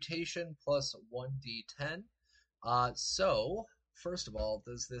reputation plus 1d10. So, first of all,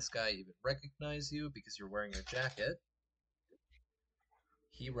 does this guy even recognize you because you're wearing a jacket?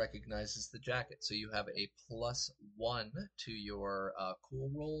 He recognizes the jacket, so you have a +1 to your cool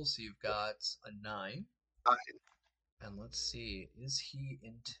roll, so you've got a 9. And let's see, is he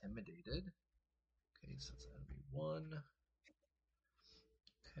intimidated? Okay, so that's going to be 1.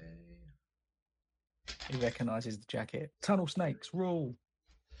 Okay. He recognizes the jacket. Tunnel snakes rule.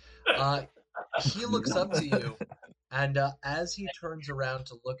 He looks up to you, and as he turns around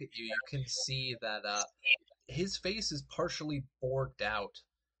to look at you, you can see that his face is partially borged out,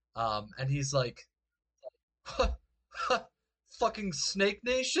 and he's like, "Fucking Snake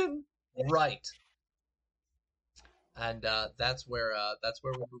Nation, right?" And that's where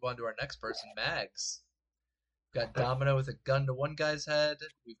we move on to our next person, Mags. We've got Domino with a gun to one guy's head.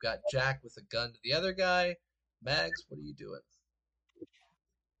 We've got Jack with a gun to the other guy. Mags, what are you doing?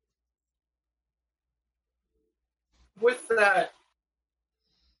 With that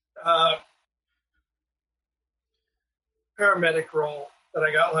paramedic role that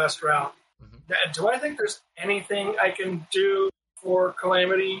I got last round, do I think there's anything I can do for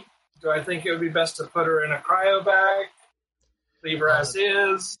Calamity? Do I think it would be best to put her in a cryo bag, leave her as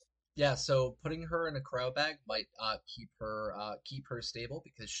is? Yeah, so putting her in a cryo bag might keep her stable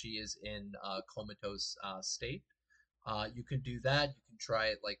because she is in comatose state. You can do that. You can try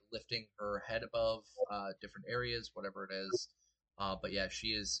it like lifting her head above different areas, whatever it is. But yeah, she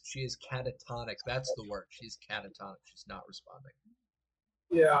is catatonic. That's the word. She's catatonic. She's not responding.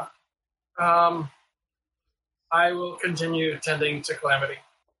 Yeah. I will continue tending to Calamity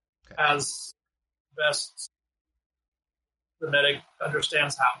as best the medic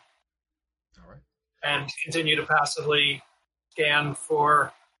understands how. All right. And continue to passively scan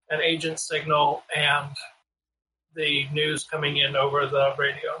for an agent signal and the news coming in over the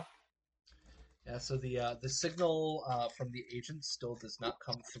radio. Yeah, so the signal from the agent still does not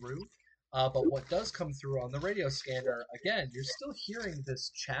come through. But what does come through on the radio scanner, again, you're still hearing this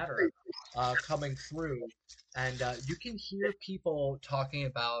chatter coming through, and you can hear people talking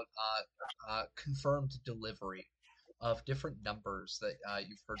about confirmed delivery of different numbers that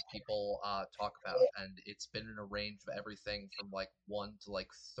you've heard people talk about, and it's been in a range of everything from like 1 to like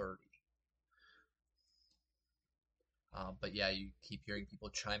 30. But yeah, you keep hearing people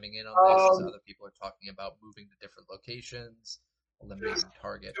chiming in on this. Other people are talking about moving to different locations, eliminating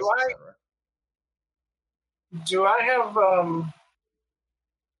targets, etc. Do I have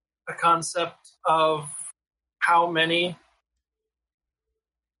a concept of how many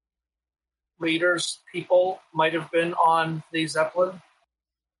leaders, people might have been on the Zeppelin?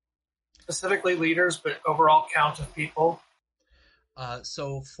 Specifically leaders, but overall count of people?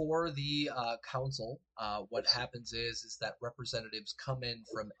 So for the council, what happens is that representatives come in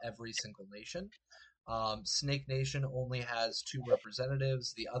from every single nation. Snake Nation only has 2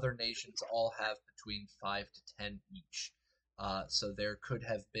 representatives. The other nations all have between 5 to 10 each. So there could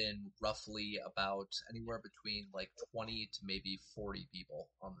have been roughly about anywhere between like 20 to maybe 40 people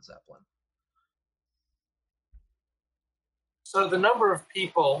on the Zeppelin. So the number of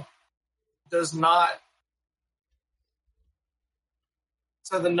people does not...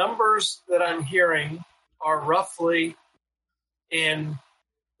 So the numbers that I'm hearing are roughly in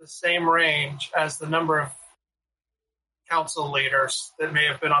the same range as the number of council leaders that may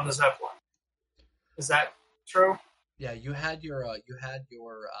have been on the Zeppelin. Is that true? Yeah, you had your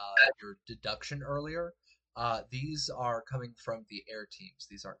deduction earlier. These are coming from the air teams.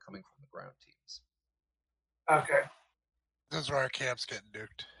 These aren't coming from the ground teams. Okay. That's where our camp's getting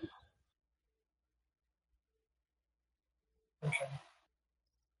nuked. Okay.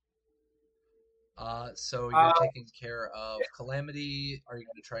 So you're taking care of Calamity. Are you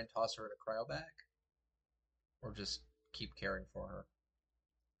going to try and toss her in a cryo bag? Or just keep caring for her?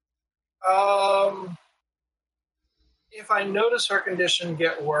 If I notice her condition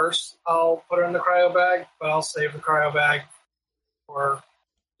get worse, I'll put her in the cryo bag, but I'll save the cryo bag for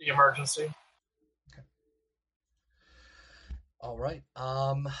the emergency. Okay. All right.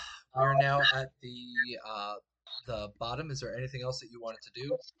 We're now at the bottom. Is there anything else that you wanted to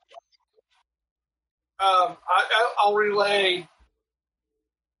do? I'll relay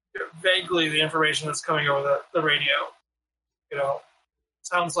vaguely the information that's coming over the radio. You know,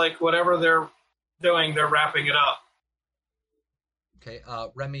 sounds like whatever they're doing, they're wrapping it up. Okay,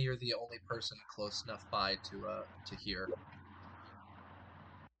 Remy, you're the only person close enough by to hear,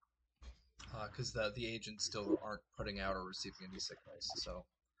 because the agents still aren't putting out or receiving any signals. So,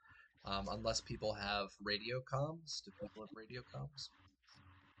 unless people have radio comms, do people have radio comms?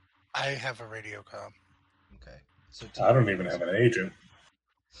 I have a radio comm. Okay, so I don't even have an agent.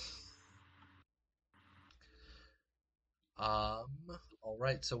 All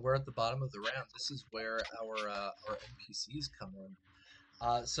right, so we're at the bottom of the round. This is where our NPCs come in.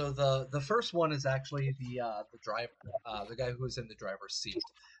 So the first one is actually the driver, the guy who was in the driver's seat.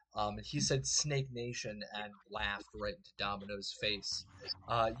 He said Snake Nation and laughed right into Domino's face.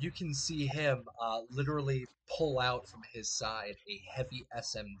 You can see him literally pull out from his side a heavy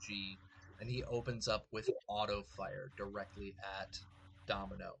SMG, and he opens up with auto fire directly at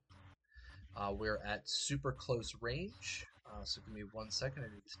Domino. We're at super close range, so give me 1 second.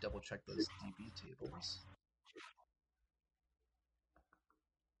 I need to double check those DB tables.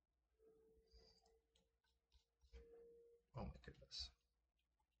 Oh my goodness.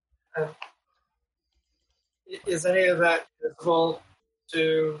 Is any of that visible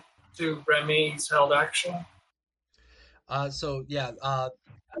to Remy's held action? So yeah,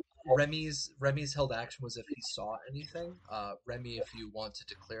 Remy's held action was if he saw anything. Remy, if you want to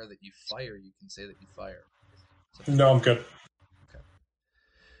declare that you fire, you can say that you fire. So no, I'm good. Okay.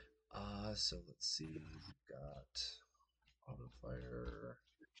 So let's see. We've got auto fire,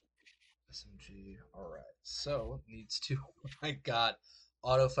 SMG. All right. So it needs to. I got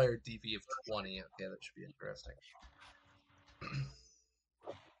auto fire DV of 20. Okay, that should be interesting.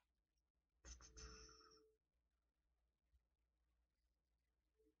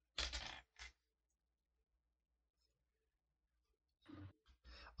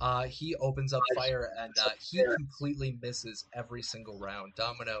 He opens up fire, and he completely misses every single round.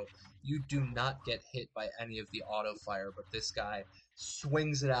 Domino, you do not get hit by any of the auto fire, but this guy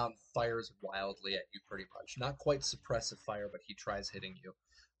swings it out and fires wildly at you pretty much. Not quite suppressive fire, but he tries hitting you,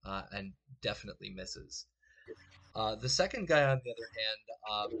 and definitely misses. The second guy, on the other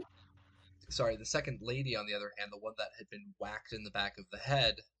hand, the second lady, on the other hand, the one that had been whacked in the back of the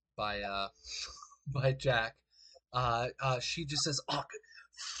head by Jack, she just says,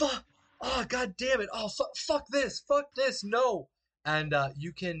 fuck! Oh, god damn it! Oh, fuck this! Fuck this! No! And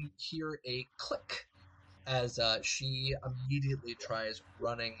you can hear a click as she immediately tries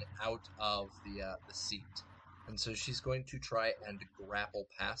running out of the seat. And so she's going to try and grapple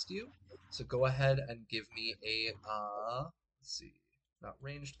past you. So go ahead and give me a, let's see, not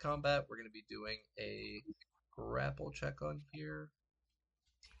ranged combat. We're going to be doing a grapple check on here.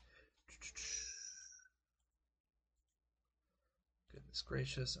 Goodness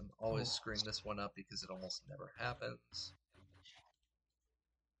gracious, I'm always screwing this one up because it almost never happens.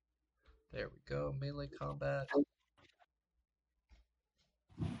 There we go, melee combat.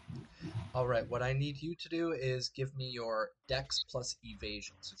 Alright, what I need you to do is give me your dex plus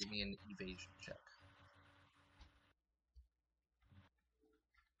evasion, so give me an evasion check.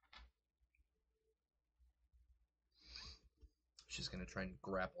 She's going to try and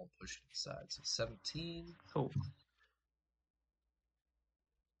grapple and push you aside, so 17. Cool.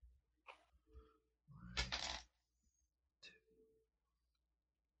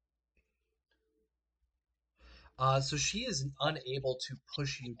 So she is unable to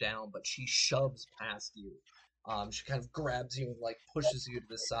push you down, but she shoves past you. She kind of grabs you and like pushes you to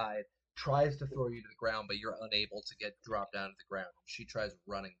the side, tries to throw you to the ground, but you're unable to get dropped down to the ground. She tries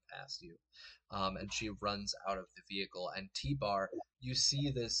running past you, and she runs out of the vehicle. And T-Bar, you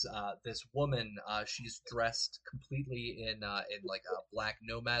see this this woman. She's dressed completely in like black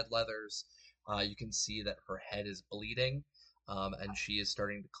nomad leathers. You can see that her head is bleeding, and she is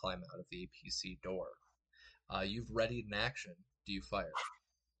starting to climb out of the APC door. You've readied an action. Do you fire?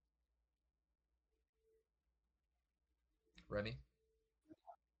 Remy?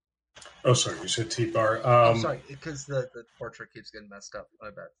 Oh, sorry, you said T-Bar. I'm sorry, because the portrait keeps getting messed up. My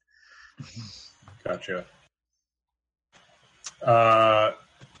bad. Gotcha.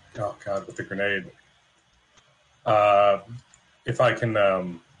 Oh god, with the grenade. If I can,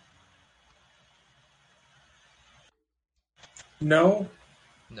 no.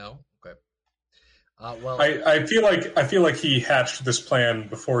 No. Okay. Well, I feel like he hatched this plan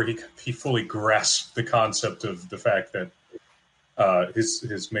before he fully grasped the concept of the fact that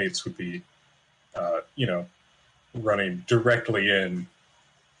his mates would be, running directly in.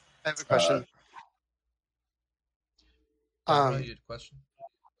 I have a question. Domino, you had a question?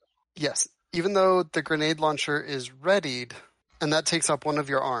 Yes. Even though the grenade launcher is readied, and that takes up one of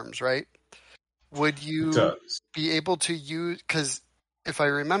your arms, right? Would you Does. be able to use... Because if I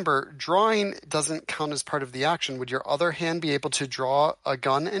remember, drawing doesn't count as part of the action. Would your other hand be able to draw a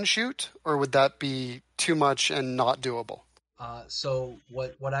gun and shoot? Or would that be too much and not doable? So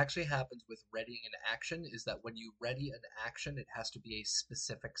what actually happens with readying an action is that when you ready an action, it has to be a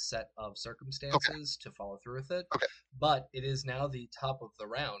specific set of circumstances to follow through with it. Okay. But it is now the top of the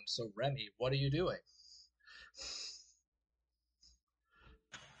round. So Remy, what are you doing?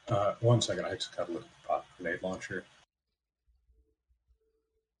 1 second, I just got to look at the pop grenade launcher.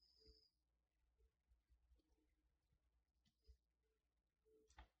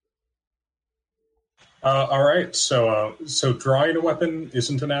 All right, so drawing a weapon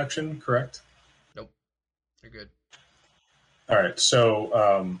isn't an action, correct? Nope, you're good. All right,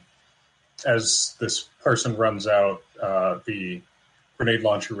 so as this person runs out, the grenade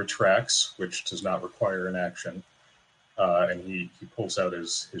launcher retracts, which does not require an action, and he pulls out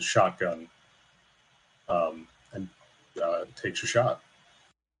his shotgun and takes a shot.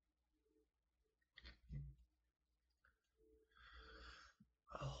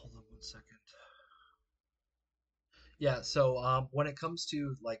 Hold on 1 second. Yeah, so when it comes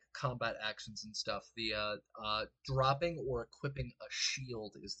to like combat actions and stuff, the dropping or equipping a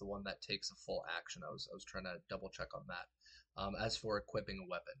shield is the one that takes a full action. I was trying to double check on that. As for equipping a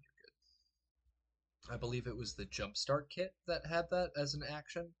weapon, you're good. I believe it was the Jumpstart kit that had that as an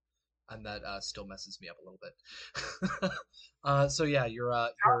action, and that still messes me up a little bit. So yeah, you're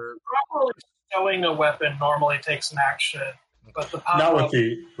Probably stowing a weapon normally takes an action, but the pop Not with up,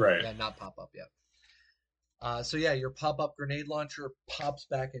 the right. yeah, not pop up yet. So yeah, your pop-up grenade launcher pops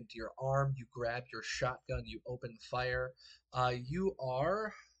back into your arm. You grab your shotgun. You open fire. You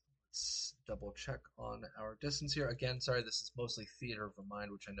are. Let's double check on our distance here. Again, sorry, this is mostly theater of the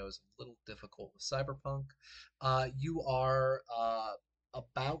mind, which I know is a little difficult with Cyberpunk. You are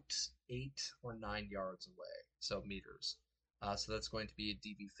about 8 or 9 yards away, so meters. So that's going to be a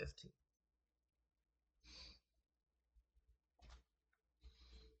DB-15.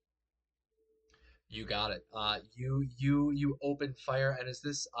 You got it. You open fire, and is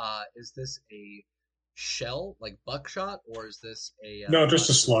this a shell like buckshot, or is this a No, just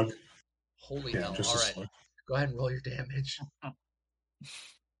a slug. Holy Yeah, hell! just All a right, slug. go ahead and roll your damage.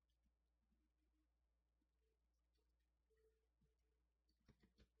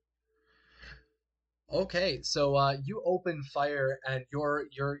 Okay, so you open fire, and your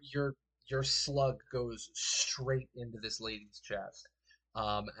slug goes straight into this lady's chest,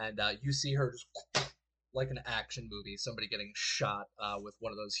 and you see her just like an action movie, somebody getting shot with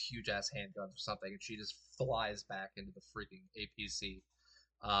one of those huge ass handguns or something, and she just flies back into the freaking APC,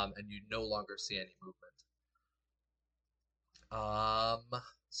 and you no longer see any movement.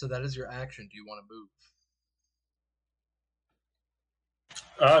 So that is your action. Do you want to move?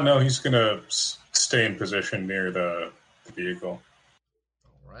 No, he's gonna stay in position near the vehicle.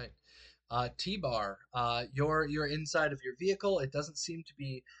 All right. T-Bar, you're inside of your vehicle. It doesn't seem to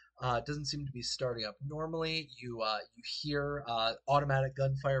be starting up normally. You hear automatic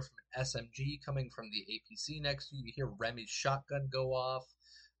gunfire from an SMG coming from the APC next to you. You hear Remy's shotgun go off.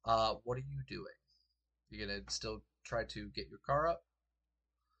 What are you doing? You gonna still try to get your car up?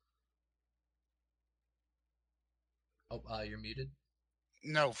 Oh, you're muted.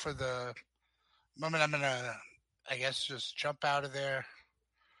 No, for the moment, I'm gonna, I guess, just jump out of there.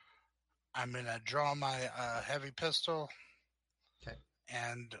 I'm gonna draw my heavy pistol. Okay.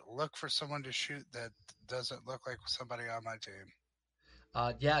 And look for someone to shoot that doesn't look like somebody on my team.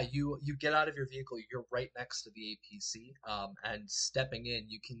 Yeah, you get out of your vehicle. You're right next to the APC, and stepping in,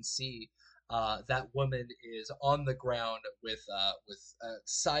 you can see that woman is on the ground with a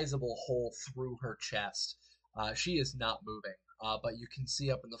sizable hole through her chest. She is not moving, but you can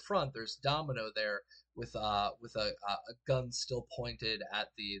see up in the front. There's Domino there with a gun still pointed at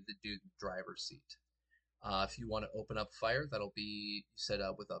the dude in the driver's seat. If you want to open up fire, that'll be, you said,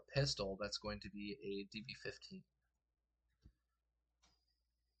 with a pistol. That's going to be a DB-15.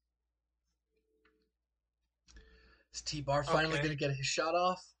 Is T-Bar finally going to get his shot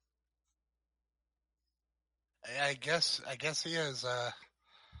off? I guess he is.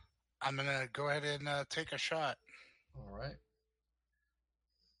 I'm going to go ahead and take a shot. All right.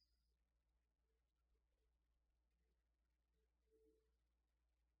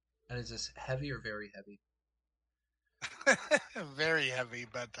 And is this heavy or very heavy? Very heavy,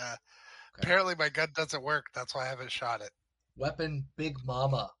 but Okay. apparently my gun doesn't work. That's why I haven't shot it. Weapon Big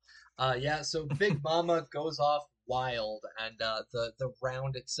Mama. Yeah, so Big Mama goes off wild, and the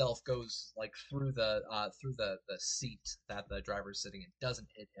round itself goes like through the seat that the driver's sitting in. Doesn't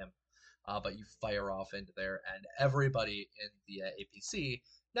hit him, but you fire off into there, and everybody in the APC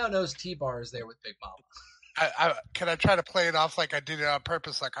now knows T-Bar is there with Big Mama. Can I try to play it off like I did it on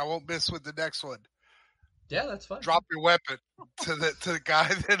purpose? Like I won't miss with the next one. Yeah, that's fine. Drop your weapon to the guy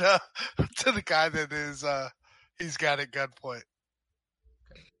that is he's got at gunpoint.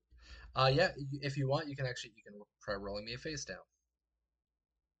 Yeah, if you want, you can try rolling me a face down.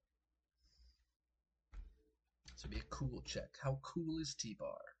 So be a cool check. How cool is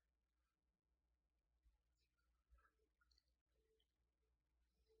T-Bar?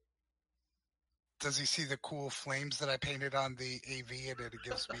 Does he see the cool flames that I painted on the AV and it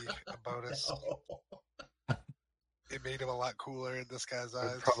gives me a bonus? No. It made him a lot cooler in this guy's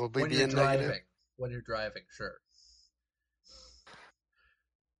eyes. Would probably When be you're a driving, negative. when you're driving, sure.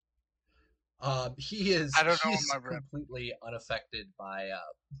 He is. I don't know He's my rep. completely unaffected by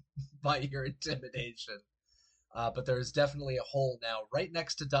your intimidation. But there's definitely a hole now right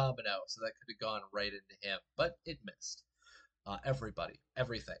next to Domino, so that could have gone right into him, but it missed. Everybody,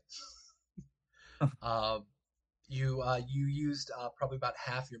 everything. You used probably about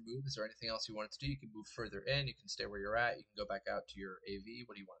half your move. Is there anything else you wanted to do? You can move further in. You can stay where you're at. You can go back out to your AV.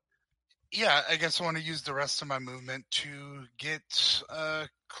 What do you want? Yeah, I guess I want to use the rest of my movement to get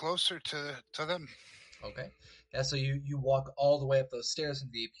closer to them. Okay. Yeah, so you walk all the way up those stairs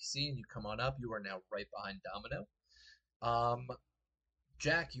into the APC, and you come on up. You are now right behind Domino.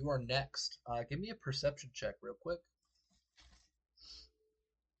 Jack, you are next. Give me a perception check real quick.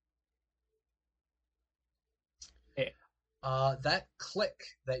 That click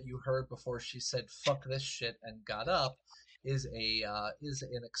that you heard before she said "fuck this shit" and got up is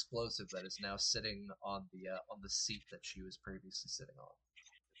an explosive that is now sitting on the seat that she was previously sitting on.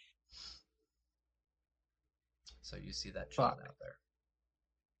 So you see that chilling out there.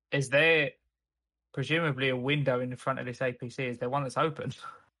 Is there presumably a window in front of this APC? Is there one that's open?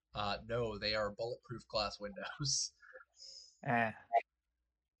 No, they are bulletproof glass windows.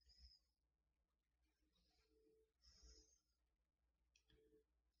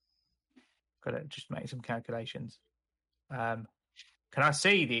 Gotta just make some calculations. Can I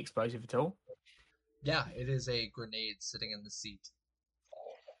see the explosive at all? Yeah, it is a grenade sitting in the seat.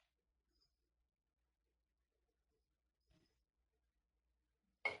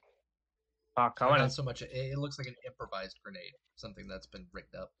 Not so much. It looks like an improvised grenade, something that's been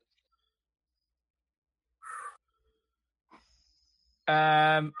rigged up.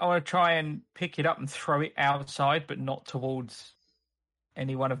 I want to try and pick it up and throw it outside, but not towards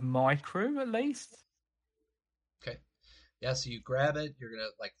any one of my crew, at least. Okay. Yeah, so you grab it, you're going to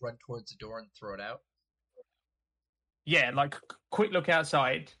like run towards the door and throw it out? Yeah, like quick look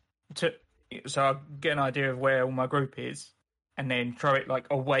outside so I get an idea of where all my group is, and then throw it like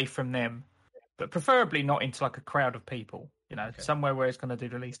away from them, but preferably not into like a crowd of people, somewhere where it's going to do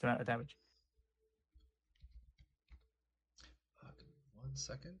the least amount of damage. 1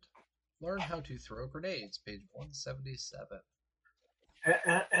 second. Learn how to throw grenades, page 177.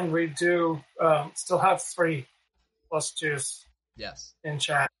 And we do still have 3 plus juice. Yes. In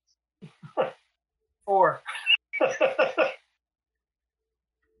chat. 4.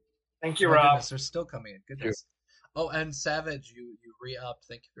 Thank you, Rob. Goodness, they're still coming in. Goodness. Oh, and Savage, you re-upped.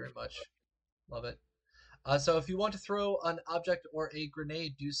 Thank you very much. Love it. So if you want to throw an object or a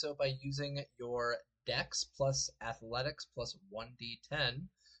grenade, do so by using your Dex plus Athletics plus 1d10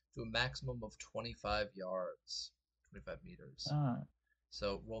 to a maximum of 25 yards. 25 meters.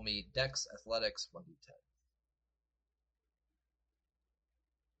 So roll me Dex, Athletics, 1d10.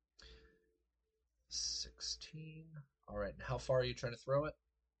 16. All right. And how far are you trying to throw it?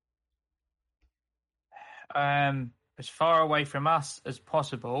 As far away from us as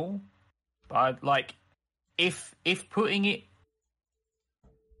possible. But like, if putting it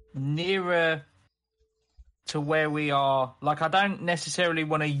nearer to where we are, like I don't necessarily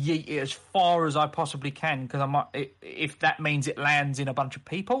want to yeet it as far as I possibly can because if that means it lands in a bunch of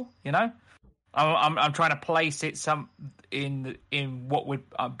people, I'm trying to place it in what would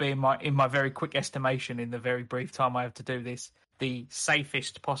be in my very quick estimation in the very brief time I have to do this, the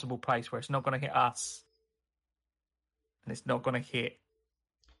safest possible place where it's not going to hit us and it's not going to hit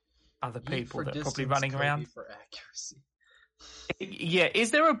other people that are probably running around. For accuracy. Yeah,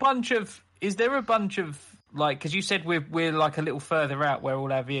 is there a bunch of like, because you said we're like a little further out where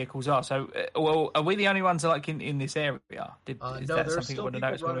all our vehicles are. So, well, are we the only ones like in this area? Is No, that there's something still you want to people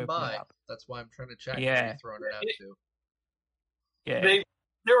notice when running we're pulling by. up? That's why I'm trying to check. Yeah. Maybe throwing it out too. Yeah.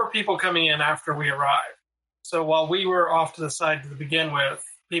 There were people coming in after we arrived. So while we were off to the side to begin with,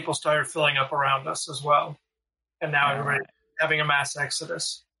 people started filling up around us as well. And now everybody's having a mass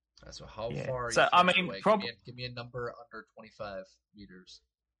exodus. So how Yeah. far are So, you I further mean, away? Give me a number under 25 meters.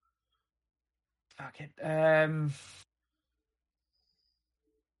 Fuck it. I'd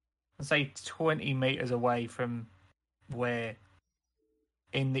say 20 meters away from where,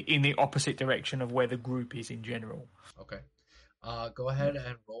 in the opposite direction of where the group is in general. Okay. Go ahead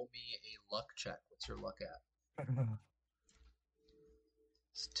and roll me a luck check. What's your luck at?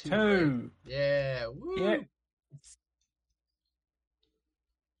 It's 2. 2. Right? Yeah. Woo. Yeah.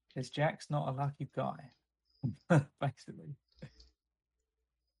 Because Jack's not a lucky guy, basically.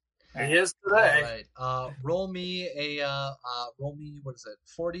 He is today. All right. Roll me what is it?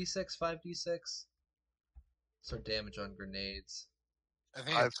 4d6, 5d6. So damage on grenades. I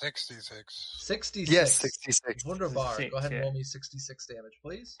think it's 66. 66. Yes, 66. Wunderbar. 66, Go ahead and yeah. roll me 66 damage,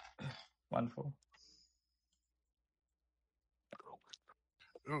 please. Wonderful.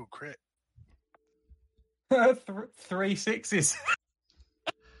 Ooh, crit. 3 6s.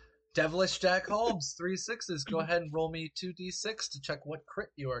 Devilish Jack Holmes, 3 6s. Go ahead and roll me 2d6 to check what crit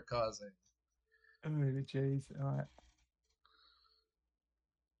you are causing. Oh, jeez. All right.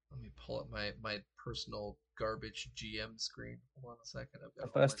 Let me pull up my personal garbage GM screen. Hold on a second. I've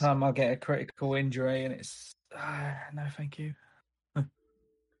got The first time I get a critical injury, and it's no, thank you. Where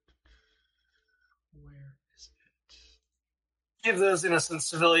is it? Give those innocent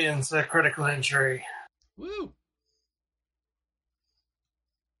civilians a critical injury. Woo!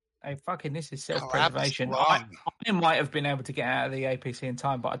 Hey, fucking, this is Collapsed self-preservation. lung. I might have been able to get out of the APC in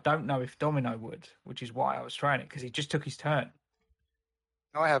time, but I don't know if Domino would, which is why I was trying it, because he just took his turn.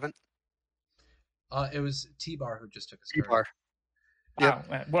 No, I haven't. It was T-Bar who just took his turn. T-bar. Yep.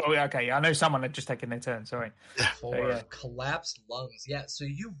 Oh, well, okay, I know someone had just taken their turn, sorry. For yeah. collapsed lungs. Yeah, so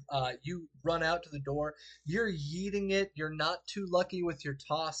you run out to the door. You're yeeting it. You're not too lucky with your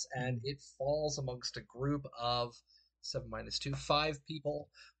toss, and it falls amongst a group of 7 minus 2, 5 people,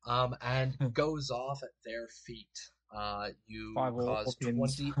 and goes off at their feet. You 5 cause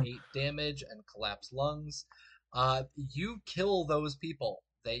organs. 28 damage and collapsed lungs. You kill those people.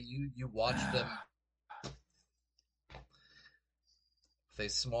 You watch them. With a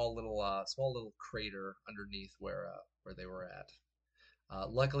small little crater underneath where they were at.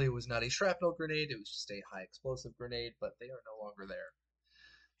 Luckily, it was not a shrapnel grenade; it was just a high explosive grenade. But they are no longer there.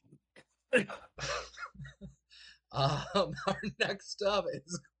 Our next up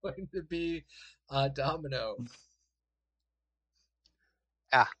is going to be Domino.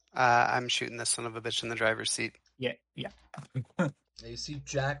 I'm shooting this son of a bitch in the driver's seat. Yeah. You see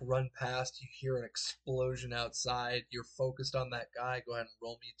Jack run past. You hear an explosion outside. You're focused on that guy. Go ahead and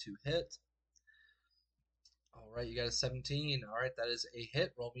roll me 2 hit. All right, you got a 17. All right, that is a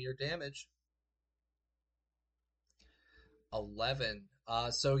hit. Roll me your damage. 11.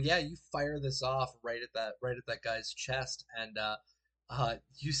 So yeah, you fire this off right at that guy's chest, and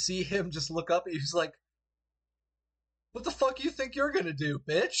you see him just look up at you. He's like, "What the fuck you think you're gonna do,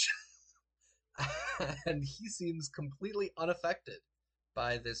 bitch?" And he seems completely unaffected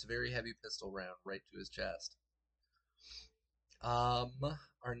by this very heavy pistol round right to his chest.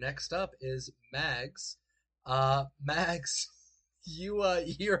 Our next up is Mags. Mags,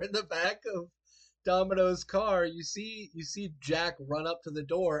 you're in the back of Domino's car. You see Jack run up to the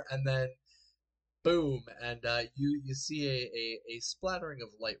door, and then boom, and you see a splattering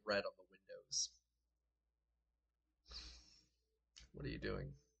of light red on the windows. What are you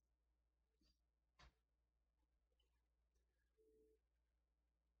doing?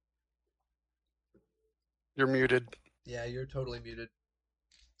 You're muted. Yeah, you're totally muted.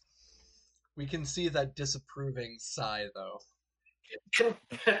 We can see that disapproving sigh, though.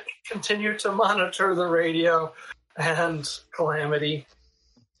 Continue to monitor the radio and Calamity.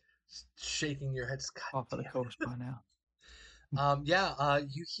 Shaking your head. Half of the course by now.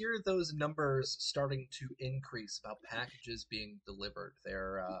 You hear those numbers starting to increase about packages being delivered.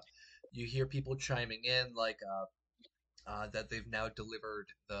 You hear people chiming in like that they've now delivered.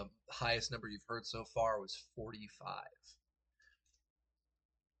 The highest number you've heard so far was 45.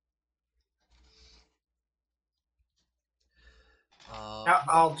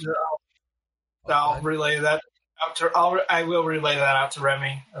 I'll relay that out to. I will relay that out to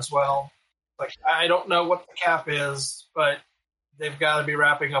Remy as well. Like, I don't know what the cap is, but they've got to be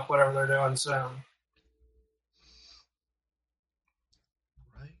wrapping up whatever they're doing soon.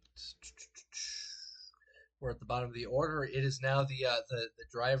 we're at the bottom of the order. It is now the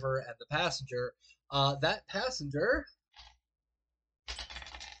driver and the passenger. That passenger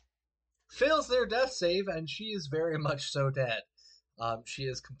fails their death save, and she is very much so dead. She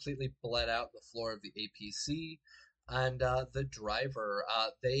is completely bled out the floor of the APC, and the driver,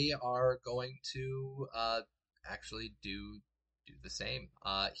 they are going to actually do the same.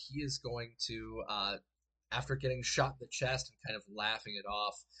 He is going to, after getting shot in the chest and kind of laughing it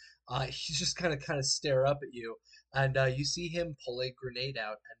off, he's just kind of stare up at you, and you see him pull a grenade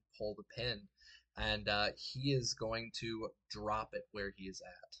out and pull the pin, and he is going to drop it where he is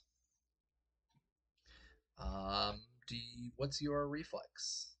at. What's your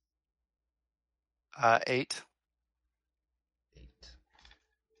reflex? 8. 8.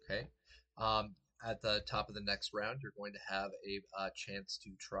 Okay. At the top of the next round, you're going to have a chance to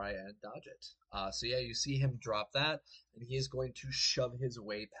try and dodge it. So yeah, you see him drop that, and he is going to shove his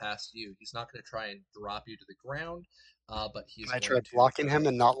way past you. He's not going to try and drop you to the ground, but he's Can I going try to blocking him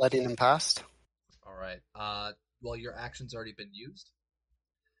and not letting him past? All right. Well, your action's already been used.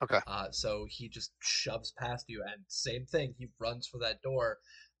 Okay. So he just shoves past you, and same thing, he runs for that door.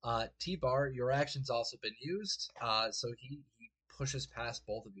 T-Bar, your action's also been used, so he pushes past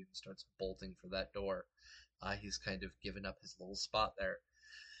both of you and starts bolting for that door. He's kind of given up his little spot there.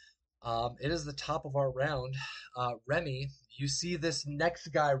 It is the top of our round. Remy, you see this next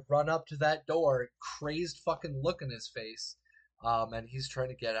guy run up to that door, crazed fucking look in his face, and he's trying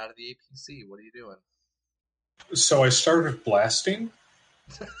to get out of the APC. What are you doing? So I started blasting.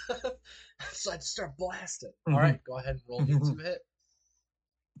 So I'd start blasting. All right, go ahead and roll me to hit.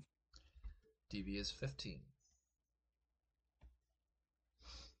 DV is 15.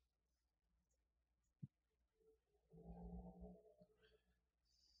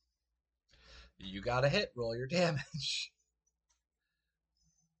 You got a hit. Roll your damage.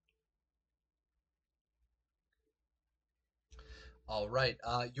 All right.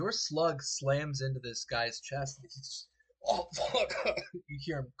 Your slug slams into this guy's chest. He's oh, fuck. You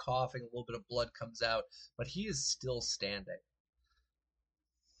hear him coughing. A little bit of blood comes out, but he is still standing.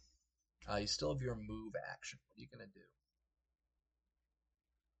 You still have your move action. What are you going to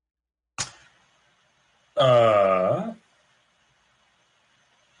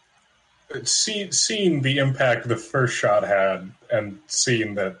do? Seeing the impact the first shot had, and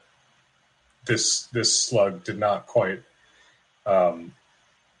seeing that this slug did not quite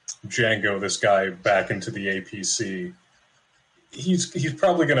Django this guy back into the APC, he's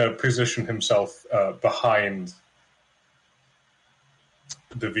probably going to position himself behind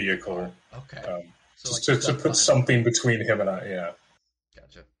the vehicle. Okay. So to put something between him and I. Yeah.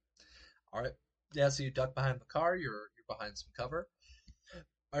 Gotcha. All right. Yeah. So you duck behind the car. You're behind some cover.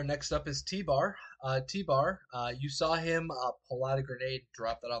 Our next up is T-Bar. T-Bar, you saw him pull out a grenade,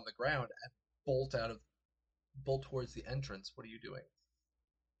 drop that on the ground, and bolt towards the entrance. What are you doing?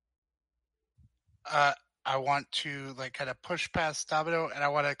 I want to kind of push past Domino, and I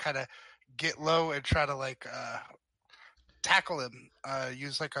want to kind of get low and try to tackle him.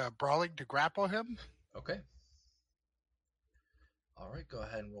 Use a brawling to grapple him. Okay. All right, go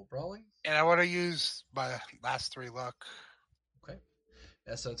ahead and roll brawling. And I want to use my last 3 luck. Okay.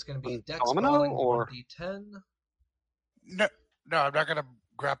 Yeah, so it's going to be Dex Domino brawling or 1d10. No, I'm not going to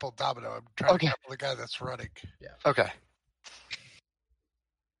grapple Domino. I'm trying to grapple the guy that's running. Yeah. Okay.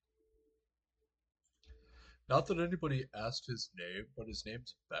 Not that anybody asked his name, but his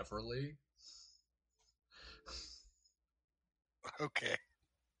name's Beverly. Okay.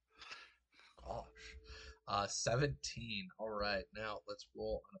 Gosh. 17. All right, now let's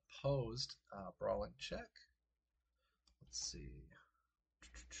roll an opposed brawling check. Let's see.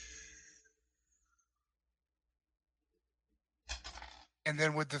 And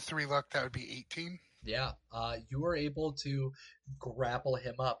then with the 3 luck, that would be 18. Yeah, you were able to grapple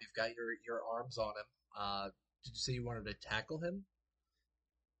him up. You've got your arms on him. Did you say you wanted to tackle him?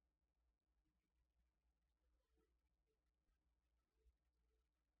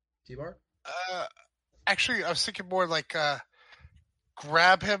 T-Bar? Actually, I was thinking more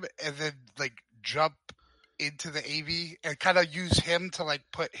grab him and then jump into the AV and kind of use him to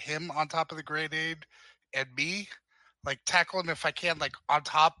put him on top of the grenade and me. Tackle him if I can, on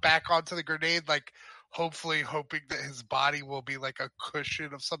top, back onto the grenade, hopefully hoping that his body will be a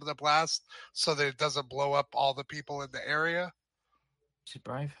cushion of some of the blast so that it doesn't blow up all the people in the area. She's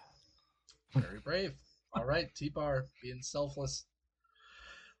brave. Very brave. All right, T-Bar, being selfless.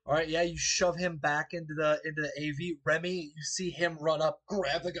 All right, yeah, you shove him back into the AV. Remy, you see him run up,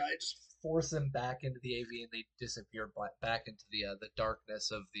 grab the guy, just force him back into the AV, and they disappear back into the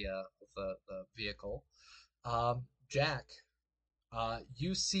darkness of the vehicle. Jack,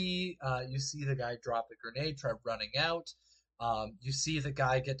 You see the guy drop the grenade, try running out. You see the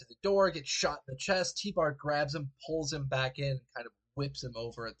guy get to the door, get shot in the chest. T-Bar grabs him, pulls him back in, and kind of whips him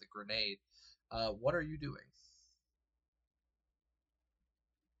over at the grenade. What are you doing?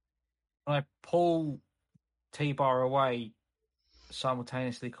 I pull T-Bar away,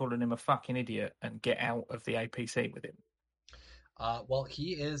 simultaneously calling him a fucking idiot, and get out of the APC with him. Well,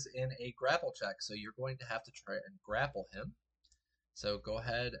 he is in a grapple check, so you're going to have to try and grapple him. So go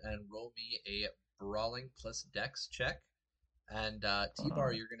ahead and roll me a brawling plus dex check. And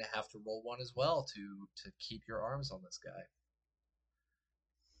T-Bar, you're going to have to roll one as well to keep your arms on this guy.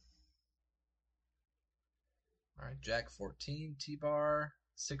 All right, Jack 14, T-Bar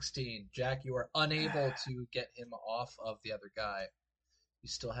 16. Jack, you are unable to get him off of the other guy. You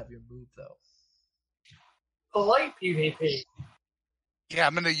still have your move, though. The light PvP. Yeah,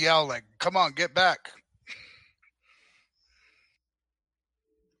 I'm going to yell, like, come on, get back.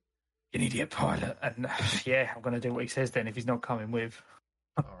 An idiot pilot. And yeah, I'm going to do what he says then if he's not coming with.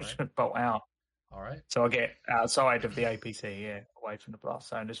 All I right. should bolt out. All right. So I get outside of the APC, yeah, away from the blast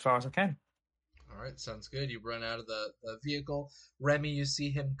zone as far as I can. All right, sounds good. You run out of the vehicle. Remy, you see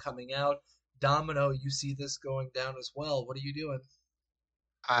him coming out. Domino, you see this going down as well. What are you doing?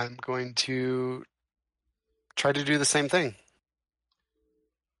 I'm going to try to do the same thing.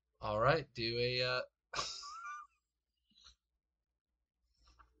 All right, do a...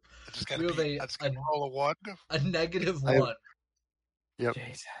 I just got to roll a 1. A negative 1. Yep.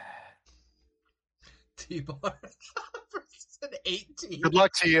 Jeez. T-Bar versus an 18. Good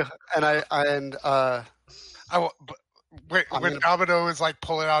luck to you. When Domino is like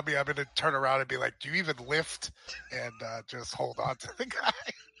pulling on me, I'm going to turn around and be like, do you even lift? And just hold on to the guy.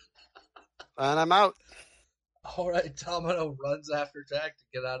 And I'm out. All right, Domino runs after Jack to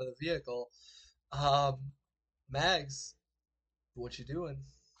get out of the vehicle. Mags, what you doing?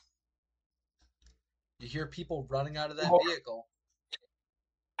 You hear people running out of that vehicle.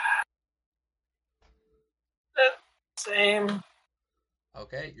 Same.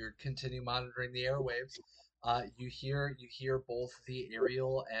 Okay, you're continue monitoring the airwaves. You hear both the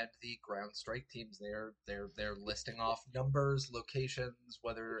aerial and the ground strike teams. They're listing off numbers, locations,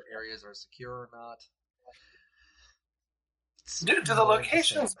 whether areas are secure or not. Do the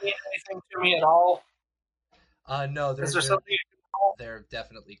locations mean anything to me at all? No, Is there something? they're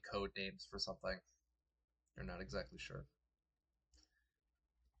definitely code names for something. They're not exactly sure.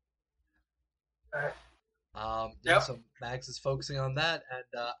 All right. So Mags is focusing on that, and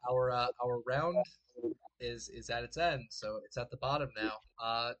our round is at its end, so it's at the bottom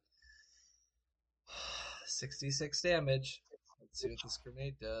now. 66 damage. Let's see what this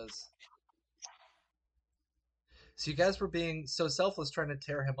grenade does. So you guys were being so selfless trying to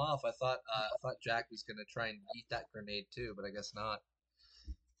tear him off. I thought Jack was going to try and eat that grenade too, but I guess not.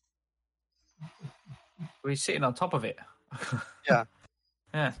 We're sitting on top of it. Yeah.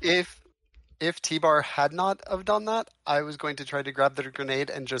 Yeah. If T-Bar had not have done that, I was going to try to grab the grenade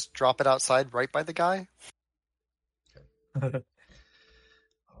and just drop it outside right by the guy. Okay.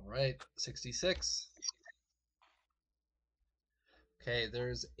 All right, 66. Okay,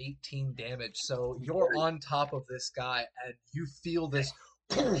 there's 18 damage. So you're on top of this guy, and you feel this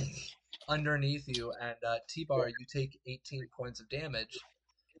underneath you. And T-Bar, you take 18 points of damage.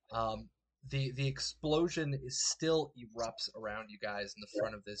 The explosion is still erupts around you guys in the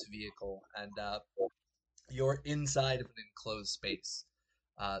front of this vehicle, and you're inside of an enclosed space.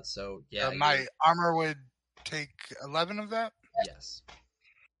 So yeah, my armor would take 11 of that. Yes.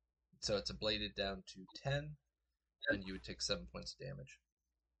 So it's ablated down to 10, and you would take 7 points of damage.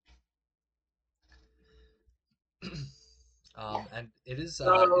 And it is.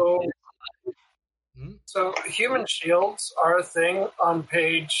 So human shields are a thing on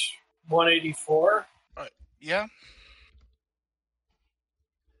page 184. Yeah.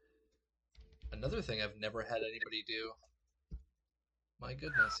 Another thing I've never had anybody do. My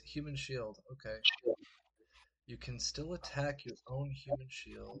goodness, human shield. Okay. You can still attack your own human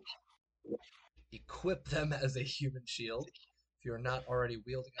shield. Equip them as a human shield if you're not already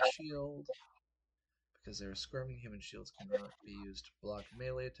wielding a shield. Because their squirming human shields cannot be used to block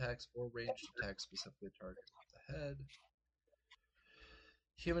melee attacks or ranged attacks specifically targeting the head.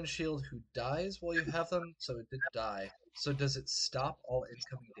 Human shield who dies while you have them, so it did die. So does it stop all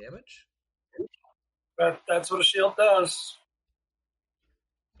incoming damage? That's what a shield does.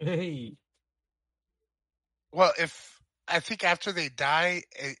 Hey. Well, I think after they die,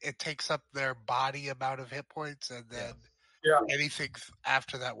 it takes up their body amount of hit points, and then anything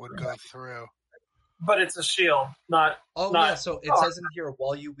after that would go through. but it's a shield, not. Oh, not yeah, so it says in here,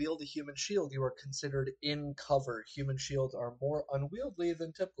 while you wield a human shield, you are considered in cover. Human shields are more unwieldy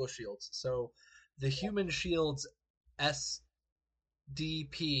than typical shields. So the human shield's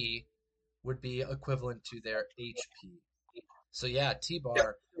SDP would be equivalent to their HP. So yeah,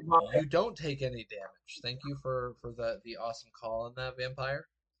 T-Bar, you don't take any damage. Thank you for the awesome call on that, Vampire.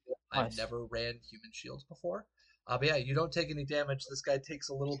 I've Nice. never ran human shields before. But yeah, you don't take any damage. This guy takes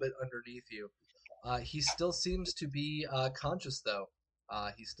a little bit underneath you. He still seems to be conscious, though.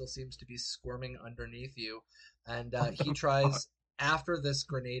 He still seems to be squirming underneath you. And he tries, after this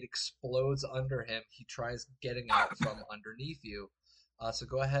grenade explodes under him, he tries getting out from underneath you. So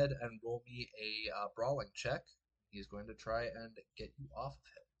go ahead and roll me a brawling check. He's going to try and get you off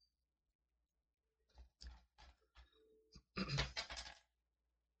of him.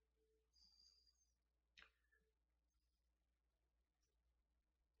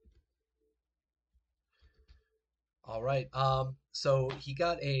 All right. So he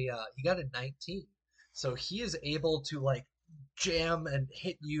got a 19. So he is able to like jam and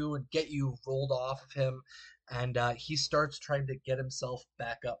hit you and get you rolled off of him, and he starts trying to get himself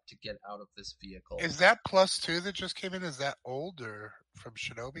back up to get out of this vehicle. Is that +2 that just came in? Is that old or from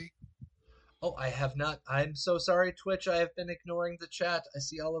Shinobi? Oh, I have not. I'm so sorry, Twitch. I have been ignoring the chat. I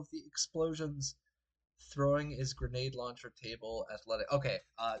see all of the explosions. Throwing is grenade launcher table athletic. Okay.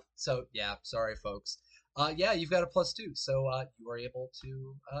 So yeah, sorry, folks. Yeah, you've got a +2, so you are able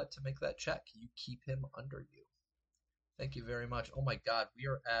to make that check. You keep him under you. Thank you very much. Oh my God,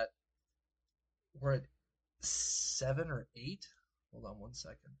 we're at 7 or 8. Hold on one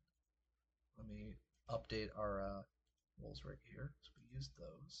second. Let me update our rolls right here. So we used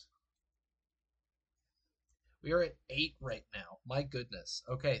those. We are at 8 right now. My goodness.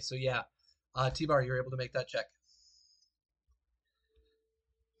 Okay, so yeah, T-Bar, you're able to make that check.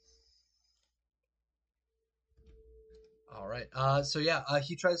 All right. So yeah,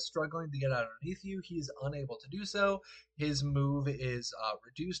 he tries struggling to get out underneath you. He is unable to do so. His move is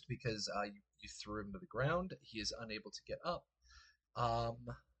reduced because you threw him to the ground. He is unable to get up.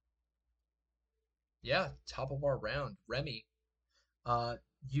 Yeah, top of our round, Remy.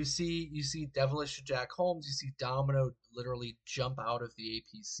 You see Devilish Jack Holmes. You see Domino literally jump out of the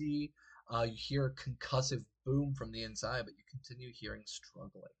APC. You hear a concussive boom from the inside, but you continue hearing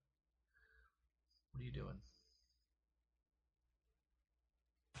struggling. What are you doing?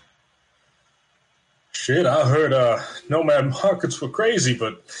 Shit, I heard Nomad markets were crazy,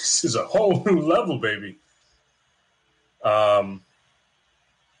 but this is a whole new level, baby.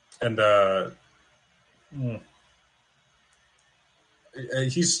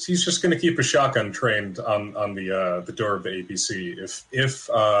 He's just going to keep a shotgun trained on the door of the APC. If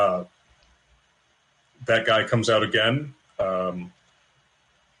that guy comes out again on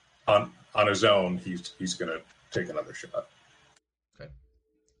his own, he's going to take another shot. Okay.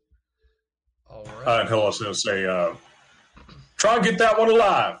 All right. And he'll also say, "Try and get that one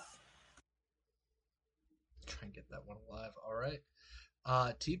alive." Try and get that one alive. All right.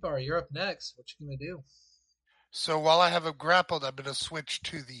 T-Bar, you're up next. What you gonna do? So while I have him grappled, I'm gonna switch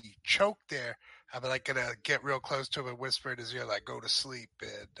to the choke there. I'm like gonna get real close to him and whisper in his ear, like, "Go to sleep,"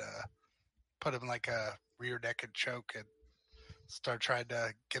 and put him like a rear naked choke and start trying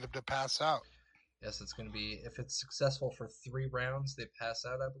to get him to pass out. Yes, it's gonna be, if it's successful for 3 rounds, they pass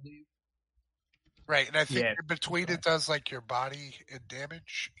out, I believe. Right, and I think Yeah. in between it does like your body and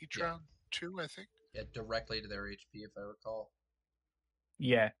damage each Yeah. round too, I think. Yeah, directly to their HP, if I recall.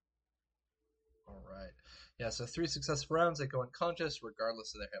 Yeah. All right. Yeah, so 3 successful rounds, they go unconscious,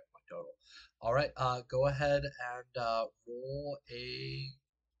 regardless of their hit point total. All right, go ahead and roll a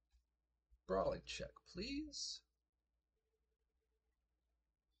brawling check, please.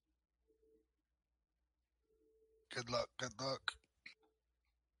 Good luck, good luck.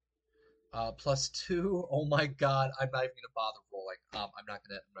 +2. Oh my God, I'm not even gonna bother rolling. I'm not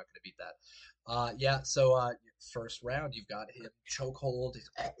gonna beat that. Yeah. So first round, you've got him chokehold. He's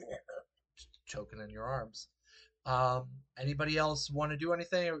choking in your arms. Anybody else want to do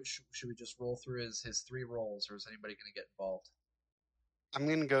anything, or should we just roll through his 3 rolls, or is anybody gonna get involved? I'm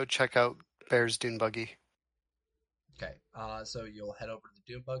going to go check out Bear's Dune Buggy. Okay. So you'll head over to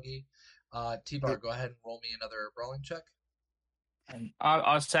the Dune Buggy. T-Bar, go ahead and roll me another brawling check. And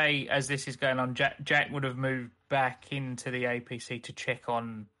I'll say, as this is going on, Jack would have moved back into the APC to check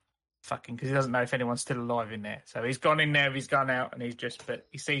on fucking, because he doesn't know if anyone's still alive in there. So he's gone in there, he's gone out, and but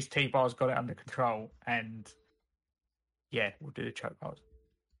he sees T-Bar's got it under control, and yeah, we'll do the choke hold.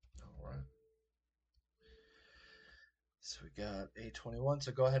 All right. So we got a 21.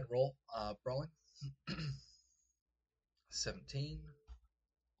 So go ahead and roll. Brawling. 17.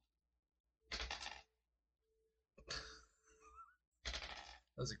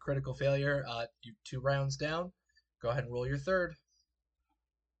 was a critical failure. You 2 rounds down. Go ahead and roll your third.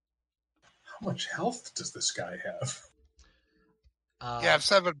 How much health does this guy have? You have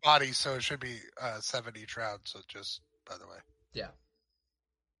 7 bodies, so it should be 7 each round. So just, by the way. Yeah.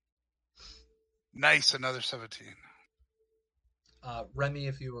 Nice, another 17. Remy,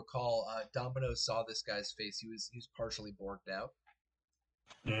 if you recall, Domino saw this guy's face. He was partially borged out.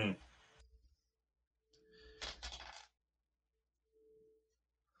 Mm.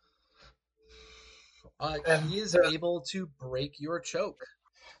 He is able to break your choke.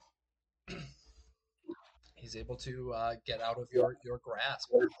 He's able to get out of your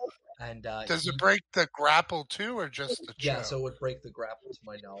grasp. And does it break the grapple too, or just the choke? Yeah, so it would break the grapple, to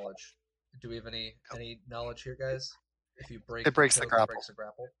my knowledge. Do we have any knowledge here, guys? If you break, it breaks the grapple. It breaks the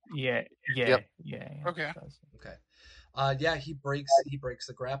grapple. Yeah. Okay. Okay. Yeah, he breaks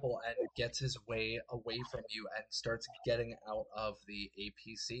the grapple and gets his way away from you and starts getting out of the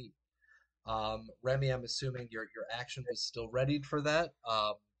APC. Remy, I'm assuming your action was still readied for that.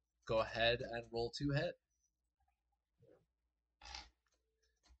 Go ahead and roll 2 hit.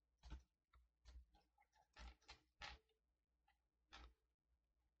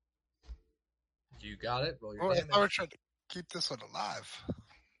 You got it. Roll your damage. I thought we were trying to keep this one alive.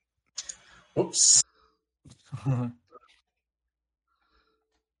 Whoops.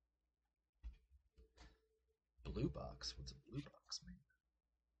 Blue box. What's a blue box mean?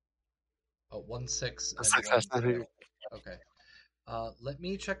 Oh, 1 6 A and 6, 1 0. Okay. Let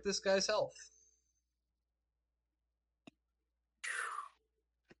me check this guy's health.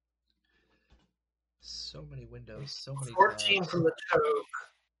 So many windows, so many 14 tabs. from the choke,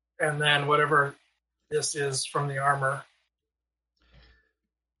 and then whatever this is from the armor.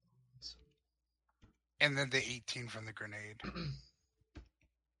 And then the 18 from the grenade.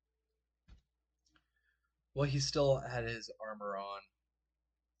 Well, he still had his armor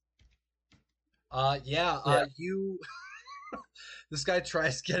on. You. This guy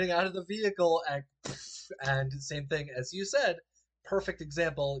tries getting out of the vehicle, and same thing as you said. Perfect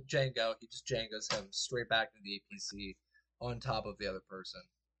example, Django. He just Django's him straight back to the APC on top of the other person.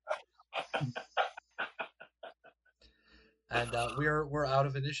 And we're out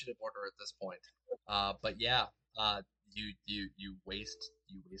of initiative order at this point. But yeah, you waste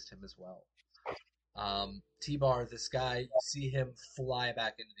him as well. T-Bar, this guy, you see him fly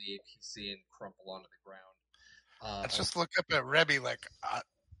back into the APC and crumple onto the ground. I just look up at Remy like,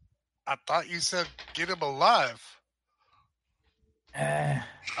 I thought you said get him alive.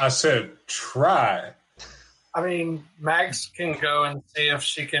 I said try. I mean, Mags can go and see if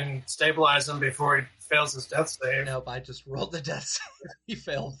she can stabilize him before he fails his death save. Nope, I just rolled the death save. He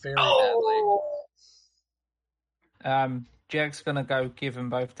failed very badly. Jack's gonna go give them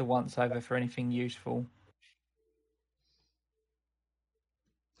both the once over for anything useful.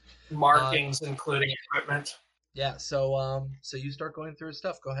 Markings, including equipment. Yeah, so you start going through his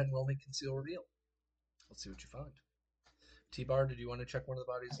stuff. Go ahead and roll me conceal reveal. Let's see what you find. T-Bar, did you want to check one of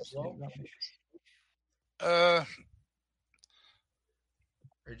the bodies as well? Or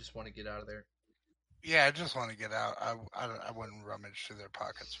you just want to get out of there? Yeah, I just want to get out. I wouldn't rummage through their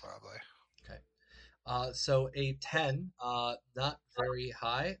pockets, probably. Okay. So a 10, not very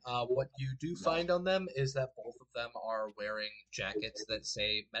high. What you do find on them is that both of them are wearing jackets that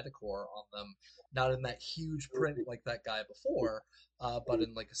say Medicore on them. Not in that huge print like that guy before, but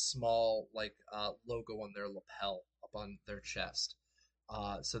in like a small logo on their lapel up on their chest.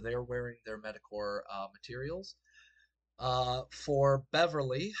 So they're wearing their Medicore materials. For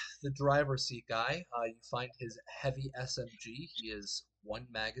Beverly, the driver's seat guy, you find his heavy SMG. He is 1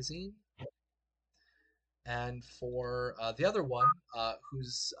 magazine. And for the other one,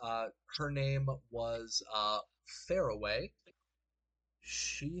 whose her name was Faraway,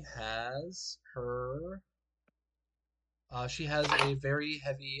 she has a very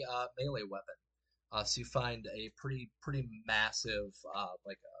heavy melee weapon. So you find a pretty massive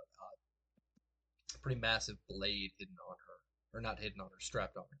pretty massive blade hidden on her, or not hidden on her,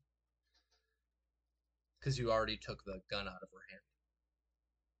 strapped on her, because you already took the gun out of her hand.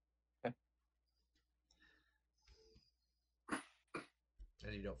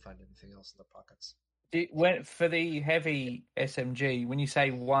 And you don't find anything else in the pockets. For the heavy SMG, when you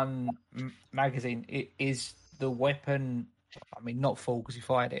say 1 magazine, is the weapon? I mean, not full because you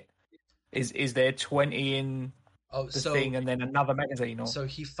fired it. Is there 20 in the thing and then another magazine? Or? So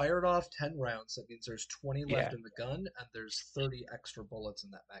he fired off 10 rounds. That means there's 20 left in the gun, and there's 30 extra bullets in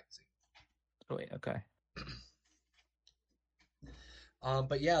that magazine. Sweet. Okay.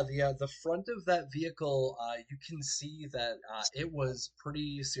 But yeah, the front of that vehicle, you can see that it was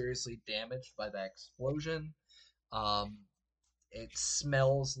pretty seriously damaged by that explosion. It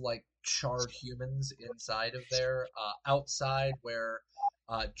smells like charred humans inside of there. Outside where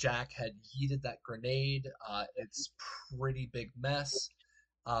Jack had yeeted that grenade, it's pretty big mess.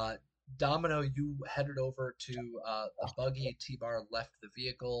 Domino, you headed over to the buggy. T-Bar left the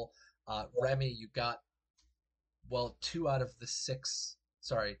vehicle. Remy, you got, well, 2 out of the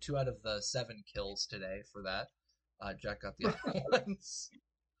 7 kills today for that. Jack got the other ones.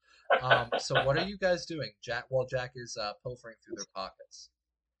 So what are you guys doing? Jack is pilfering through their pockets.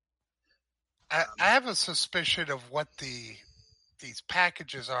 I have a suspicion of what these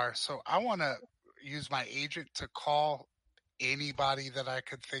packages are, so I want to use my agent to call anybody that I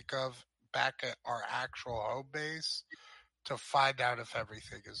could think of back at our actual home base to find out if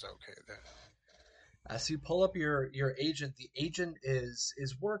everything is okay there. As you pull up your agent, the agent is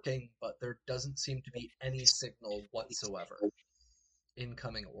working, but there doesn't seem to be any signal whatsoever,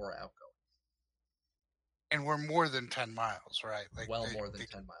 incoming or outgoing. And we're more than 10 miles, right? Like more than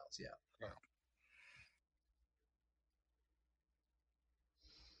 10 miles, yeah.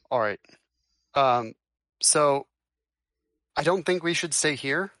 All right. So I don't think we should stay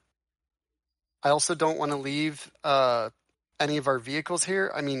here. I also don't want to leave any of our vehicles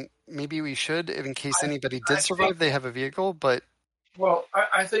here. I mean, maybe we should, in case anybody did survive, they have a vehicle, but... Well,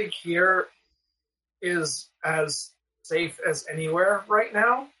 I think here is as safe as anywhere right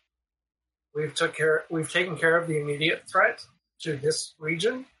now. We've taken care of the immediate threat to this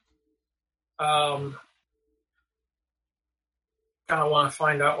region. Kind of want to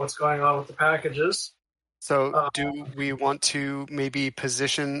find out what's going on with the packages. So do we want to maybe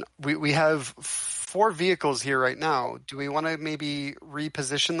position... We have 4 vehicles here right now. Do we want to maybe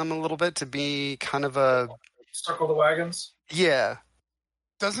reposition them a little bit to be kind of a... Circle the wagons? Yeah.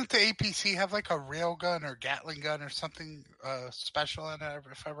 Doesn't the APC have like a railgun or Gatling gun or something special in it,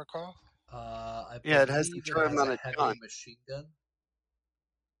 if I recall? It has the it has a heavy gun. machine gun.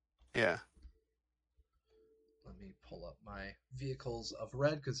 Yeah. Let me pull up my vehicles of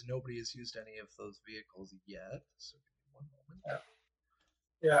red because nobody has used any of those vehicles yet. So give me 1 moment.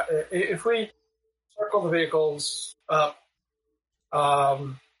 Yeah, if we circle the vehicles up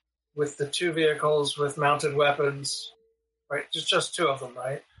with the 2 vehicles with mounted weapons, right? Just 2 of them,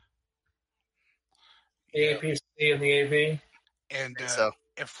 right? The APC and the AV. And so.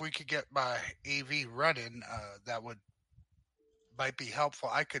 If we could get my AV running, that might be helpful.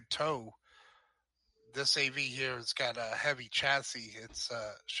 I could tow. This AV here has got a heavy chassis. It's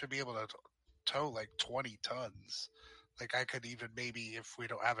should be able to tow like 20 tons. Like I could even maybe, if we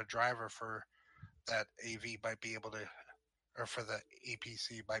don't have a driver for that AV, might be able to, or for the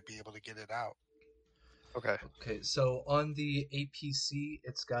APC, might be able to get it out. Okay. Okay. So on the APC,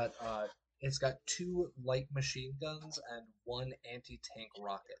 it's got 2 light machine guns and 1 anti-tank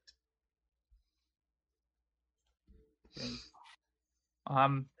rocket.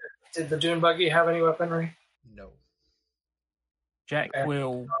 Okay. Did the dune buggy have any weaponry? No. Jack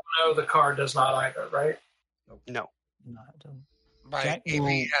will... No, the car does not either, right? No. No, it doesn't. My Jack AV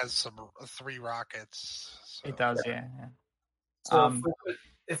will- has some 3 rockets. So. It does, yeah. So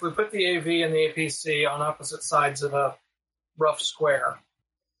if we put the AV and the APC on opposite sides of a rough square,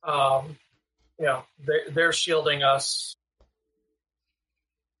 they're shielding us,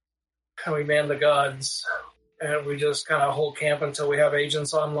 and we man the guns, and we just kind of hold camp until we have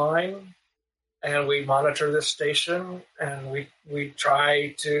agents online, and we monitor this station, and we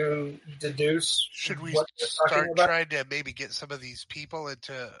try to deduce. Should we what they're talking start about. trying to maybe get some of these people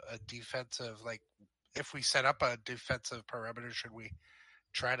into a defensive, like if we set up a defensive perimeter, should we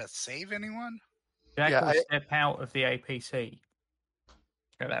try to save anyone? Jack will step out of the APC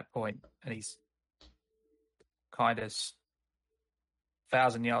at that point, and he's kind of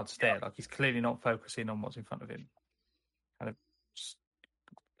 1,000 yards there. Like he's clearly not focusing on what's in front of him. Kind of just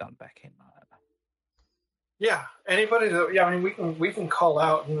done back in like that. Yeah, anybody that we can call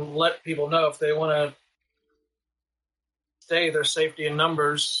out and let people know if they want to stay their safety in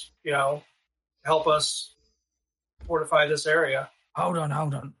numbers, help us fortify this area. Hold on. I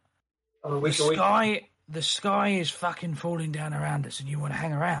mean, The sky is fucking falling down around us, and you want to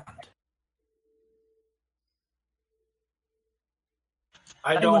hang around.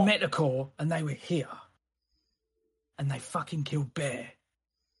 They were Metacore, and they were here, and they fucking killed Bear.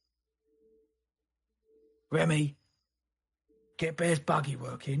 Remy, get Bear's buggy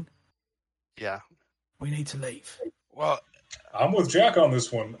working. Yeah. We need to leave. Well, I'm with Jack on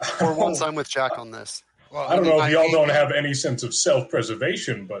this one. For once, I'm with Jack on this. Well, I don't know if y'all don't have any sense of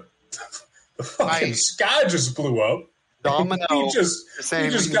self-preservation, but the fucking sky just blew up. Domino. We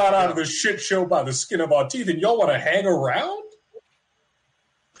just got out of this shit show by the skin of our teeth, and y'all want to hang around?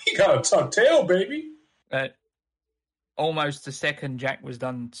 We got a tuck tail, baby. almost the second Jack was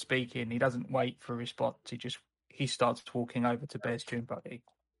done speaking, he doesn't wait for a response. He starts walking over to Bear's dune buggy,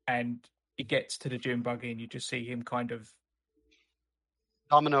 and he gets to the dune buggy, and you just see him kind of.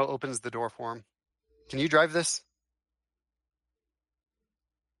 Domino opens the door for him. Can you drive this?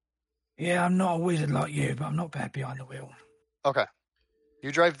 Yeah, I'm not a wizard like you, but I'm not bad behind the wheel. Okay.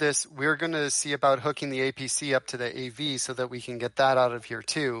 You drive this. We're going to see about hooking the APC up to the AV so that we can get that out of here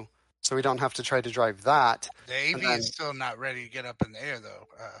too, so we don't have to try to drive that. The AV is still not ready to get up in the air, though.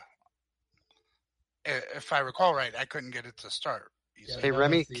 If I recall right, I couldn't get it to start. Yeah, Hey, none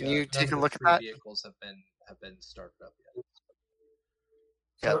Remy, of the, can you none take of a the look at three that? vehicles have been started up yet.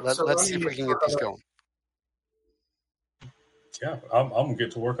 Yeah, let's see if we can get this going. Yeah, I'm gonna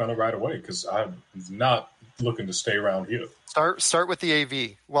get to work on it right away because I'm not looking to stay around here. Start with the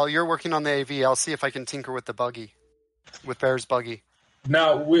AV. While you're working on the AV, I'll see if I can tinker with the buggy, with Bear's buggy.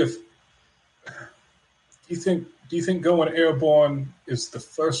 Now, do you think going airborne is the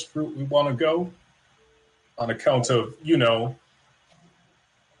first route we want to go, on account of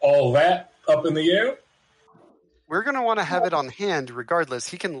all that up in the air? We're going to want to have it on hand regardless.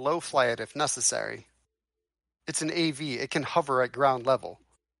 He can low fly it if necessary. It's an AV. It can hover at ground level.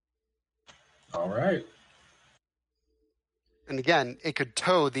 All right. And again, it could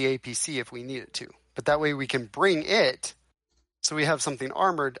tow the APC if we need it to. But that way we can bring it so we have something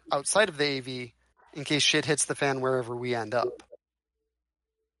armored outside of the AV in case shit hits the fan wherever we end up.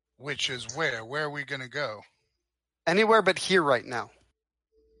 Which is where? Where are we going to go? Anywhere but here right now.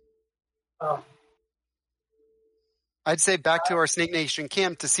 Oh, I'd say back to our Snake Nation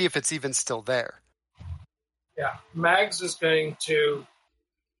camp to see if it's even still there. yeah. Mags is going to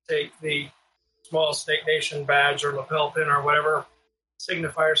take the small Snake Nation badge or lapel pin or whatever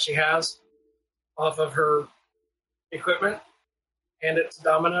signifier she has off of her equipment, hand it to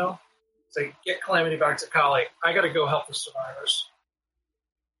Domino, say, get Calamity back to Kali. I got to go help the survivors.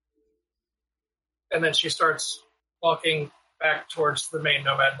 And then she starts walking back towards the main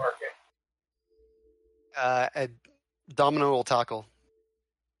Nomad market. Domino will tackle.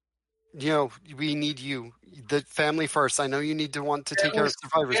 We need you. The family first. I know you need to want to take care of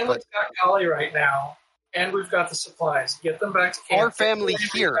survivors, And but we've got Kali right now, and we've got the supplies. Get them back to camp. our family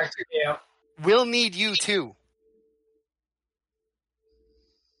Get here back to camp. will need you too.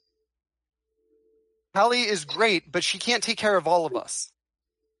 Callie is great, but she can't take care of all of us.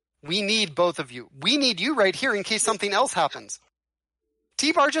 We need both of you. We need you right here in case something else happens.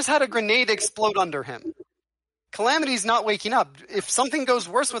 T-Bar just had a grenade explode under him. Calamity's not waking up. If something goes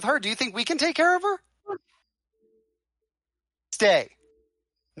worse with her, do you think we can take care of her? Stay.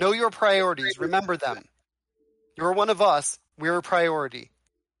 Know your priorities. Remember them. You're one of us. We're a priority.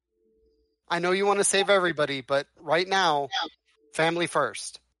 I know you want to save everybody, but right now, family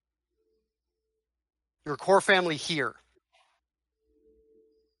first. Your core family here.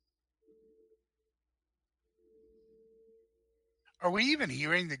 Are we even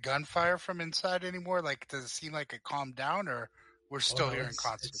hearing the gunfire from inside anymore? Like, does it seem like it calmed down, or we're still hearing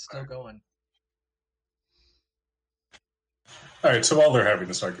constant It's still fire? going. All right. So while they're having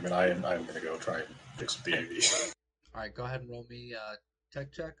this argument, I am going to go try and fix the AV. All right, go ahead and roll me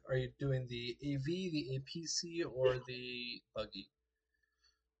tech check. Are you doing the AV, the APC, or the buggy?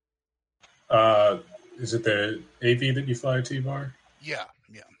 Is it the AV that you fly, T-Bar? Yeah,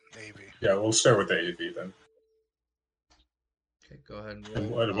 AV. Yeah, we'll start with the AV then. Okay, go ahead and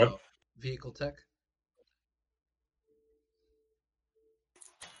And roll what? vehicle tech.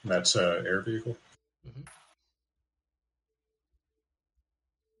 That's air vehicle. Mm-hmm.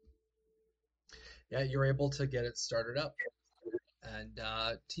 Yeah, you're able to get it started up. And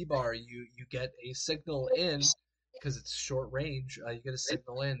T-Bar, you get a signal in, because it's short range, you get a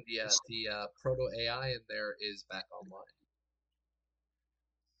signal in. The proto AI in there is back online.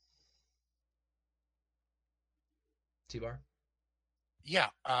 T-Bar? Yeah,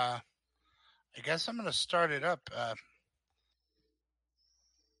 I guess I'm gonna start it up.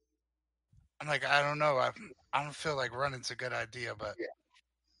 I'm like, I don't know. I don't feel like running's a good idea, but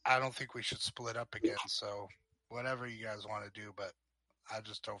I don't think we should split up again. So whatever you guys want to do, but I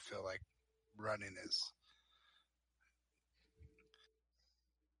just don't feel like running is.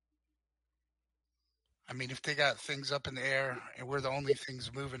 I mean, if they got things up in the air and we're the only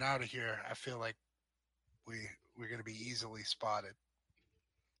things moving out of here, I feel like we're going to be easily spotted.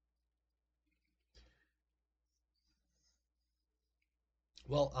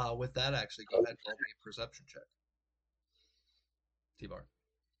 Well, with that, actually, go ahead and roll me a perception check. T-Bar.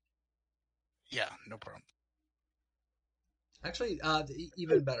 Yeah, no problem. Actually,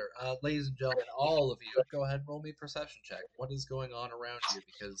 even better. Ladies and gentlemen, all of you, go ahead and roll me a perception check. What is going on around you?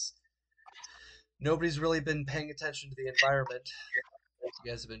 Because Nobody's really been paying attention to the environment.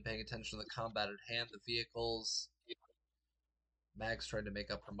 You guys have been paying attention to the combat at hand, the vehicles. Mag's trying to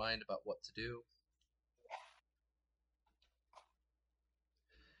make up her mind about what to do.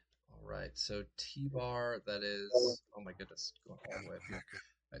 All right, so T-Bar, that is... Oh my goodness, going all the way up here.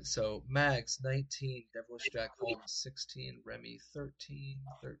 All right, so Mags, 19, Devilish Jack Holmes, 16, Remy, 13,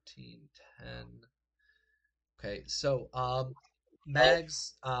 13, 10. Okay, so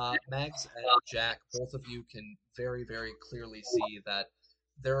Mags and Jack, both of you can very, very clearly see that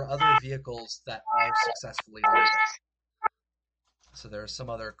there are other vehicles that are successfully leaving. So there are some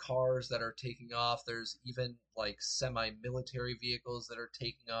other cars that are taking off. There's even like semi-military vehicles that are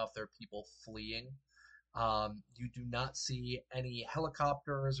taking off. There are people fleeing. You do not see any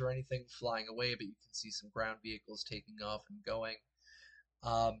helicopters or anything flying away, but you can see some ground vehicles taking off and going.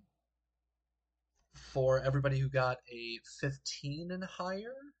 For everybody who got a 15 and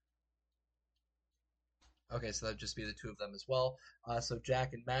higher. Okay, so that'd just be the two of them as well. So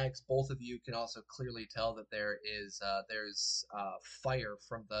Jack and Mags, both of you can also clearly tell that there's fire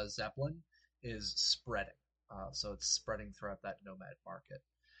from the Zeppelin is spreading. So it's spreading throughout that Nomad market.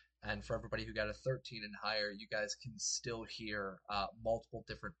 And for everybody who got a 13 and higher, you guys can still hear multiple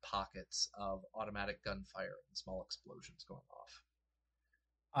different pockets of automatic gunfire and small explosions going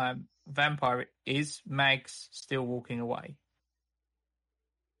off. Vampire, is Mags still walking away?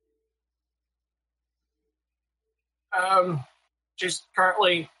 She's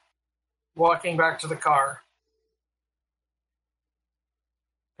currently walking back to the car.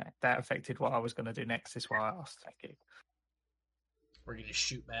 That affected what I was going to do next, is why I asked. Thank you. We're going to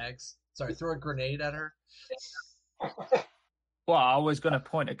shoot Mags. Sorry, throw a grenade at her. Well, I was going to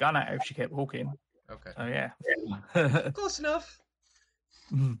point a gun at her if she kept walking. Okay. Oh, yeah. Close enough.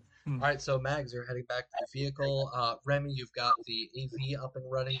 All right, so Mags, you're heading back to the vehicle. Remy, you've got the AV up and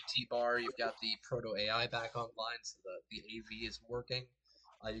running. T-Bar, you've got the Proto-AI back online, so the AV is working.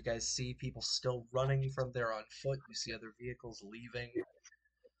 You guys see people still running from there on foot. You see other vehicles leaving.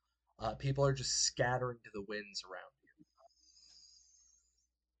 People are just scattering to the winds around you.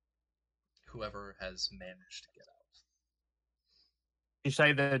 Whoever has managed to get out. You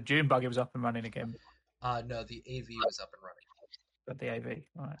say the Dune buggy was up and running again? No, the AV was up and running. But the AV,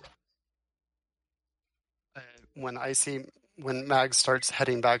 all right. When Mag starts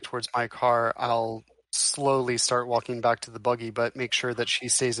heading back towards my car, I'll slowly start walking back to the buggy, but make sure that she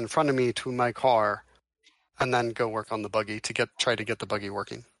stays in front of me to my car, and then go work on the buggy to try to get the buggy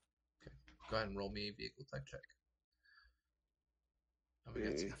working. Okay, go ahead and roll me a vehicle tech check. And we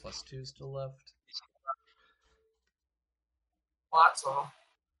got some +2 still left. Lots of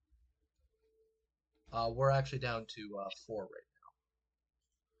them. We're actually down to 4 right now.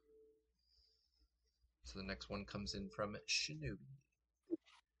 So the next one comes in from Shinobi.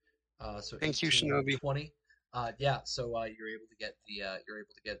 So Thank you, 18, Shinobi. 20. Yeah. So you're able to get the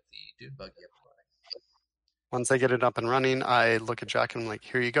Dune buggy up and running. Once I get it up and running, I look at Jack and I'm like,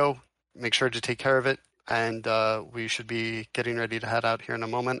 "Here you go. Make sure to take care of it." And we should be getting ready to head out here in a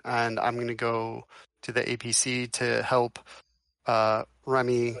moment. And I'm going to go to the APC to help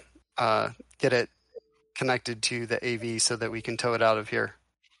Remy get it connected to the AV so that we can tow it out of here.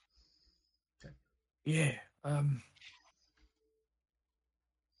 Yeah.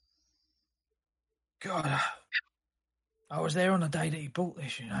 God, I was there on the day that he bought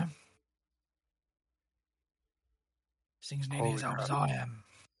this, you know. This thing's nearly as old as I am.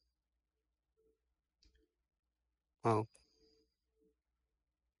 Well,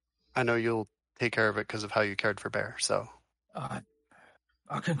 I know you'll take care of it because of how you cared for Bear, so. I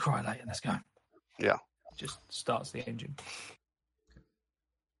can cry later. Let's go. Yeah. Just starts the engine.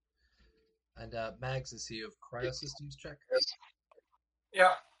 And Mags, is he of cryosystems check? Yeah,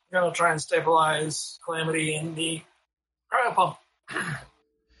 I'm gonna try and stabilize Calamity in the cryo pump.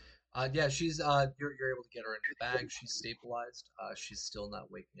 Yeah, she's you're able to get her into the bag. She's stabilized. She's still not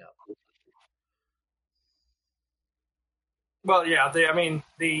waking up. Well, yeah,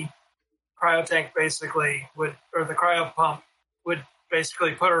 the cryo tank basically the cryo pump would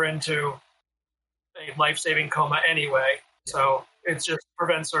basically put her into a life-saving coma anyway. Yeah. So it just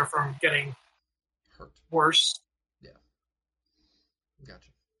prevents her from getting hurt worse. Yeah. Gotcha.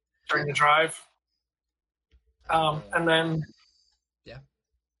 During the drive. And then. Yeah.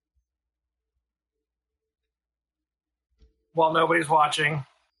 While nobody's watching,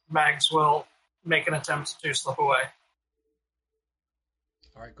 Mags will make an attempt to slip away.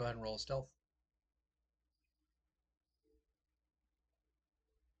 All right, go ahead and roll stealth.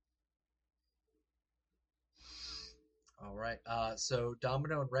 All right. So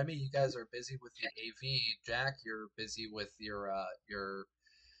Domino and Remy, you guys are busy with the AV. Jack, you're busy with your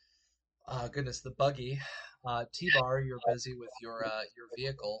Goodness, the buggy. T-Bar, you're busy with your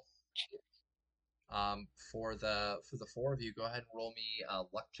vehicle. For the four of you, go ahead and roll me a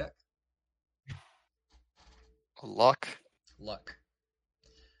luck check. Luck. Luck.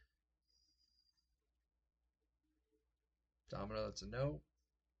 Domino, that's a no.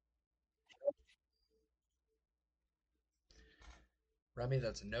 Remy,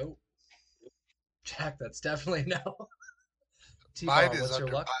 that's a no. Jack, that's definitely no. Mine T-Bar, is what's your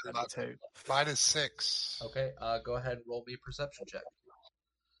under luck? Two. Mine is 6. Okay, go ahead and roll me a perception check.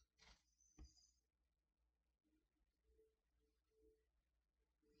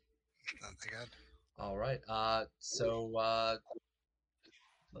 Nothing good. All right. So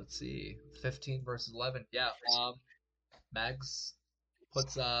let's see. 15 versus 11. Yeah. Mags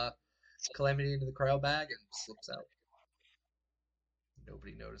puts Calamity into the cryo bag and slips out.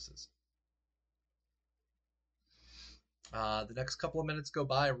 Nobody notices. The next couple of minutes go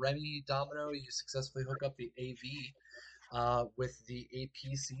by. Remy, Domino, you successfully hook up the AV with the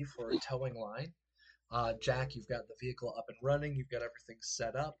APC for a towing line. Jack, you've got the vehicle up and running. You've got everything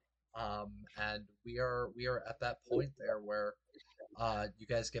set up. And we are at that point there where you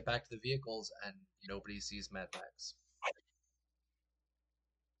guys get back to the vehicles and nobody sees Mad Max.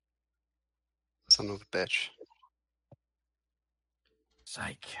 Son of a bitch.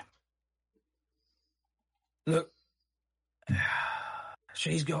 Sake. Look,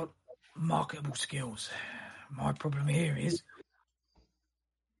 she's got marketable skills. My problem here is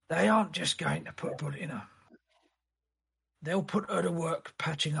they aren't just going to put a bullet in her. They'll put her to work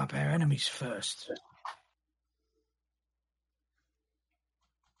patching up our enemies first.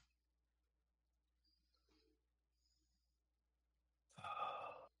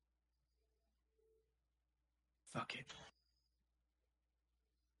 Fuck it.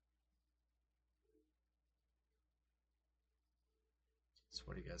 So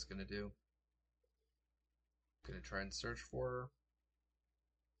what are you guys gonna do? Gonna try and search for her?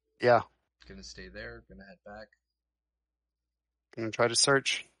 Yeah. Gonna stay there? Gonna head back? Gonna try to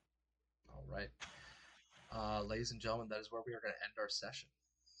search. All right. Ladies and gentlemen, that is where we are going to end our session.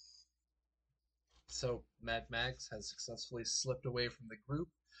 So, Mad Max has successfully slipped away from the group.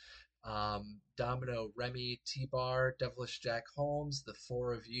 Domino, Remy, T-Bar, Devilish Jack Holmes, the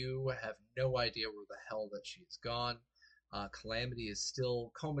four of you have no idea where the hell that she's gone. Calamity is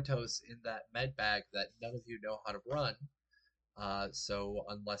still comatose in that med bag that none of you know how to run. So,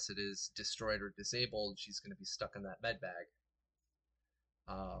 unless it is destroyed or disabled, she's going to be stuck in that med bag.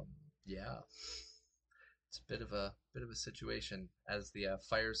 Yeah, it's a bit of a situation as the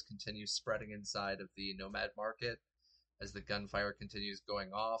fires continue spreading inside of the Nomad Market, as the gunfire continues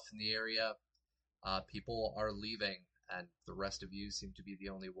going off in the area. People are leaving, and the rest of you seem to be the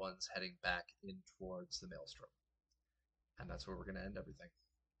only ones heading back in towards the Maelstrom. And that's where we're going to end everything.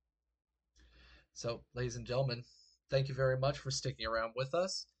 So, ladies and gentlemen, thank you very much for sticking around with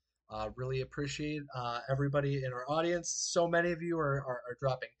us. Really appreciate everybody in our audience. So many of you are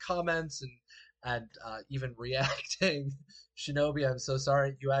dropping comments and even reacting. Shinobi, I'm so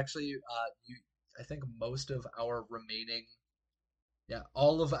sorry. You actually, I think most of our remaining,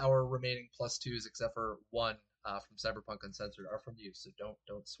 all of our remaining +2s except for one from Cyberpunk Uncensored are from you. So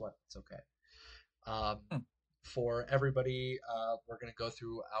don't sweat. It's okay. For everybody, we're going to go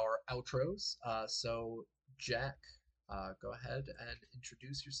through our outros. So Jack, go ahead and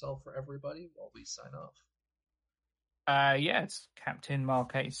introduce yourself for everybody while we sign off. It's Captain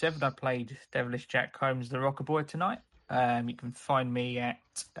Mark 87. I played Devilish Jack Holmes, the Rocker Boy, tonight. You can find me at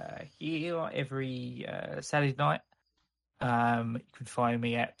here every Saturday night. You can find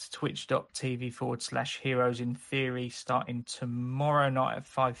me at twitch.tv/Heroes in Theory starting tomorrow night at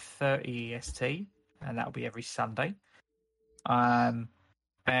 5:30 EST, and that'll be every Sunday. And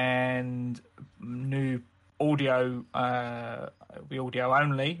new audio, it'll be audio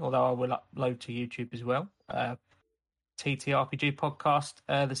only, although I will upload to YouTube as well. TTRPG podcast,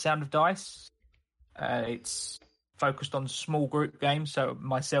 The Sound of Dice. It's focused on small group games, so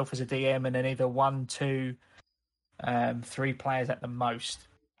myself as a DM and then either 1, 2, 3 players at the most,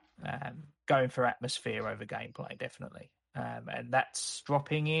 going for atmosphere over gameplay, definitely. And that's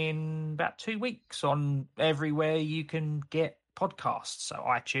dropping in about 2 weeks on everywhere you can get podcasts, so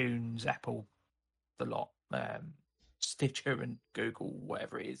iTunes, Apple, the lot, Stitcher and Google,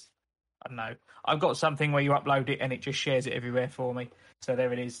 whatever it is. I don't know. I've got something where you upload it and it just shares it everywhere for me. So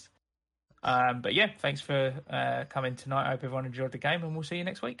there it is. But yeah, thanks for coming tonight. I hope everyone enjoyed the game, and we'll see you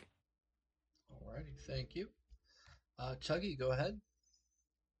next week. Alrighty, thank you. Chuggy, go ahead.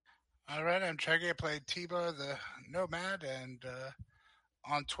 All right, I'm Chuggy. I played T-Bar, the Nomad, and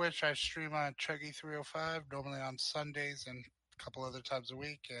on Twitch I stream on Chuggy305, normally on Sundays and a couple other times a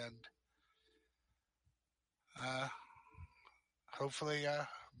week. And hopefully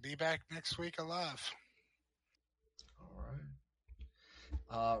be back next week alive. All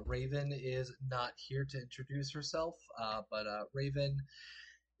right. Raven is not here to introduce herself, but Raven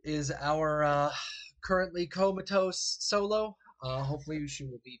is our currently comatose solo. Hopefully she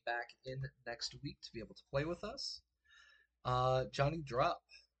will be back in next week to be able to play with us. Johnny Drop.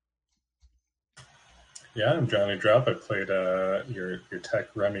 Yeah, I'm Johnny Drop. I played your tech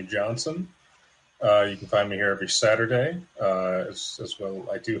Remy Johnson. You can find me here every Saturday. As well,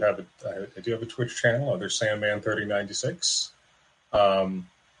 I do have a Twitch channel, Other Sandman 3096,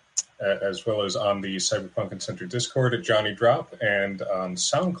 as well as on the Cyberpunk Uncensored Discord at Johnny Drop and on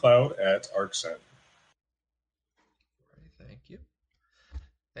SoundCloud at Arcsen. Thank you.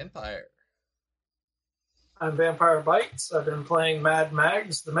 Vampire. I'm Vampire Bites. I've been playing Mad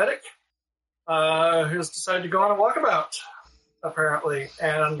Mags, the medic, who's decided to go on a walkabout, apparently.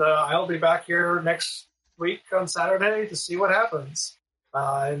 And I'll be back here next week on Saturday to see what happens.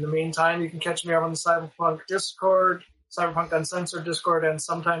 In the meantime, you can catch me on the Cyberpunk Discord, Cyberpunk Uncensored Discord, and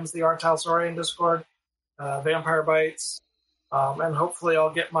sometimes the Art House Orion Discord, Vampire Bites. And hopefully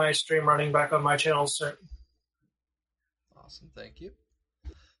I'll get my stream running back on my channel soon. Awesome, thank you.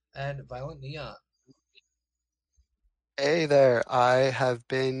 And Violent Neon. Hey there, I have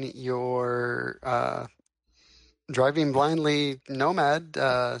been your Driving Blindly Nomad,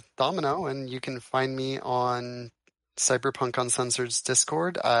 Domino, and you can find me on Cyberpunk Uncensored's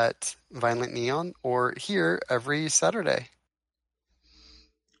Discord at Violent Neon or here every Saturday.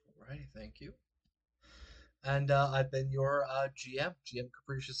 All right, thank you. And I've been your GM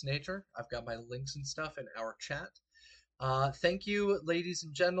Capricious Nature. I've got my links and stuff in our chat. Thank you, ladies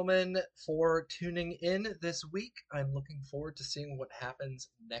and gentlemen, for tuning in this week. I'm looking forward to seeing what happens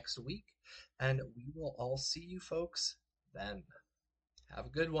next week, and we will all see you folks then. Have a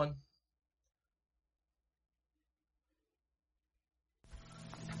good one.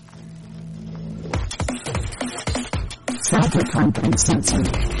 Cyberpunk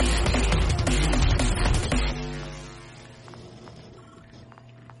Uncensored.